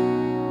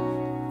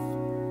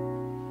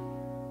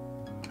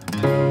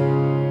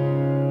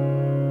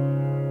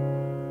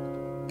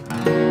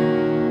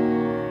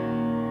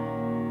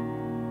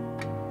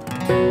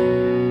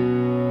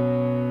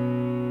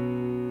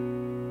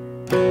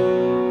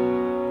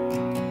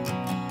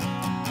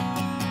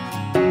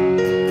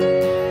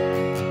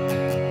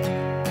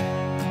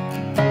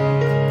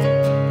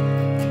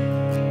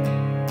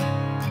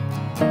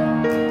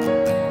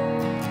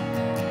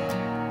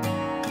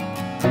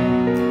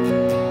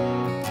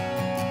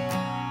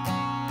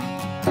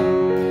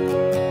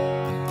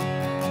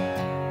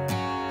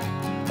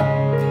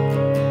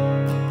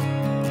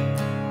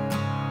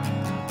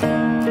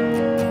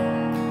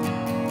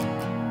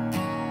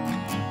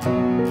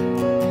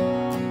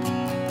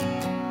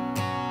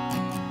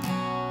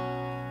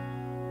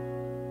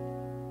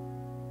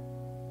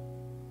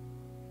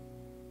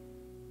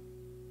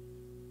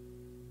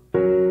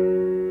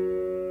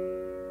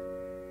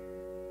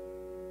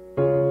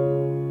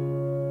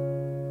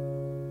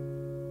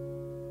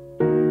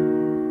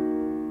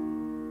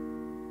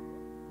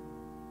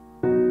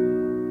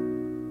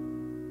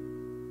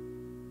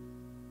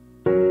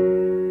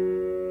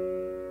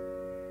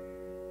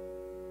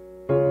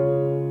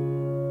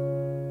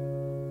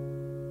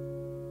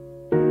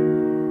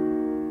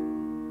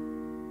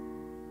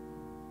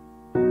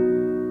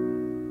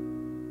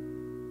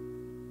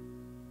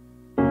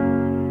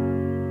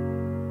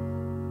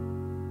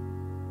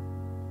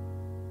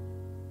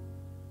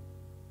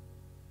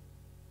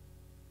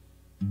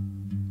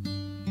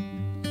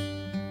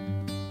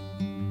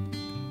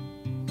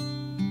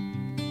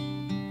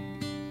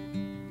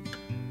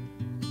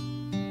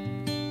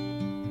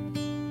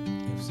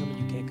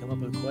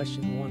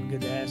 Question one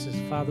good to ask is,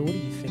 Father, what do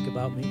you think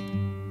about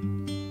me?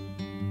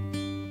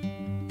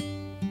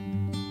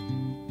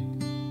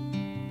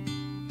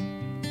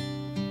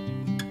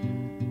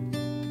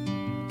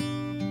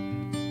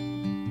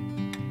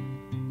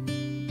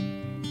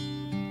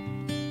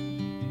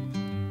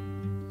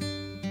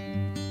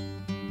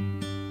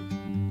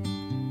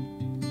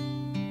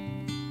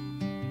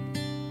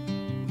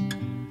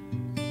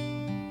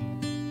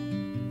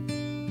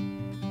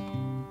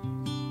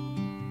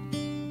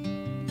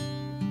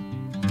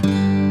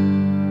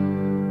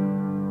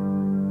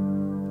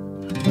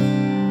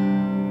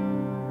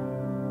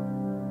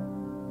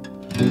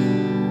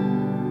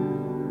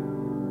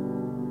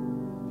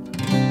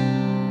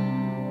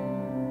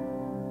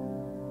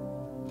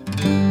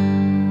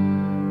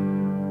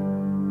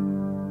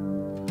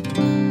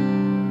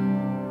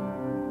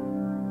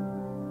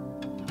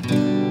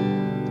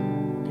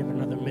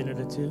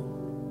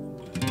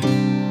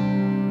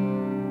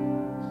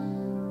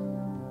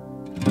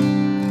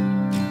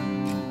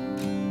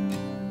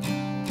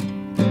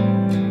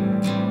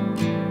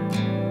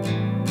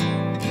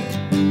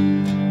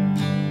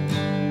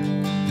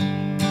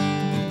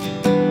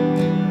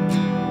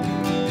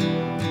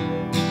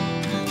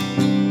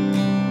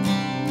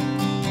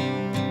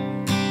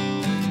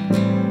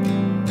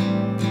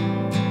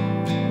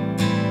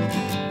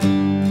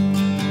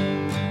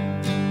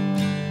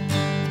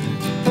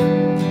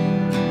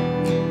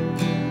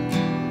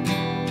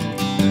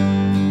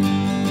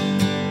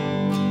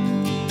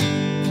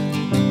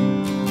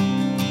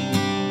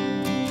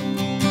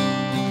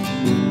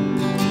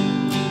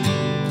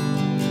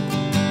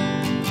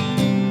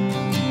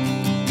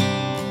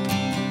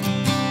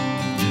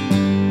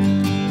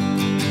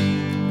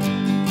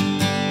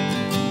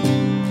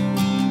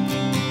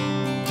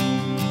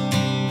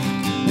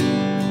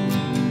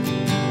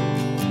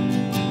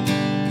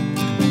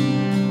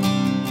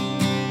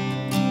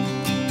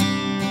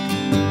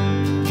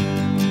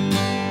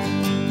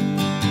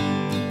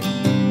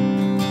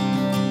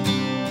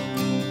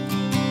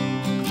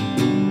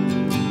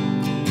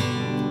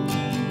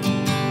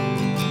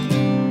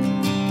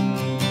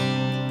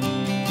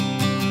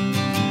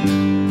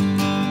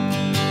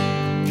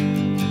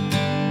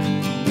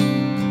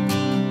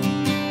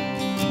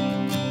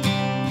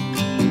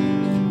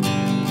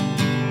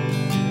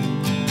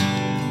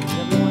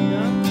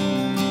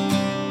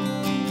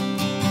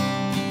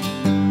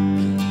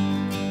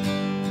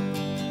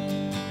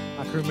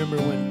 remember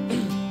when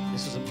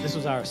this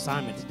was our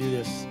assignment to do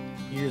this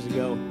years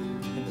ago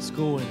in the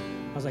school, and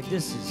I was like,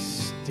 this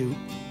is stupid.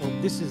 Oh,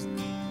 this is,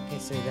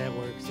 can't say that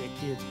word because they're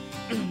kids.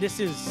 This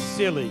is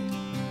silly.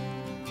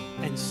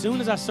 And as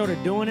soon as I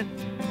started doing it,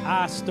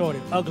 I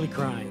started ugly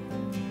crying.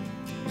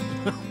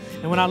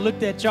 And when I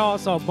looked at y'all, I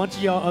saw a bunch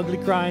of y'all ugly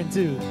crying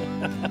too.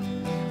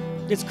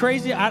 it's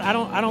crazy. I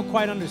don't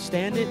quite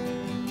understand it.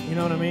 You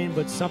know what I mean?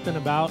 But something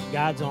about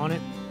God's on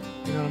it.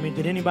 You know what I mean?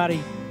 Did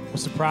anybody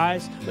was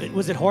surprised?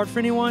 Was it hard for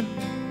anyone?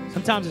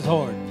 Sometimes it's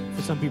hard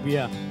for some people,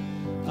 yeah.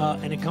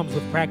 And it comes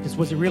with practice.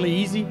 Was it really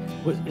easy?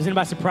 Is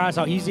anybody surprised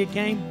how easy it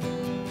came?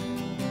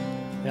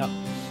 Yeah.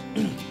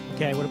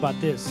 Okay, what about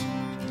this?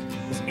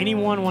 Does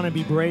anyone want to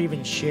be brave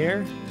and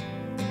share?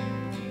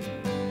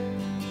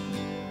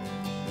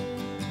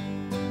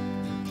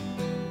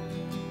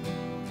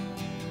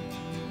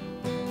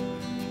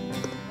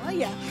 Oh,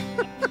 yeah.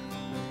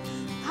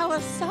 I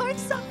was so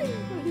excited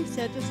when he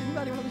said, does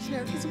anybody want to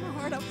share? Because in my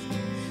heart,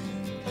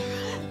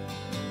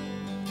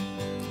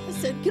 I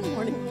said, good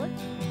morning, Lord.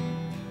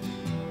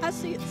 I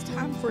see it's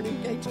time for an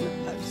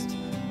engagement post.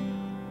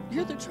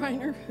 You're the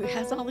trainer who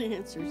has all the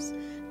answers,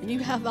 and you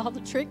have all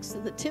the tricks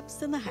and the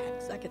tips and the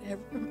hacks I could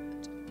ever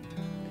imagine.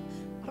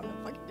 I don't know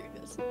if I can do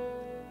this.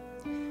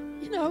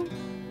 You know,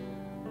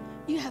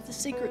 you have the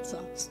secret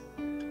sauce.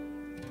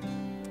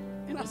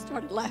 And I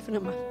started laughing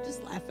at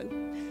just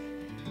laughing.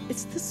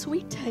 It's the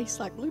sweet taste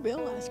like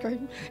Bluebell ice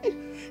cream.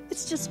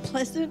 It's just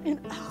pleasant and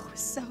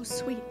it's so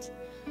sweet.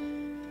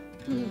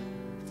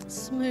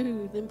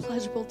 Smooth and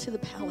pleasurable to the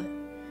palate,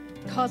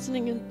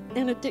 causing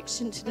an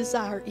addiction to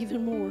desire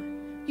even more.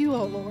 You,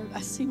 oh Lord,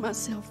 I see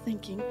myself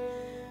thinking,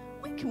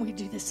 when can we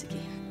do this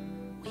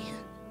again? When?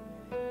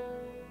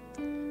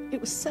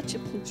 It was such a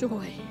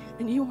joy,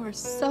 and you are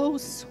so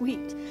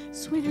sweet,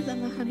 sweeter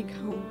than the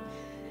honeycomb,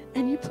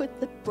 and you put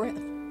the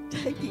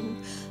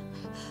breathtaking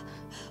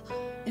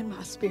in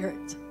my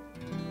spirit.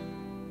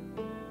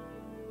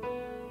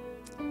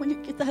 When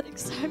you get that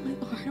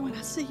excitement, Lord, when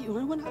I see you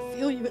and when I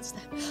feel you, it's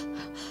that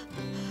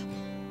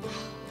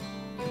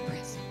your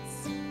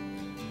presence.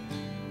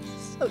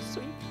 So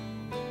sweet.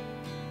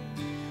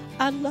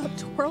 I love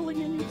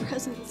twirling in your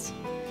presence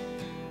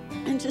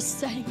and just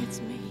saying, it's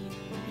me,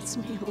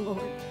 oh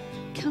Lord,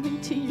 coming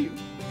to you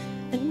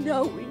and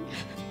knowing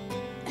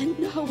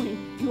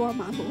you are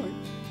my Lord.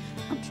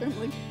 I'm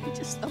trembling. It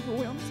just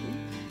overwhelms me.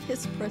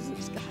 His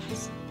presence,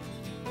 guys.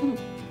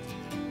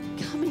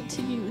 Coming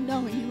to you and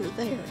knowing you are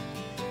there.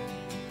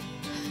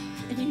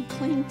 And you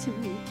cling to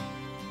me.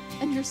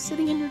 And you're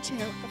sitting in your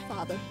chair with the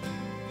Father,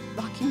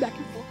 rocking back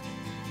and forth.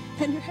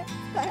 And your head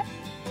back.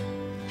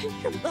 And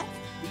you're laughing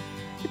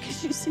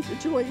because you see the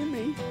joy in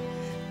me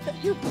that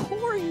you're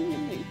pouring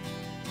in me.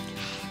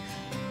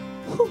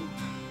 Whew.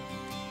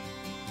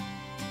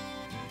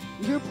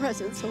 Your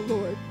presence, oh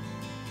Lord.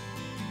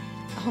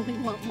 I only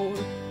want more.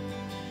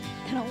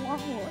 And I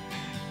want more.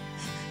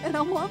 And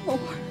I want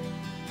more.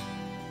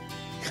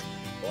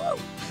 Whoa.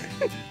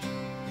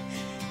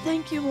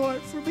 Thank you,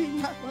 Lord, for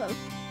being my love,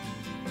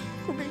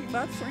 for being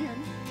my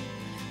friend,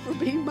 for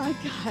being my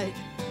guide.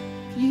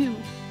 You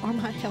are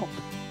my help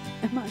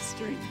and my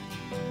strength.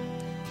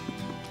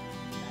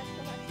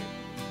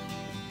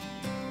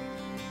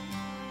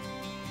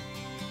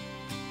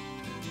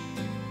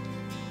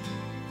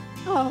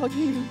 Oh,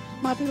 you,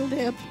 my little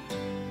Deb.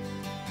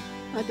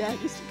 My dad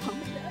used to call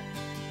me that.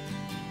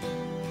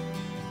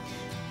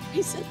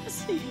 He said, I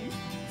see you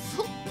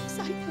full of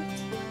excitement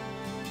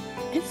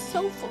and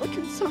so full of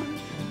concern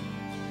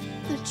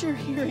that you're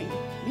hearing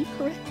me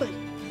correctly.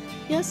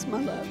 Yes,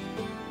 my love.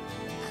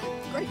 I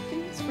have great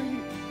things for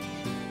you.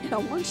 And I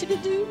want you to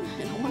do,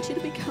 and I want you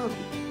to become.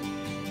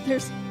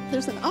 There's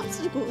an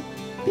obstacle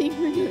being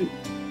removed,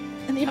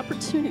 and the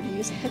opportunity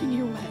is heading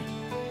your way.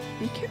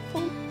 Be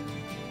careful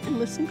and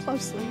listen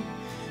closely,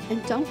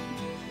 and don't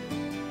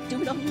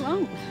do it on your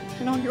own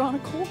and on your own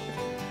accord.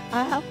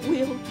 I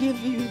will give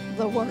you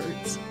the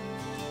words.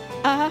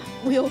 I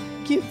will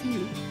give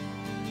you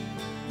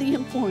the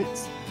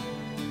influence.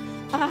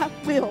 I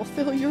will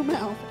fill your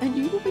mouth, and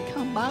you will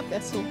become my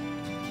vessel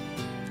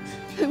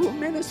who will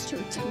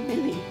minister to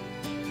many,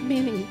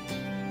 many,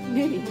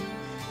 many.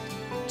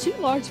 Too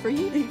large for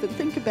you to even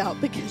think about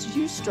because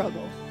you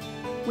struggle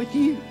with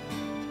you.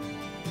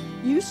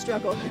 You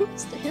struggle. Who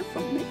wants to hear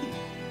from me?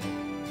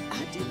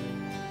 I do.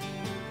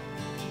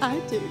 I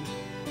do.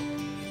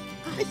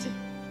 I do.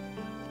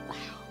 Wow.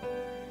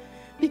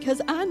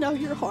 Because I know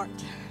your heart.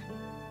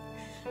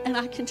 And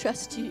I can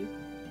trust you.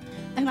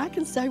 And I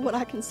can say what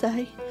I can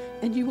say.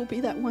 And you will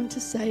be that one to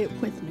say it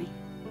with me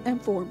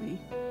and for me.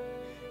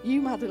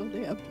 You, my little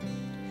Deb,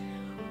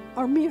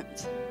 are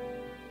meant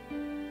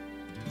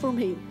for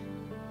me.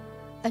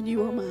 And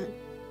you are mine.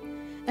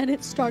 And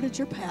it started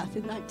your path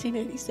in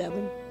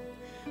 1987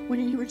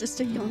 when you were just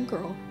a young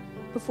girl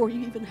before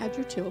you even had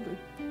your children.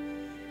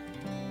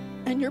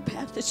 And your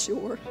path is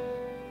sure.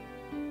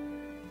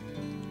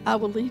 I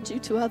will lead you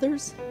to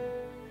others,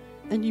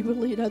 and you will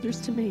lead others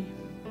to me.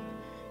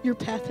 Your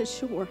path is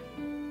sure.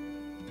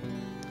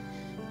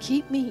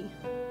 Keep me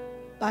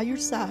by your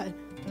side,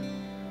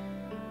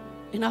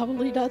 and I will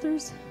lead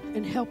others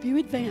and help you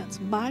advance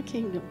my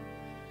kingdom.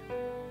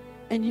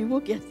 And you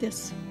will get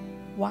this.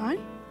 Why?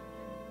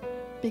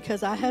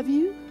 Because I have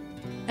you,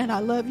 and I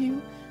love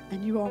you,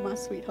 and you are my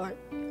sweetheart.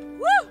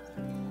 Woo!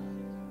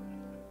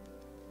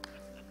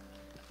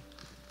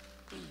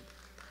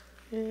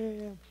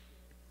 Yeah.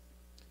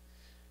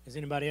 Is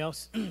anybody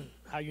else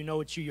how you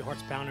know it's you, your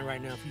heart's pounding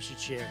right now, if you should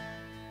share.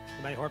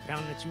 Somebody heart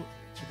pounding that you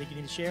think you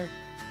need to share?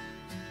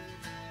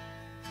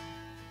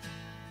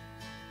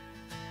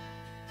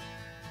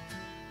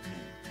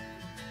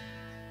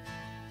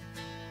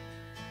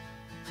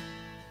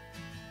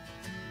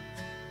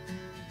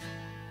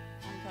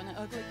 I'm gonna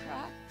ugly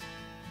cry.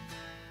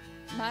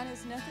 Mine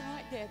is nothing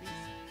like Debbie's.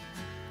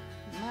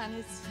 Mine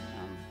is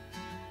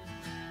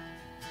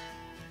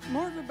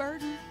more of a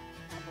burden,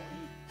 I believe.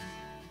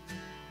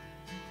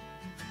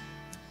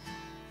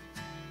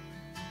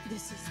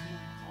 This is my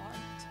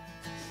heart.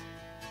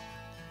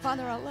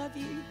 Father, I love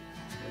you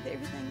with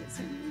everything that's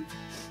in me.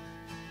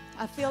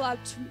 I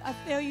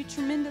feel you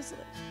tremendously.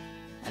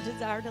 I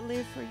desire to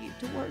live for you,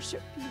 to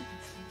worship you.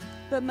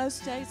 But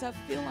most days I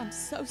feel I'm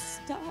so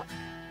stuck,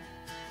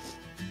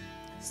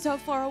 so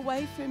far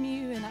away from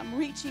you, and I'm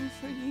reaching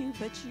for you,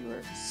 but you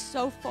are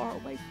so far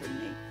away from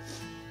me.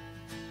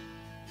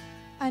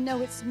 I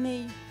know it's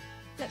me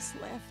that's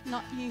left,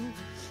 not you.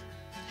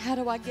 How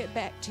do I get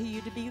back to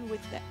you, to be with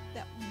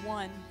that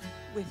one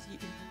with you?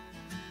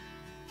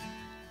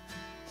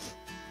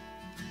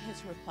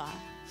 His reply: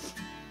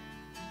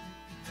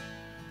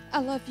 I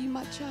love you,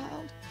 my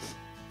child.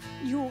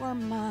 You are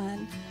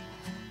mine.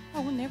 I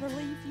will never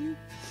leave you,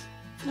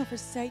 nor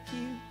forsake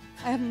you.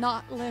 I have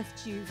not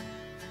left you.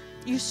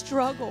 You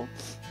struggle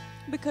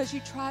because you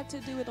tried to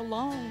do it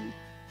alone.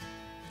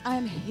 I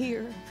am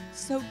here,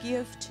 so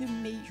give to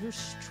me your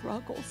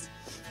struggles,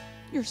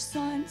 your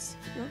sons,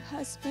 your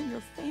husband,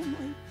 your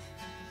family,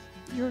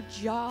 your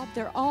job.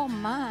 They're all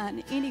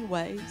mine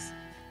anyways.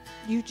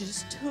 You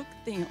just took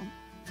them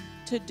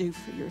to do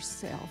for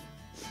yourself.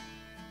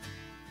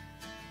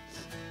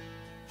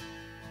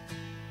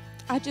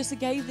 I just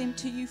gave them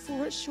to you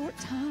for a short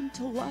time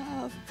to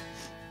love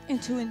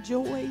and to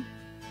enjoy.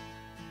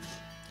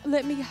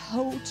 Let me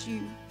hold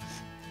you,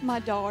 my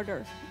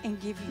daughter, and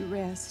give you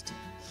rest.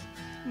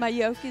 My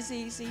yoke is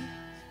easy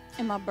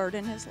and my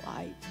burden is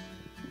light.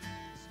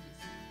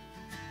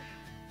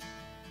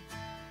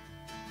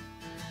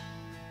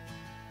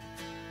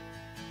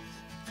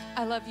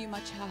 I love you, my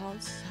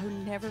child, so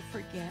never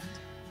forget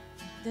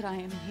that I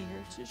am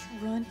here. Just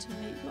run to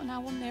me and I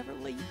will never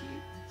leave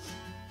you.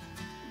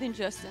 Then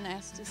Justin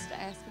asked us to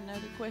ask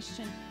another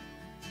question.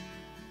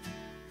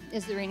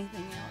 Is there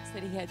anything else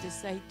that he had to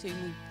say to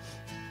me?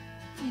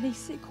 And he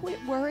said,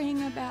 quit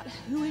worrying about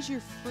who is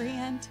your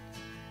friend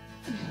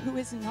and who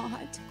is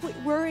not. Quit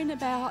worrying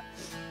about,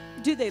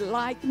 do they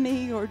like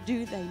me or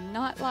do they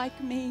not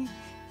like me?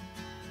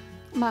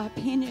 My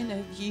opinion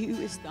of you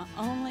is the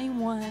only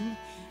one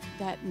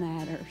that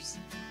matters.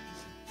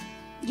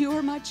 You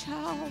are my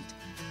child,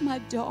 my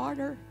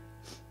daughter.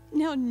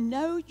 Now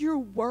know your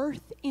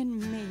worth in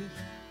me,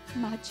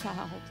 my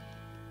child.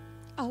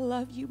 I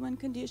love you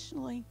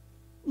unconditionally.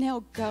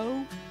 Now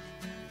go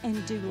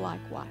and do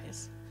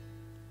likewise.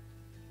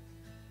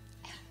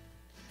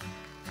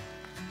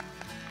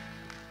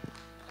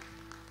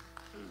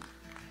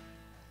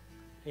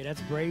 Hey,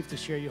 that's brave to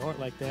share your heart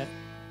like that,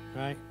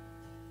 right?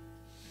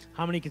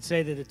 How many could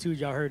say that the two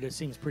y'all heard that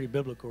seems pretty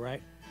biblical,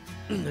 right?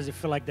 Does it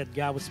feel like that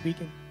God was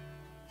speaking?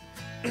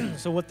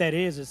 So what that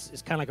is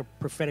kind of like a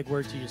prophetic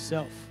word to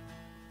yourself.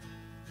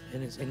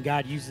 And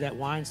God uses that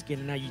wineskin,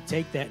 and now you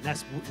take that, and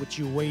that's what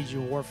you wage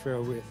your warfare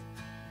with.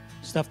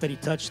 Stuff that he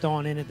touched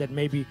on in it that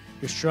maybe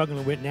you're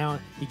struggling with. Now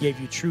he gave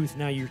you truth.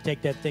 Now you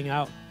take that thing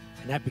out,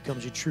 and that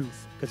becomes your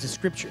truth because it's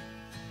scripture.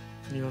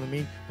 You know what I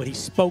mean? But he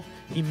spoke,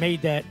 he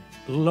made that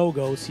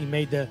logos, he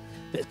made the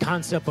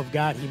concept of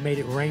God, he made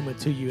it rhema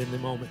to you in the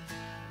moment.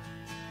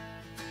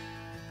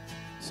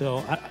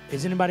 So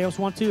does anybody else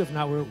want to? If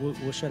not,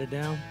 we'll shut it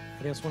down.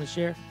 Anybody else want to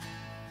share?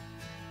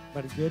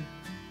 Everybody good?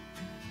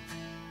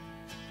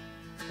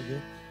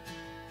 Good?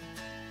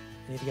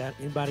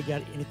 Anybody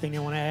got anything they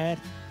want to add?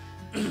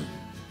 At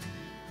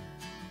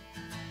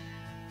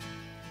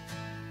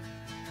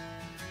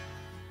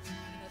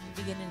the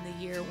beginning of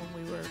the year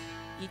when we were,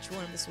 each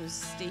one of us was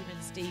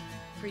Steve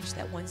preached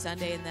that one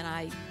Sunday and then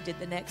I did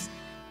the next,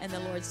 and the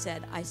Lord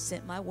said, I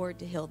sent my word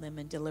to heal them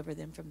and deliver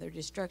them from their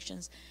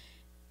destructions.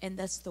 And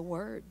that's the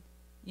word.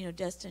 You know,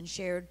 Dustin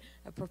shared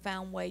a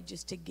profound way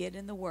just to get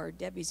in the word.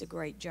 Debbie's a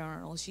great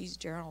journal. She's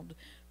journaled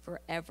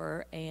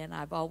forever, and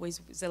I've always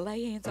said,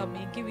 lay hands on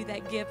me and give me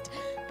that gift.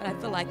 But I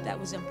feel like that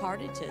was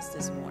imparted to us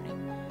this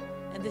morning.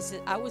 And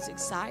I was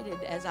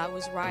excited as I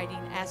was writing,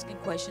 asking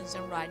questions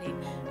and writing.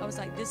 I was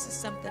like, this is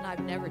something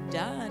I've never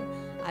done.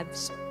 I've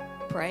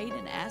prayed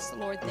and asked the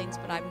Lord things,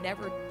 but I've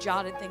never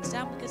jotted things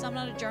down because I'm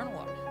not a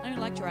journaler. I don't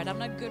even like to write. I'm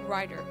not a good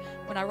writer.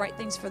 When I write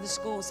things for the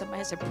school, somebody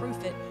has to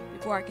proof it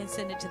before I can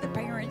send it to the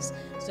parents.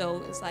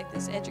 So it's like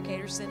this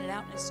educator sent it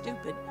out and it's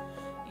stupid.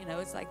 You know,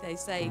 it's like they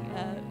say,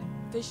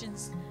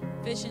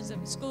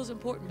 school's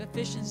important, but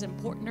fishing's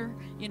importanter.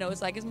 You know,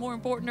 it's like it's more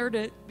importanter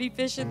to be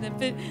fishing than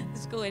the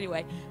school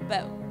anyway.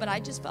 But I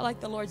just felt like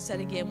the Lord said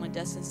again when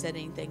Dustin said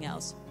anything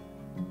else,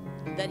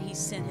 that he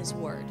sent his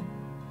word,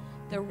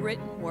 the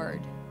written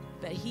word,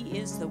 but he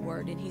is the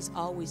word and he's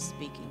always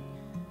speaking.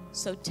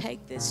 So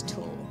take this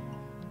tool,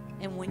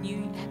 and when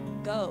you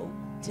go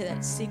to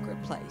that secret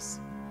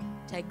place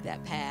take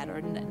that pad, or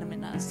I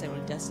mean, not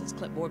necessarily Dustin's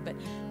clipboard, but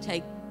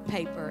take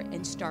paper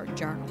and start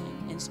journaling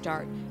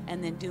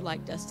and then do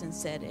like Dustin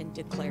said and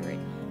declare it.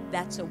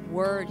 That's a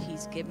word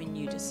he's given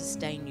you to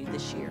sustain you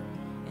this year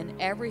and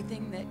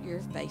everything that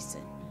you're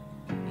facing,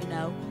 you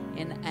know.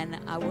 And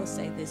I will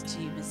say this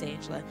to you, Miss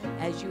Angela,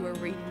 as you were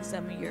reading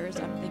some of yours,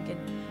 I'm thinking,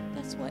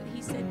 that's what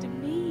he said to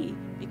me,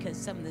 because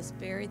some of these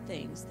very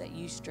things that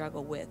you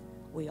struggle with,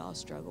 we all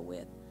struggle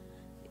with.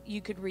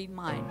 You could read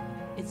mine.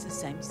 It's the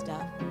same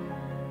stuff.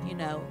 You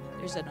know,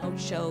 there's an old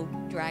show,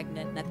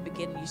 Dragnet, and at the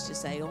beginning used to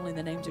say, only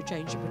the names are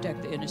changed to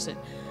protect the innocent.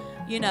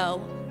 You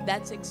know,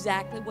 that's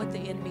exactly what the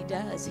enemy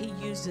does. He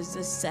uses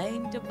the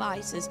same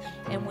devices.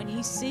 And when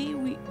he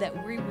sees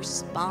that we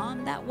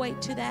respond that way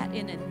to that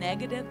in a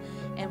negative,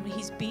 and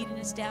he's beating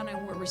us down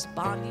and we're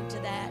responding to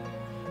that,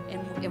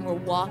 and we're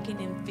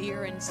walking in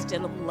fear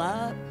instead of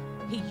love,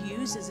 he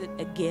uses it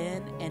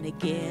again and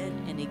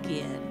again and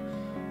again.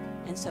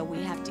 And so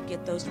we have to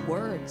get those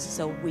words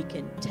so we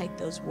can take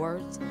those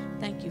words.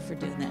 Thank you for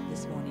doing that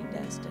this morning,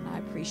 Dustin. I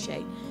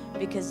appreciate it,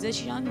 because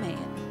this young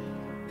man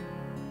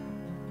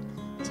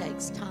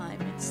takes time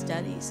and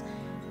studies,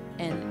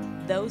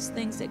 and those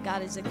things that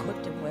God has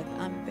equipped him with,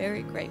 I'm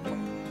very grateful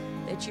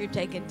that you're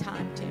taking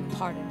time to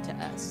impart them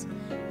to us.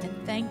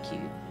 And thank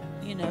you.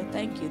 You know,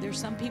 thank you. There's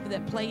some people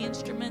that play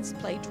instruments,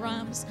 play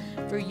drums.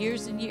 For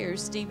years and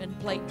years, Stephen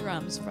played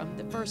drums. From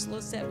the first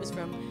little set was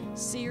from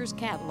Sears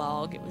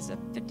catalog. It was a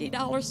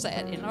 $50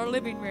 set in our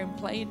living room,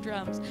 playing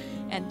drums,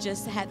 and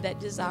just had that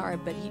desire.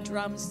 But he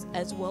drums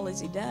as well as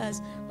he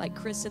does, like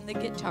Chris on the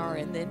guitar,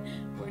 and then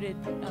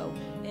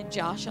and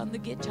Josh on the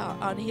guitar,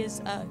 on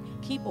his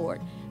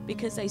keyboard,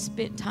 because they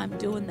spent time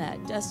doing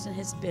that. Dustin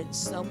has spent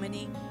so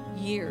many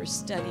years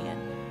studying,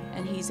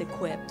 and he's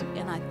equipped,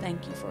 and I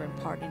thank you for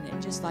imparting it,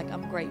 just like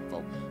I'm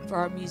grateful for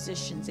our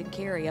musicians and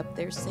Carrie up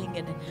there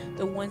singing, and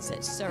the ones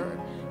that serve.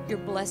 You're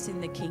blessing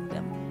the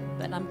kingdom.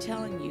 But I'm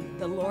telling you,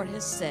 the Lord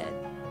has said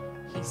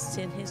he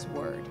sent his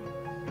word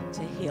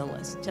to heal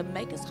us, to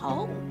make us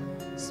whole,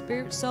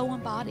 spirit, soul,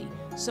 and body,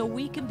 so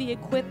we can be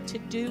equipped to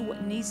do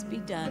what needs to be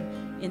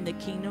done in the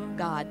kingdom of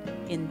God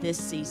in this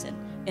season,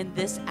 in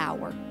this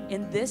hour,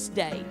 in this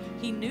day.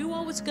 He knew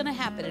what was going to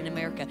happen in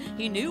America.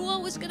 He knew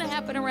what was going to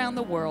happen around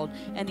the world.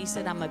 And he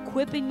said, I'm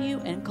equipping you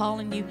and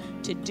calling you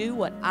to do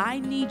what I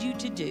need you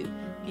to do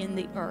in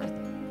the earth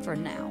for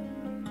now.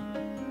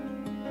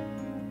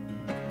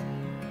 I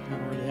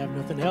don't really have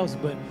nothing else,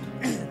 but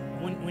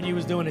when you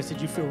was doing this,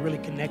 did you feel really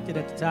connected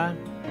at the time?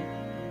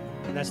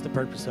 And that's the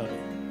purpose of it.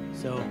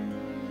 So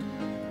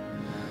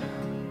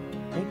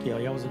thank you.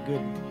 Y'all was a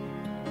good,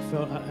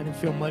 I didn't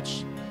feel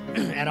much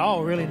at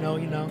all, really,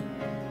 no,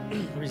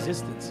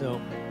 resistance.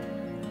 So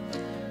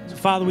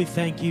Father, we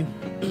thank you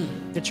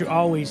that you're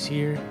always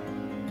here,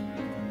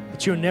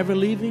 that you're never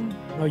leaving,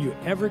 nor you're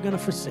ever going to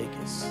forsake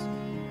us.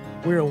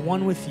 We are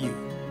one with you,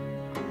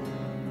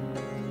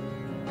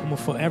 and we'll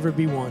forever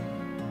be one.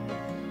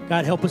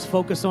 God, help us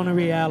focus on the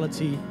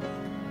reality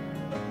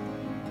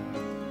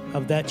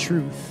of that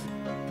truth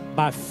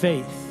by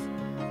faith,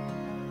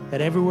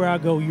 that everywhere I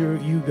go,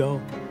 you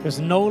go. There's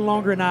no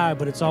longer an I,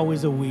 but it's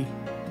always a we.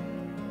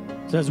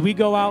 So as we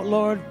go out,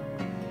 Lord,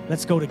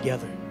 let's go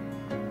together.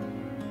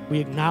 We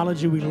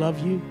acknowledge you. We love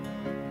you.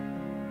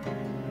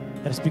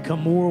 Let us become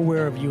more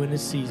aware of you in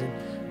this season.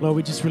 Lord,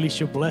 we just release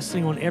your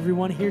blessing on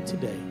everyone here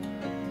today.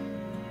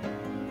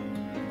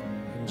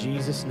 In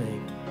Jesus'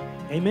 name,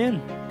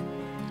 amen.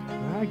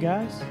 All right,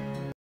 guys.